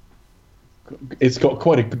 It's got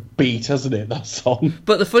quite a good beat, hasn't it, that song?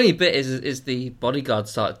 But the funny bit is the bodyguard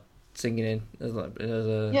started singing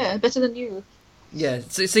in. Yeah, better than you. Yeah,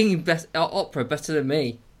 singing opera better than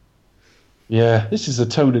me. Yeah, this is a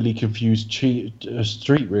tonally confused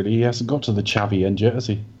street, really. He hasn't got to the chavvy end yet, has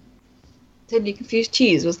he? Totally confused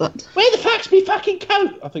cheese, was that? Where the fuck's me fucking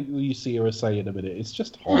coat? I think you see her say in a minute. It's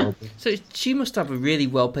just horrible. So she must have a really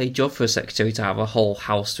well-paid job for a secretary to have a whole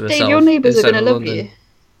house to herself. Dave, your neighbours are instead going to of love London. you.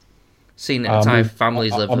 Seeing the entire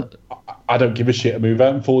families live. I don't give a shit. I move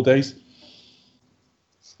out in 4 days.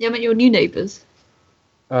 Yeah, I meant your new neighbours.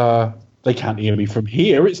 They can't hear me from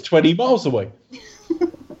here. It's 20 miles away.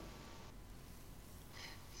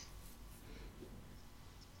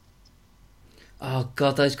 Oh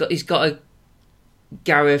god, he's got a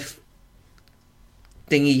Gareth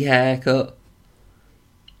thingy haircut.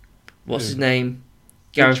 What's his name?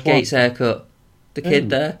 Gareth one? Gates haircut. The kid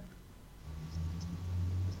there.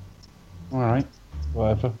 All right,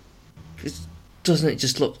 whatever. Doesn't it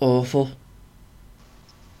just look awful?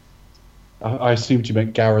 I assumed you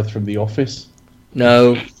meant Gareth from The Office.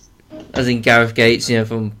 No, as in Gareth Gates,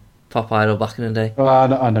 from Pop Idol back in the day. Well,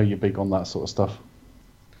 I know you're big on that sort of stuff.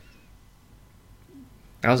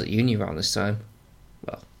 I was at uni around this time.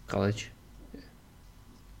 Well, college.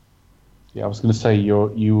 Yeah, I was going to say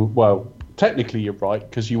well, technically you're right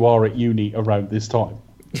because you are at uni around this time.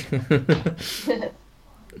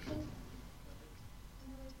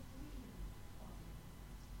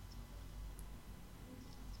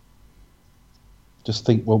 Just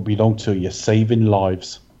think, won't be long till you're saving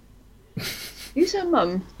lives. You said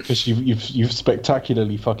mum. Because you've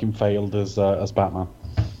spectacularly fucking failed as Batman.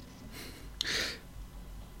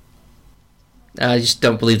 I just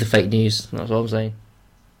don't believe the fake news. That's what I'm saying.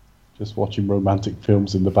 Just watching romantic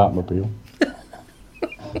films in the Batmobile.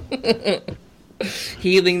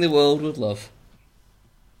 Healing the world with love.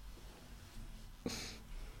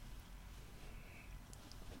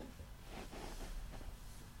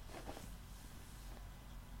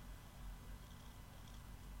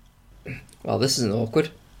 Well, this isn't awkward.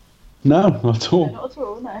 No, not at all. No, not at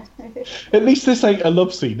all, no. At least this ain't a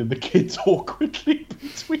love scene and the kids awkwardly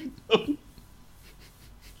between them.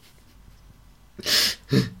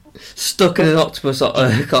 Stuck in an octopus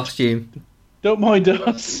costume. Don't mind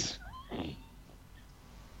us.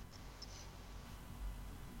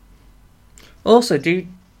 Also, do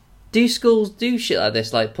schools do shit like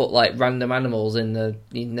this, like put like random animals in the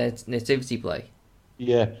nativity play?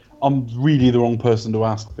 Yeah, I'm really the wrong person to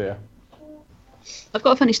ask there. I've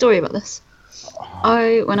got a funny story about this.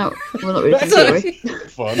 I went out. Well, not really a funny story.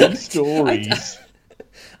 Funny stories.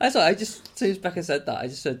 I thought I just, as soon as Becca said that, I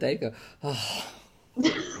just heard Dave go, oh.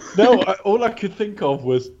 No, all I could think of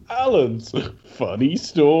was Alan's funny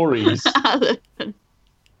stories. Alan.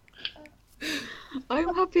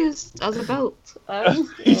 I'm happy as a belt.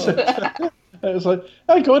 He said, it was like,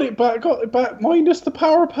 I got it back, minus the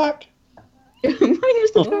power pack.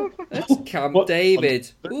 Minus the power pack. That's Camp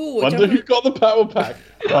David. Ooh, Wonder who got the power pack.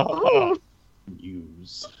 Oh.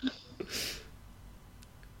 News.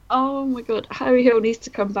 Oh my god, Harry Hill needs to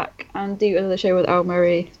come back and do another show with Al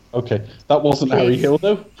Murray. Okay, that wasn't Harry Hill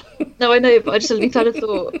though. No, I know, but I just suddenly had a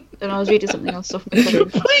thought, and I was reading something else off my phone.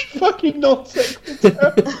 Complete fucking nonsense.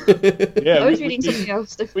 Yeah, I was reading something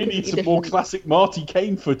else. We need some more classic Marty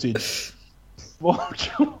Kane footage. What?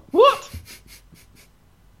 What?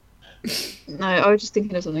 No, I was just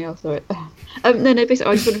thinking of something else. Sorry. No,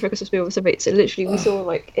 basically, I just went for a Christmas meal with some mates. So literally, we saw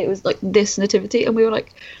it was like this nativity, and we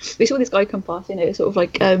saw this guy come past. Sort of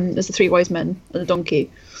like there's the three wise men and a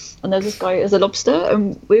donkey, and there's this guy as a lobster,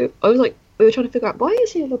 and we were trying to figure out why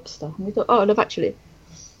is he a lobster, and we thought, oh, Love Actually,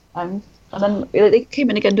 and then they came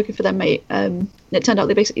in again looking for their mate, and it turned out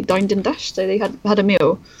they basically dined and dashed, so they had a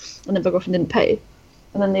meal, and then bugger off and didn't pay.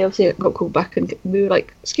 And then they obviously got called back, and we were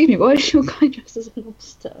like, excuse me, why is your guy dressed as a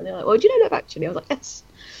lobster? And they're like, well, do you know Love Actually? I was like, yes.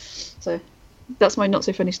 So that's my not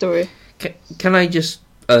so funny story. Can I just...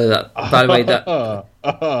 by the way,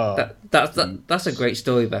 that's a great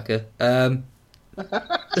story, Becca.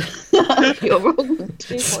 You're wrong.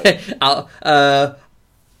 2 points.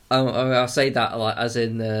 I'll say that like as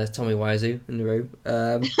in Tommy Wiseau in the room.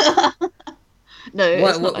 No,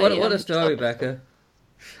 it's not what a story, Becca.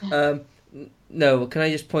 No, can I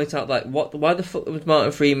just point out why the fuck was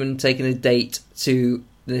Martin Freeman taking a date to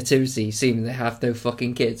the nativity, seeming they have no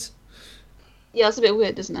fucking kids? Yeah, that's a bit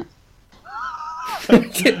weird, isn't it?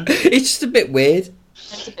 It's just a bit weird.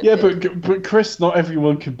 Yeah, but Chris, not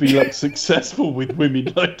everyone can be like successful with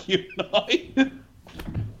women like you and I.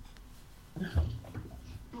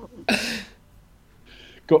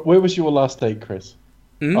 Where was your last date, Chris?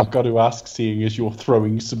 I've got to ask, seeing as you're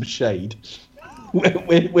throwing some shade.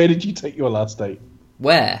 Where did you take your last date?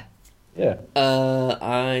 Where? Yeah.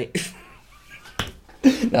 I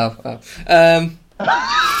no.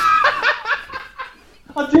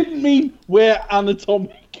 I didn't mean where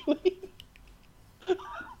anatomically.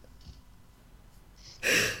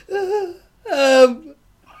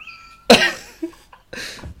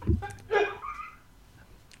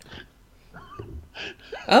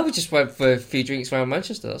 We just went for a few drinks around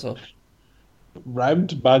Manchester, that's all.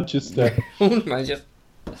 Round Manchester. Manchester.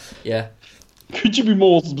 Yeah. Could you be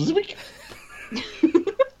more specific?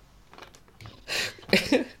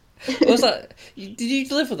 What was that? Did you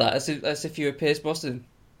deliver that as if you were Pierce Brosnan?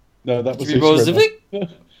 No, that was Did you Ace roll Rimmer.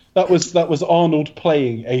 That was Arnold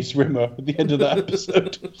playing Ace Rimmer at the end of that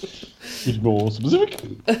episode. Be more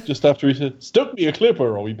specific. Just after he said, "Stoke me a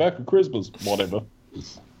clipper, I'll be back for Christmas." Whatever.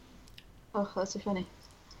 Oh, that's so funny.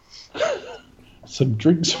 Some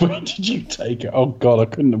drinks. Where did you take it? Oh God, I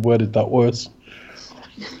couldn't have worded that worse.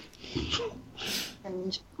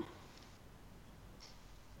 Cringe.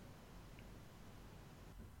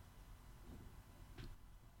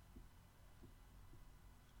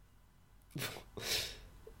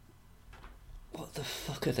 What the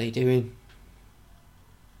fuck are they doing?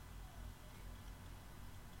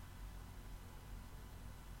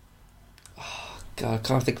 Oh God, I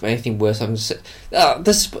can't think of anything worse. I'm just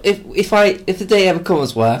if the day ever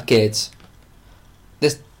comes where I have kids,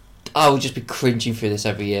 I would just be cringing through this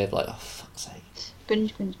every year. Like, oh fuck's sake!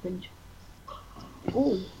 Cringe.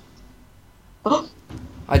 Ooh. Oh.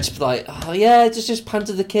 I'd just be like, oh yeah, just pan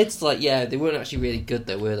to the kids. Like, yeah, they weren't actually really good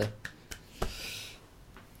though, were they?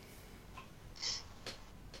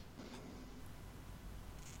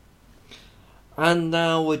 And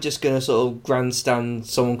now we're just gonna sort of grandstand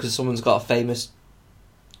someone because someone's got a famous,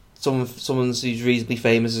 someone who's reasonably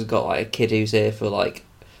famous has got like a kid who's here for like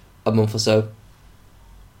a month or so.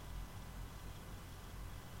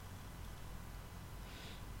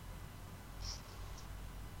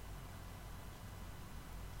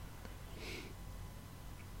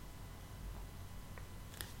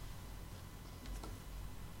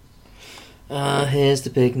 Here's the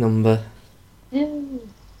big number. Yeah.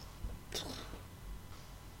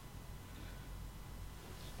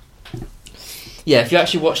 Yeah, if you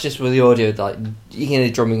actually watch this with the audio, like, you hear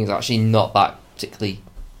the drumming is actually not that particularly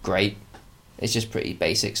great. It's just pretty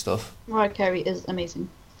basic stuff. Mariah Carey is amazing.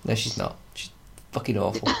 No, she's not. She's fucking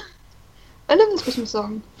awful. I love this Christmas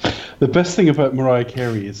song. The best thing about Mariah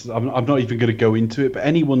Carey is, I'm not even going to go into it, but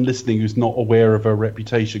anyone listening who's not aware of her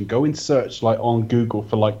reputation, go and search like on Google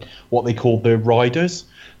for like what they call their riders.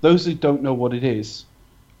 Those who don't know what it is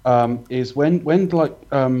when like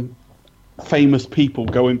famous people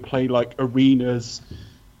go and play like arenas,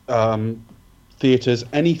 theatres,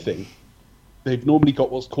 anything. They've normally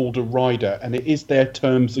got what's called a rider, and it is their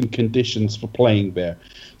terms and conditions for playing there.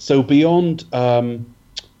 So beyond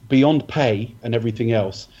pay and everything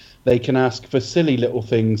else, they can ask for silly little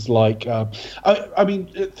things like, I mean,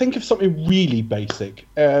 think of something really basic.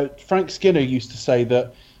 Frank Skinner used to say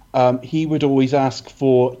that he would always ask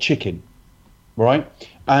for chicken, right?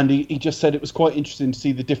 And he just said it was quite interesting to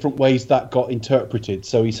see the different ways that got interpreted.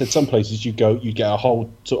 So he said some places you go, you get a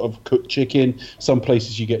whole sort of cooked chicken. Some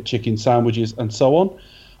places you get chicken sandwiches and so on.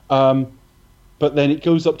 But then it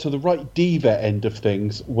goes up to the right diva end of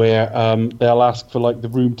things where they'll ask for like the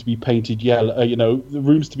room to be painted yellow, the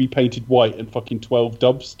rooms to be painted white and fucking 12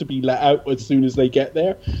 dubs to be let out as soon as they get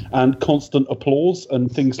there, and constant applause and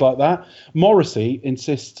things like that. Morrissey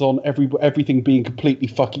insists on everything being completely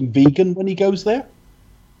fucking vegan when he goes there.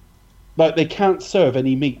 Like, they can't serve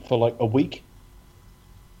any meat for like a week.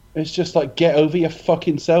 It's just like, get over your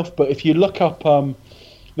fucking self. But if you look up,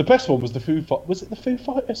 the best one was the Foo Fighters. Was it the Foo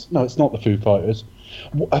Fighters? No, it's not the Foo Fighters.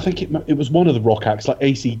 I think it was one of the rock acts, like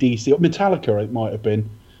AC/DC or Metallica. It might have been.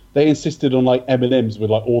 They insisted on like M&Ms with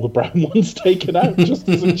like all the brown ones taken out, just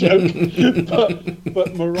as a joke.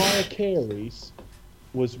 but Mariah Carey's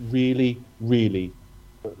was really, really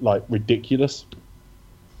like ridiculous.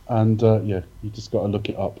 And yeah, you just got to look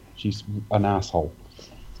it up. She's an asshole.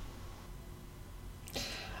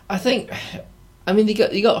 I mean, you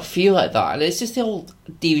got to feel like that, and it's just the old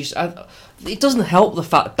diva. It doesn't help the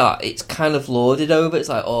fact that it's kind of lauded over. It's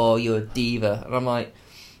like, oh, you're a diva, and I'm like,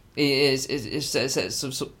 it's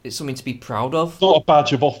something to be proud of. It's not a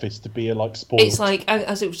badge of office to be a like sport. It's like,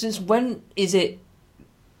 since when is it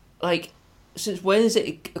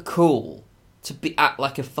cool to act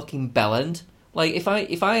like a fucking bellend? Like, if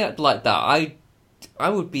I act like that, I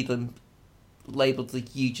would be labelled the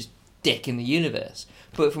hugest dick in the universe.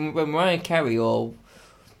 But from when Mariah Carey or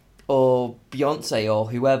Beyonce or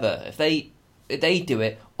whoever, if they do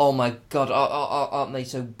it, oh my god, aren't they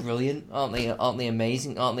so brilliant? Aren't they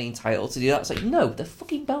amazing? Aren't they entitled to do that? It's like, no, they're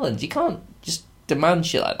fucking bellends. You can't just demand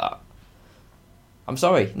shit like that. I'm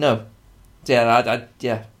sorry, no. Yeah,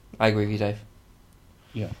 I agree with you, Dave.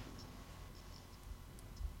 Yeah.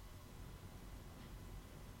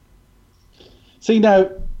 See, now,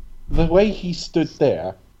 the way he stood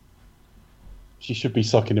there, she should be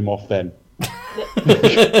sucking him off then.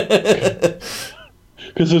 Because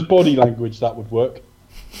his body language, that would work.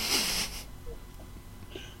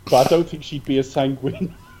 But I don't think she'd be as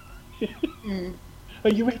sanguine. Are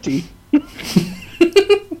you ready?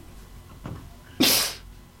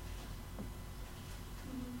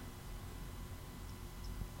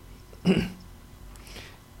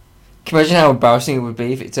 Can you imagine how embarrassing it would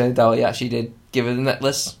be if it turned out he actually did give her the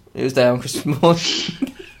necklace? It was there on Christmas morning.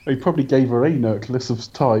 He probably gave her a necklace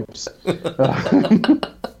of types.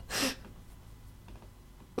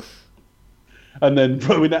 And then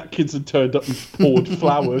Rowan Atkinson turned up and poured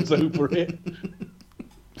flowers over it.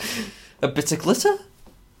 A bit of glitter?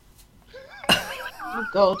 Oh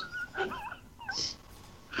God.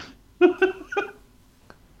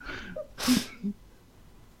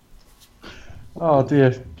 Oh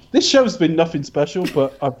dear. This show's been nothing special,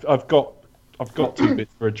 but I've got 2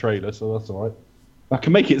 bits for a trailer, so that's all right. I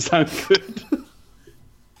can make it sound good.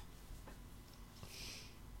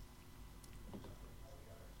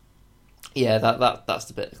 Yeah, that's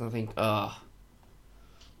the bit. I think,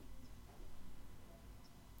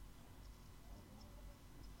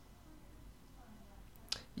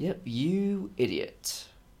 Yep, you idiot.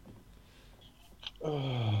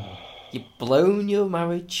 You've blown your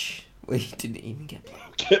marriage. Well, you didn't even get blown.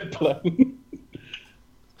 Get blown.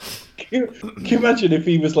 Can you imagine if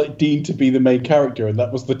he was like deemed to be the main character and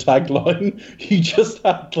that was the tagline? He just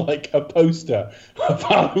had like a poster of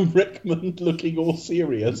Alan Rickman looking all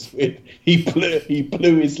serious with he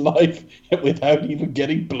blew his life without even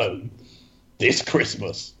getting blown. This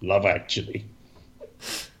Christmas, Love Actually.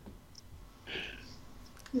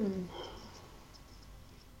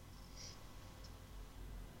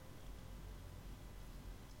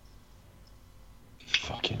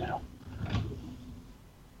 Fucking hell.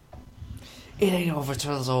 It ain't over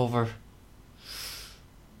till it's over.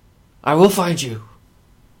 I will find you.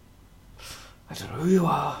 I don't know who you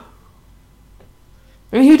are.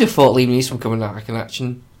 I mean, who'd have thought Liam Neeson coming out like an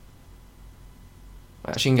action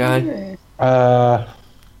guy? I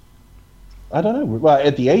don't know. Well,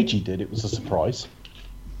 at the age he did, it was a surprise.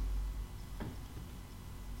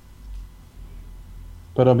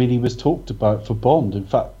 But I mean, he was talked about for Bond. In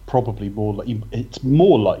fact, probably it's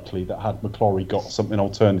more likely that had McClory got something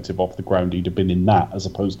alternative off the ground, he'd have been in that as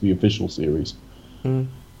opposed to the official series.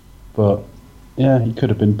 But yeah, he could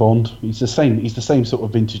have been Bond. He's the same sort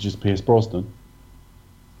of vintage as Pierce Brosnan.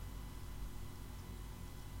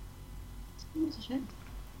 That's a shame.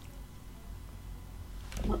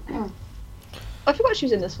 I forgot she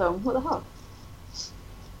was in this film. What the hell?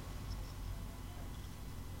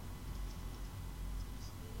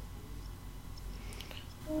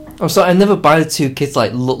 I'm sorry, I never buy the two kids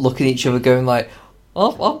like looking at each other, going like,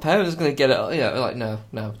 "Our parents are gonna get it." Yeah, like no,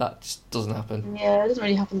 that just doesn't happen. Yeah, it doesn't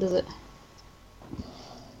really happen, does it?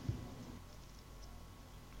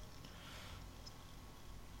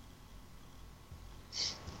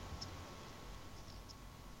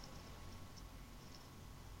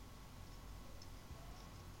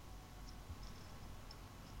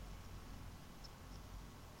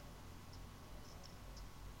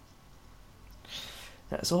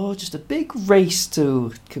 It's all just a big race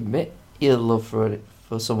to commit your love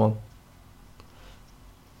for someone.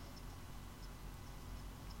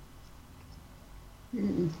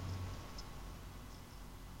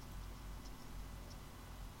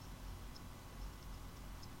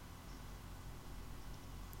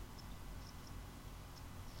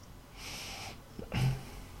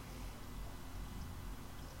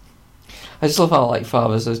 I just love how like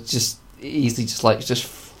fathers are just easily just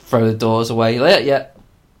throw the doors away. Like, yeah,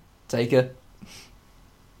 take her.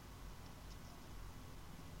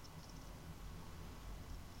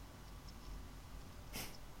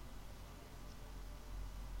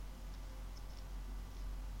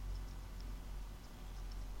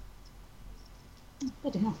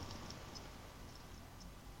 Bloody hell.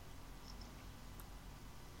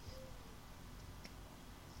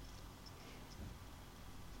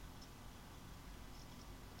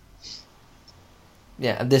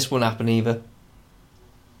 Yeah, and this wouldn't happen either.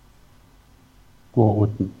 What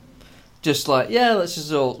wouldn't? Just like, yeah, let's just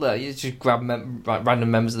you just grab random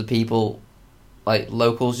members of the people, like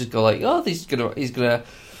locals, just go like, oh, he's gonna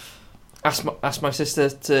ask my sister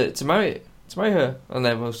to marry her, and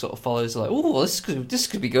everyone sort of follows like, oh, well, this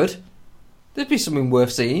could be good. There'd be something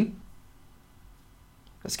worth seeing.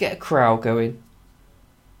 Let's get a crowd going.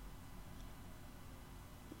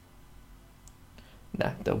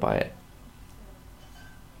 Nah, don't buy it.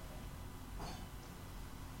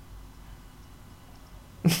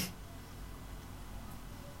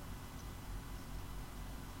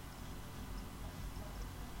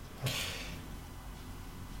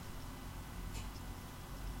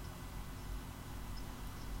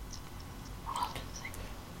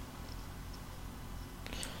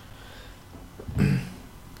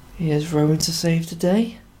 Here's Rowan to save the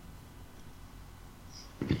day.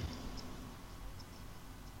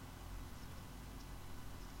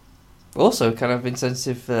 Also, kind of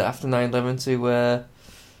insensitive after 9/11 to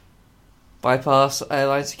bypass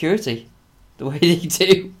airline security the way they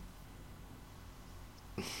do.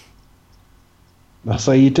 That's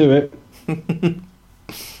how you do it.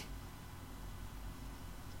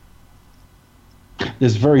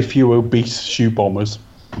 There's very few obese shoe bombers.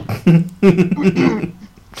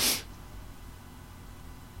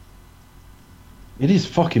 It is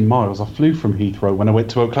fucking miles. I flew from Heathrow when I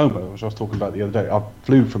went to Oklahoma, which I was talking about the other day. I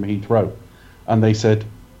flew from Heathrow, and they said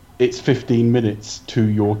it's 15 minutes to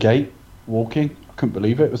your gate walking. I couldn't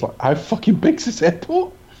believe it. It was like, how fucking big's this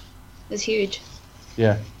airport? It's huge.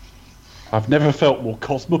 Yeah. I've never felt more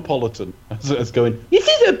cosmopolitan as going, this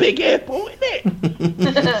is a big airport, isn't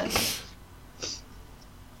it?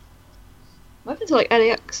 I've been to like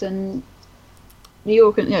LAX and New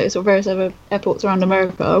York and sort of various other airports around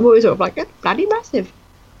America. I'm always sort of like, it's bloody massive.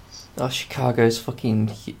 Oh, Chicago's fucking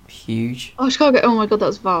huge. Oh, Chicago! Oh my god,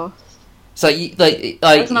 that's vast. So you like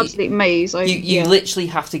That's an absolute maze. You literally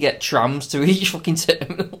have to get trams to each fucking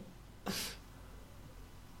terminal.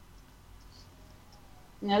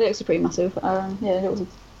 Yeah, LAX are pretty massive. Yeah, it was.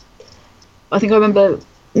 I think I remember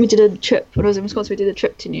we did a trip when I was in Wisconsin. We did a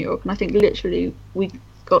trip to New York, and I think literally we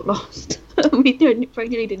got lost. We very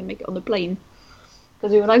nearly didn't make it on the plane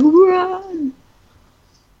because we were like, run.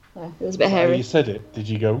 Yeah, it was a bit hairy. You said it. Did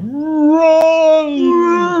you go run?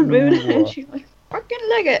 Run! We were literally like, fucking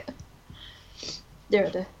leg it.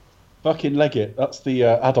 There. Fucking leg it. That's the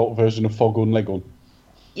adult version of Foghorn Leghorn.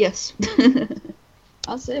 Yes.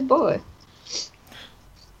 That's it, boy.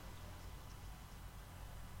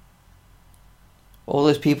 All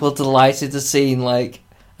those people delighted to see like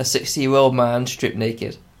a 60-year-old man stripped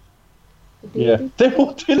naked. Yeah, they're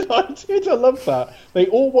all delighted. I love that. They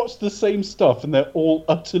all watch the same stuff and they're all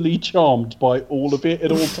utterly charmed by all of it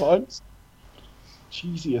at all times.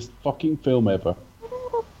 Cheesiest fucking film ever.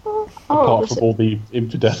 Apart from all the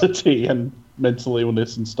infidelity and mental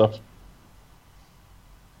illness and stuff.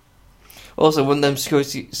 Also, wouldn't them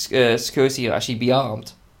security actually be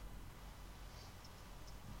armed?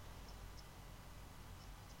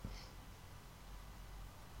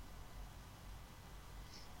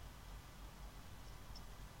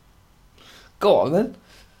 Go on then.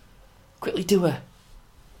 Quickly do it.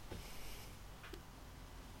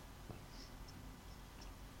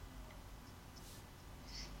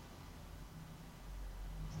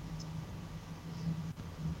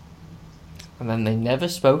 And then they never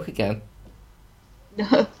spoke again.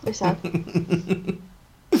 No, very sad. And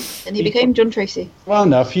he became John Tracy. Well,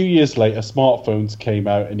 no, a few years later, smartphones came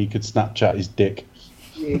out and he could Snapchat his dick.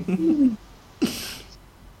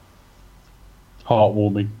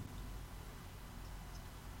 Heartwarming.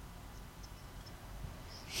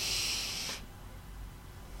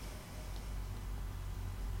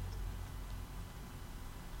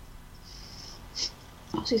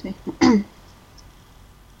 Oh, excuse me.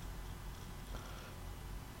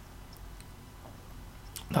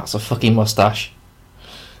 That's a fucking mustache.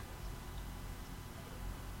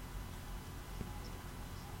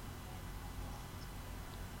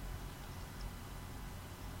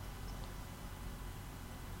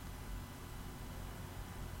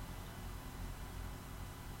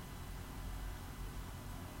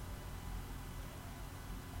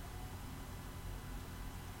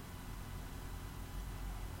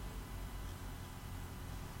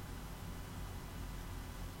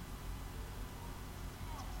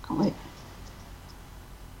 Can't wait.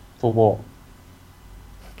 For what?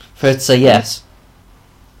 For her to say yes.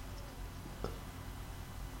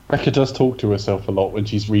 Becca does talk to herself a lot when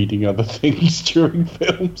she's reading other things during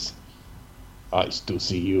films. I still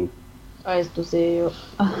see you. I still see you.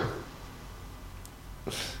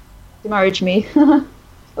 He married me. Oh,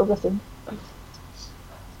 bless him.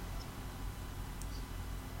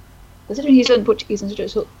 Considering he's learned Portuguese in such a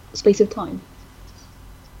short space of time.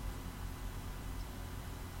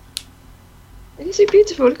 He's so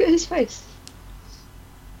beautiful, look at his face.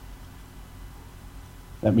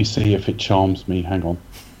 Let me see if it charms me. Hang on.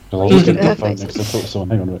 Because I was looking at my phone Face. next to thought someone.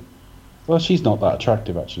 Hang on a minute. Well, she's not that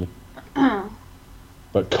attractive, actually.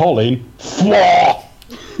 But Colin, flaw!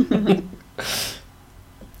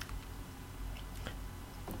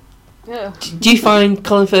 Yeah. Do you find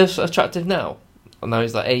Colin Firth attractive now? I know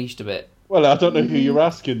he's like aged a bit. Well, I don't know who you're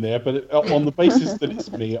asking there, but on the basis that it's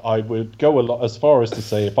me, I would go a lot as far as to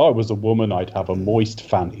say if I was a woman, I'd have a moist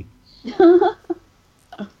fanny.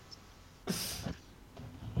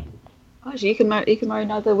 Actually, you can marry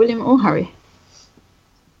neither William or Harry.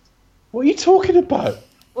 What are you talking about?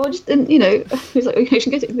 Well, just he's like, you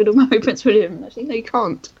should get it if you'll marry Prince William. Actually, no, you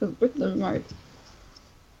can't because both of them are married.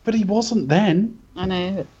 But he wasn't then. I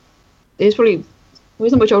know. But he's probably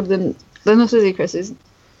not much older than us, is he, Chris? Is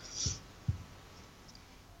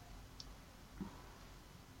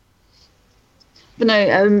But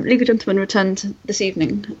no, League of Gentlemen returned this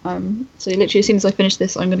evening. So literally, as soon as I finish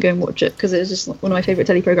this, I'm going to go and watch it because it was just one of my favourite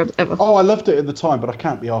telly programmes ever. Oh, I loved it at the time, but I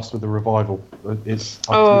can't be asked with the revival. It's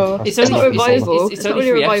not a revival. It's not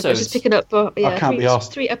really a revival. It's just picking up. I can't be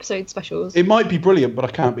asked. 3 episode specials. It might be brilliant, but I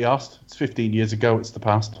can't be asked. It's 15 years ago. It's the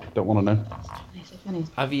past. Don't want to know. So funny.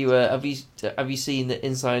 Have you seen the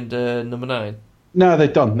Inside Number 9? No, they're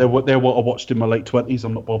done. They're what I watched in my late 20s.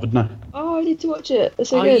 I'm not bothered now. Oh, I need to watch it. It's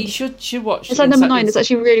so good. You should watch. Inside Number 9 is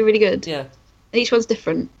actually really, really good. Yeah. And each one's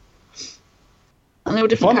different. And they're all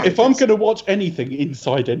different. If I'm going to watch anything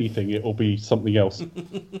inside anything, it'll be something else. Have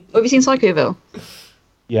you seen Psychoville?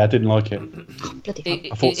 Yeah, I didn't like it. Oh, bloody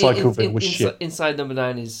hell. I thought Psychoville was shit. Inside Number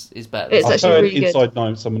 9 is better. It's I've actually heard really good. Inside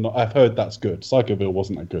 9. I've heard that's good. Psychoville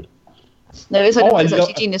wasn't that good. No, Inside Number 9 is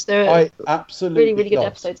actually genius. There are I absolutely really, really good loved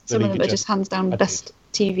episodes. the Some of League them are just hands down best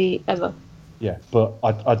TV ever. Yeah, but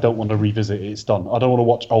I don't want to revisit it. It's done. I don't want to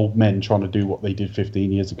watch old men trying to do what they did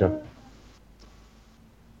 15 years ago.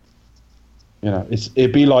 You know,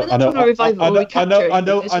 it'd be like I know.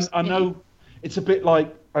 It's a bit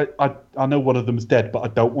like I know one of them's dead, but I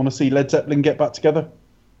don't want to see Led Zeppelin get back together.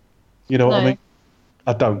 You know what I mean?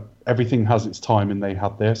 I don't. Everything has its time, and they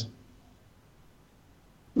had theirs.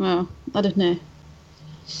 Well, I don't know.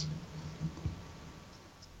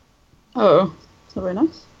 Oh, it's not very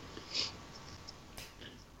nice.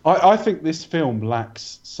 I think this film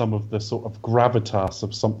lacks some of the sort of gravitas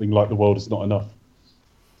of something like The World Is Not Enough.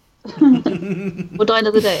 We'll die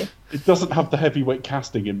another day. It doesn't have the heavyweight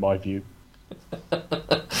casting, in my view. To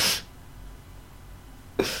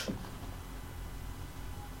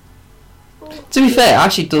be fair, it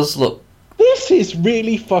actually does look. This is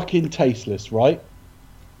really fucking tasteless, right?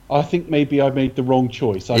 I think maybe I made the wrong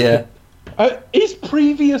choice. His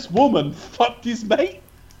previous woman fucked his mate?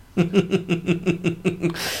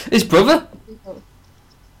 His brother?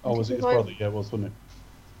 Oh, was it his brother? Yeah, it was, wasn't it?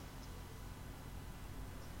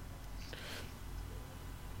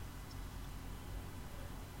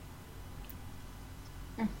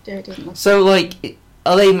 Oh, dear, dear. So, like,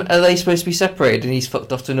 are they supposed to be separated and he's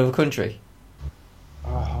fucked off to another country?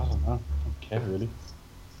 Oh, I don't know. I don't care, really.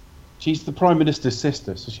 She's the Prime Minister's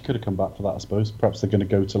sister, so she could have come back for that, I suppose. Perhaps they're going to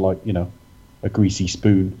go to, like, you know, a greasy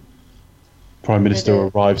spoon. Prime Minister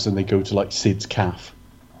arrives and they go to, like, Sid's calf.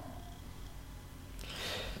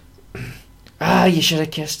 Ah, you should have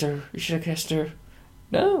kissed her. You should have kissed her.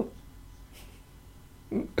 No.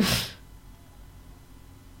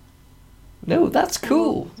 No, that's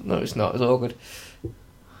cool. No, it's not. It's awkward.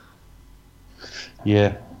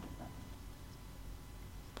 Yeah.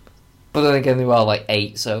 But then again, they were like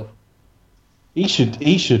 8, so... He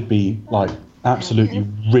should be, like, absolutely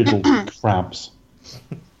riddled with crabs.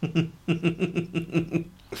 I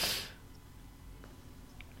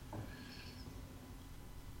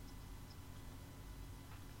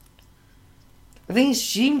think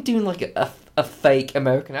she's doing like a fake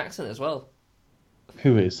American accent as well.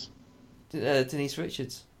 Who is? Denise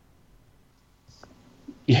Richards.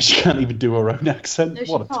 Yeah, she can't even do her own accent. No,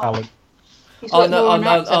 what a can't. talent! Oh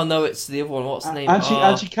no, it's the other one. What's the name? And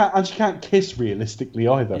she can't kiss realistically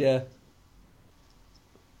either. Yeah.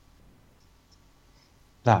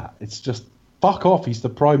 It's just fuck off. He's the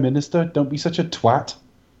Prime Minister. Don't be such a twat.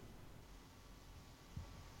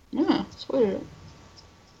 Yeah, spoiler alert.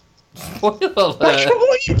 Spoiler alert. Becca,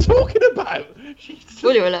 what are you talking about?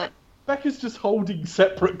 Spoiler alert. Becca's just holding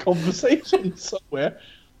separate conversations somewhere,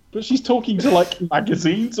 but she's talking to like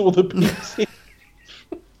magazines or the BBC.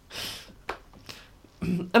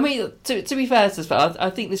 I mean, to be fair to this, I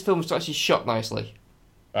think this film was actually shot nicely.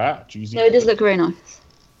 Ah, cheesy. No, it does look very nice.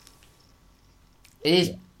 It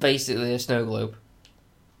is basically a snow globe.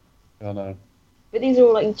 I know. But these are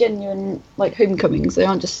all like genuine, like homecomings. They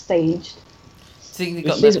aren't just staged. I think they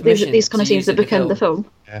got These kind of scenes that bookend the film.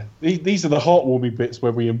 Yeah, these are the heartwarming bits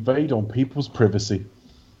where we invade on people's privacy.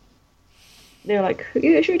 They're like,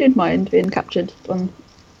 you sure didn't mind being captured on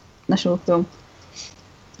national film.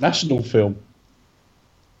 National film.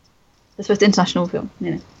 It's first international film,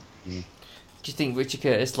 you know. Do you think Richard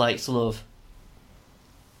Curtis likes love?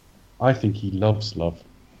 I think he loves love,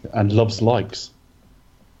 and loves likes.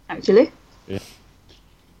 Actually. Yeah.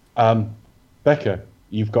 Becca,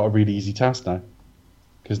 you've got a really easy task now,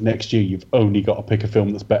 because next year you've only got to pick a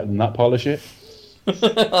film that's better than that pile of shit.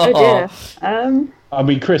 Oh dear. I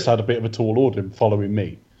mean, Chris had a bit of a tall order following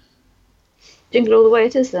me. Jingle all the way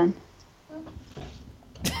it is then.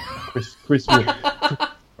 Chris would.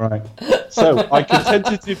 Right. So I can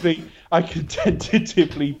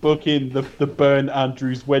tentatively book in the Burn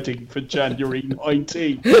Andrews wedding for January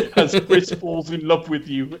 19 as Chris falls in love with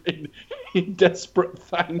you in desperate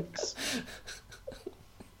thanks.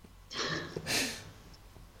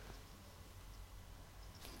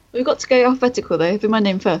 We've got to go alphabetical though. Be my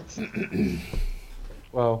name first.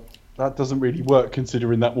 Well, that doesn't really work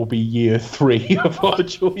considering that will be year 3 of our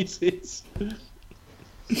choices.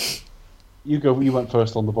 You went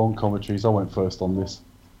first on the Bond commentaries. I went first on this.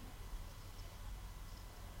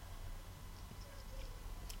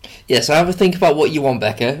 Yeah, so have a think about what you want,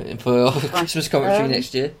 Becca, for Christmas commentary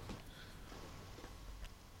next year.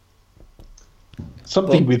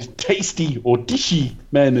 Something with tasty or dishy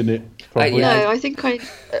men in it. Probably. No, I think I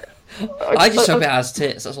just hope it has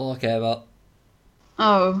tits. That's all I care about.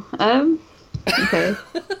 Oh, okay.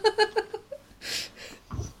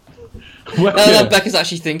 Well, No, Becca's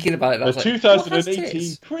actually thinking about it. The Like,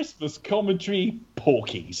 2018 Christmas commentary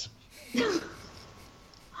Porkies.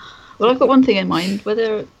 Well, I've got one thing in mind.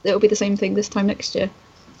 Whether it'll be the same thing this time next year.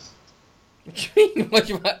 It might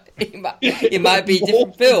be a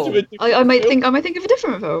different film. I might think of a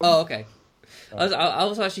different film. Oh, okay. I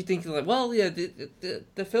was actually thinking like, well, yeah,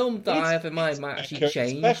 the film that I have in mind might actually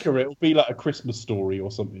change. Becca, it'll be like a Christmas Story or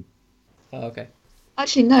something. Oh, okay.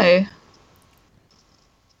 Actually, no.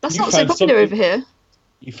 That's not so popular over here.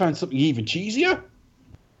 You found something even cheesier?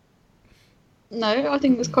 No, I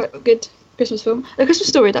think it's quite a good Christmas film. A Christmas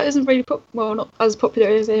Story, that isn't really not as popular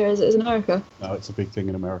over here as it is in America. No, it's a big thing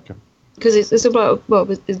in America. Because it's about,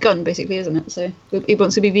 his gun, basically, isn't it? So he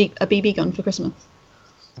wants to be a BB gun for Christmas.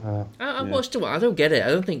 I watched it. I don't get it. I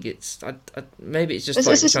don't think it's. Maybe it's just It's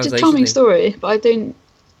like just a translation charming thing. story, but I can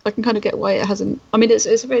kind of get why it hasn't. I mean, it's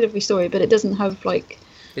a very lovely story, but it doesn't have like.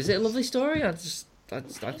 Is it a lovely story? I think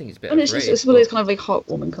it's a bit. I mean, it's one of those kind of like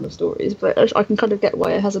heartwarming kind of stories, but I can kind of get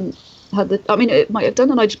why it hasn't had the. I mean, it might have done,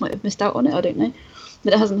 and I just might have missed out on it. I don't know,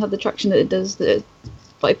 but it hasn't had the traction that it does that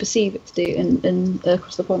I perceive it to do in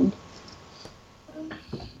Across the Pond.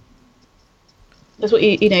 That's what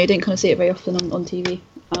you don't kind of see it very often on TV.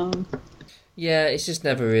 Yeah, it's just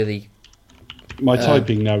never really. My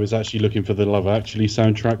typing now is actually looking for the Love Actually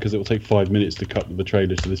soundtrack because it will take 5 minutes to cut the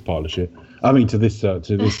trailer to this pile of shit. I mean, to this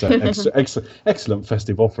excellent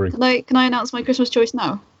festive offering. Can I announce my Christmas choice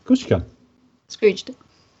now? Of course you can. Scrooged.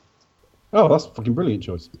 Oh, that's a fucking brilliant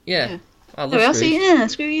choice. Yeah. I love I'll Scrooge. see. Yeah,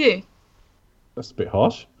 screw you. That's a bit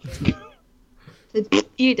harsh.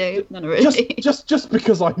 You do. No, really. Just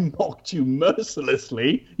because I mocked you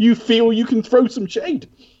mercilessly, you feel you can throw some shade.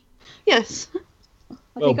 Yes.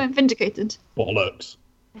 I think I'm vindicated. Bollocks.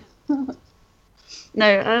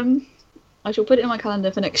 No, I shall put it in my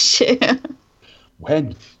calendar for next year.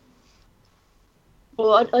 When?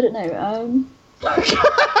 Well, I don't know.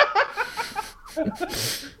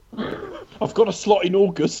 I've got a slot in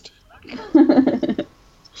August.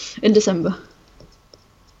 In December.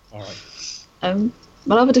 All right. I'll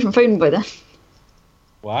have a different phone by then.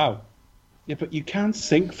 Wow. Yeah, but you can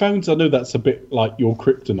sync phones. I know that's a bit like your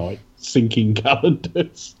kryptonite, syncing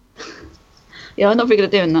calendars. Yeah, I'm not very good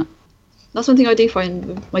at doing that. That's one thing I do find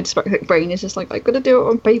with my dyspraxic brain is just like, I've got to do it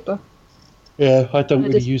on paper. Yeah, I don't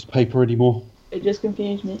really use paper anymore. It just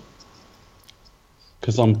confused me.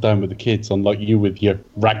 Because I'm down with the kids, unlike you with your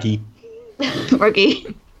raggy.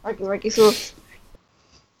 Raggy sauce.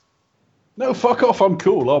 No, fuck off, I'm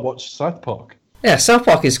cool. I watch South Park. Yeah, South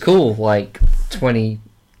Park is cool. Like 20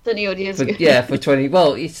 odd years ago. Yeah, for 20.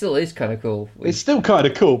 Well, it still is kind of cool. It's still kind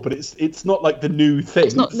of cool, but it's not like the new thing.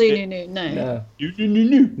 It's not new, no. No.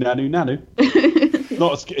 Nanu.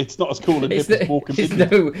 It's not as cool and hip as Mork and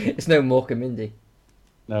Mindy. It's no Mork and Mindy.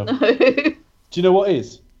 No. No. Do you know what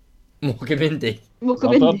is? Mork and Mindy. Mork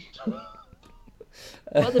Well and done. Mindy.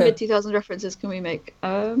 What other mid-2000s references can we make?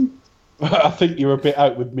 I think you're a bit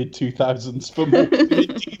out with mid-2000s for Mork and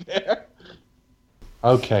Mindy there.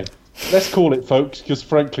 Okay. Let's call it, folks, because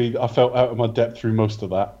frankly, I felt out of my depth through most of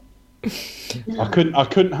that. I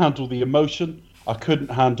couldn't handle the emotion, I couldn't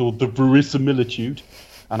handle the verisimilitude,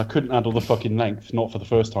 and I couldn't handle the fucking length, not for the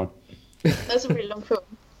first time. That's a really long film.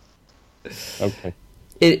 Okay.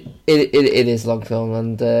 It is a long film,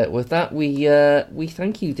 and with that, we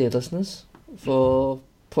thank you, dear listeners, for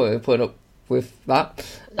putting up with that.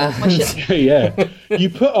 Yeah. You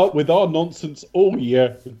put up with our nonsense all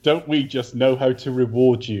year, don't we just know how to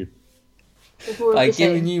reward you? By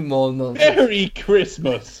giving you more nonsense. Merry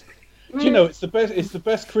Christmas! Do you know it's the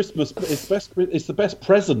best Christmas, it's the best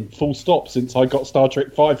present, full stop, since I got Star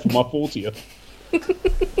Trek 5 for my 40th.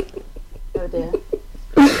 Oh dear.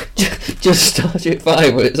 Just Star Trek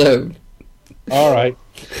 5 on its own. All right.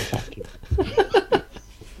 Fuck it.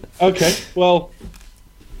 Okay. Well,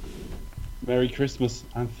 Merry Christmas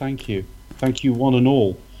and thank you. Thank you, one and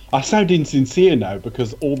all. I sound insincere now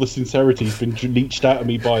because all the sincerity's been leached out of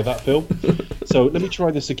me by that film. So let me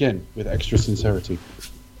try this again with extra sincerity.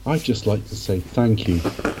 I'd just like to say thank you,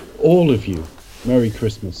 all of you. Merry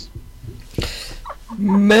Christmas.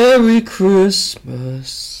 Merry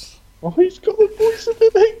Christmas. Oh, he's got the voice of an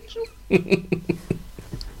angel.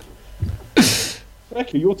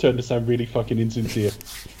 Rebecca, your turn to sound really fucking insincere.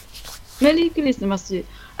 Merry Christmas.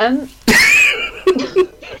 I've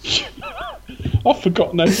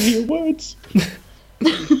forgotten how to hear words.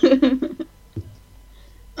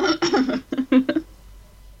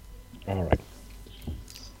 Alright.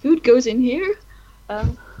 Food goes in here.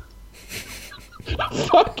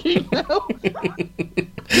 Fucking hell!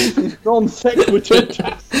 Non sequitur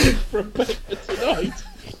tastic from Becca tonight.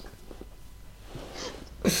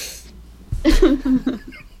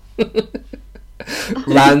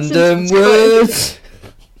 Random words.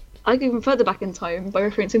 I go even further back in time by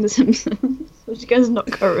referencing The Simpsons, which again is not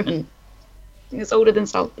current. I think it's older than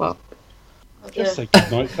South Park. Just say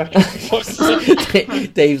goodnight, Becca. For fuck's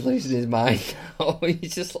sake. Dave's losing his mind. Oh,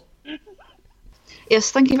 he's just.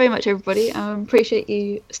 Yes, thank you very much, everybody. Appreciate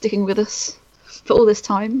you sticking with us for all this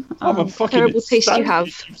time. I'm a fucking terrible taste you have.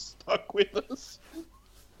 You stuck with us.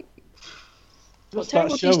 What Just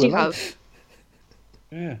terrible that show taste you alone. have.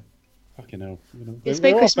 Yeah. Fucking hell. You know, It's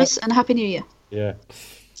there Merry are Christmas and a Happy New Year. Yeah.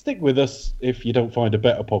 Stick with us if you don't find a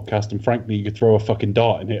better podcast, and frankly, you could throw a fucking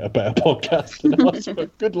dart and hit a better podcast than us.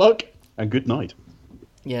 But good luck and good night.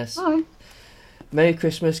 Yes. Bye. Merry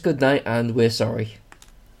Christmas, good night, and we're sorry.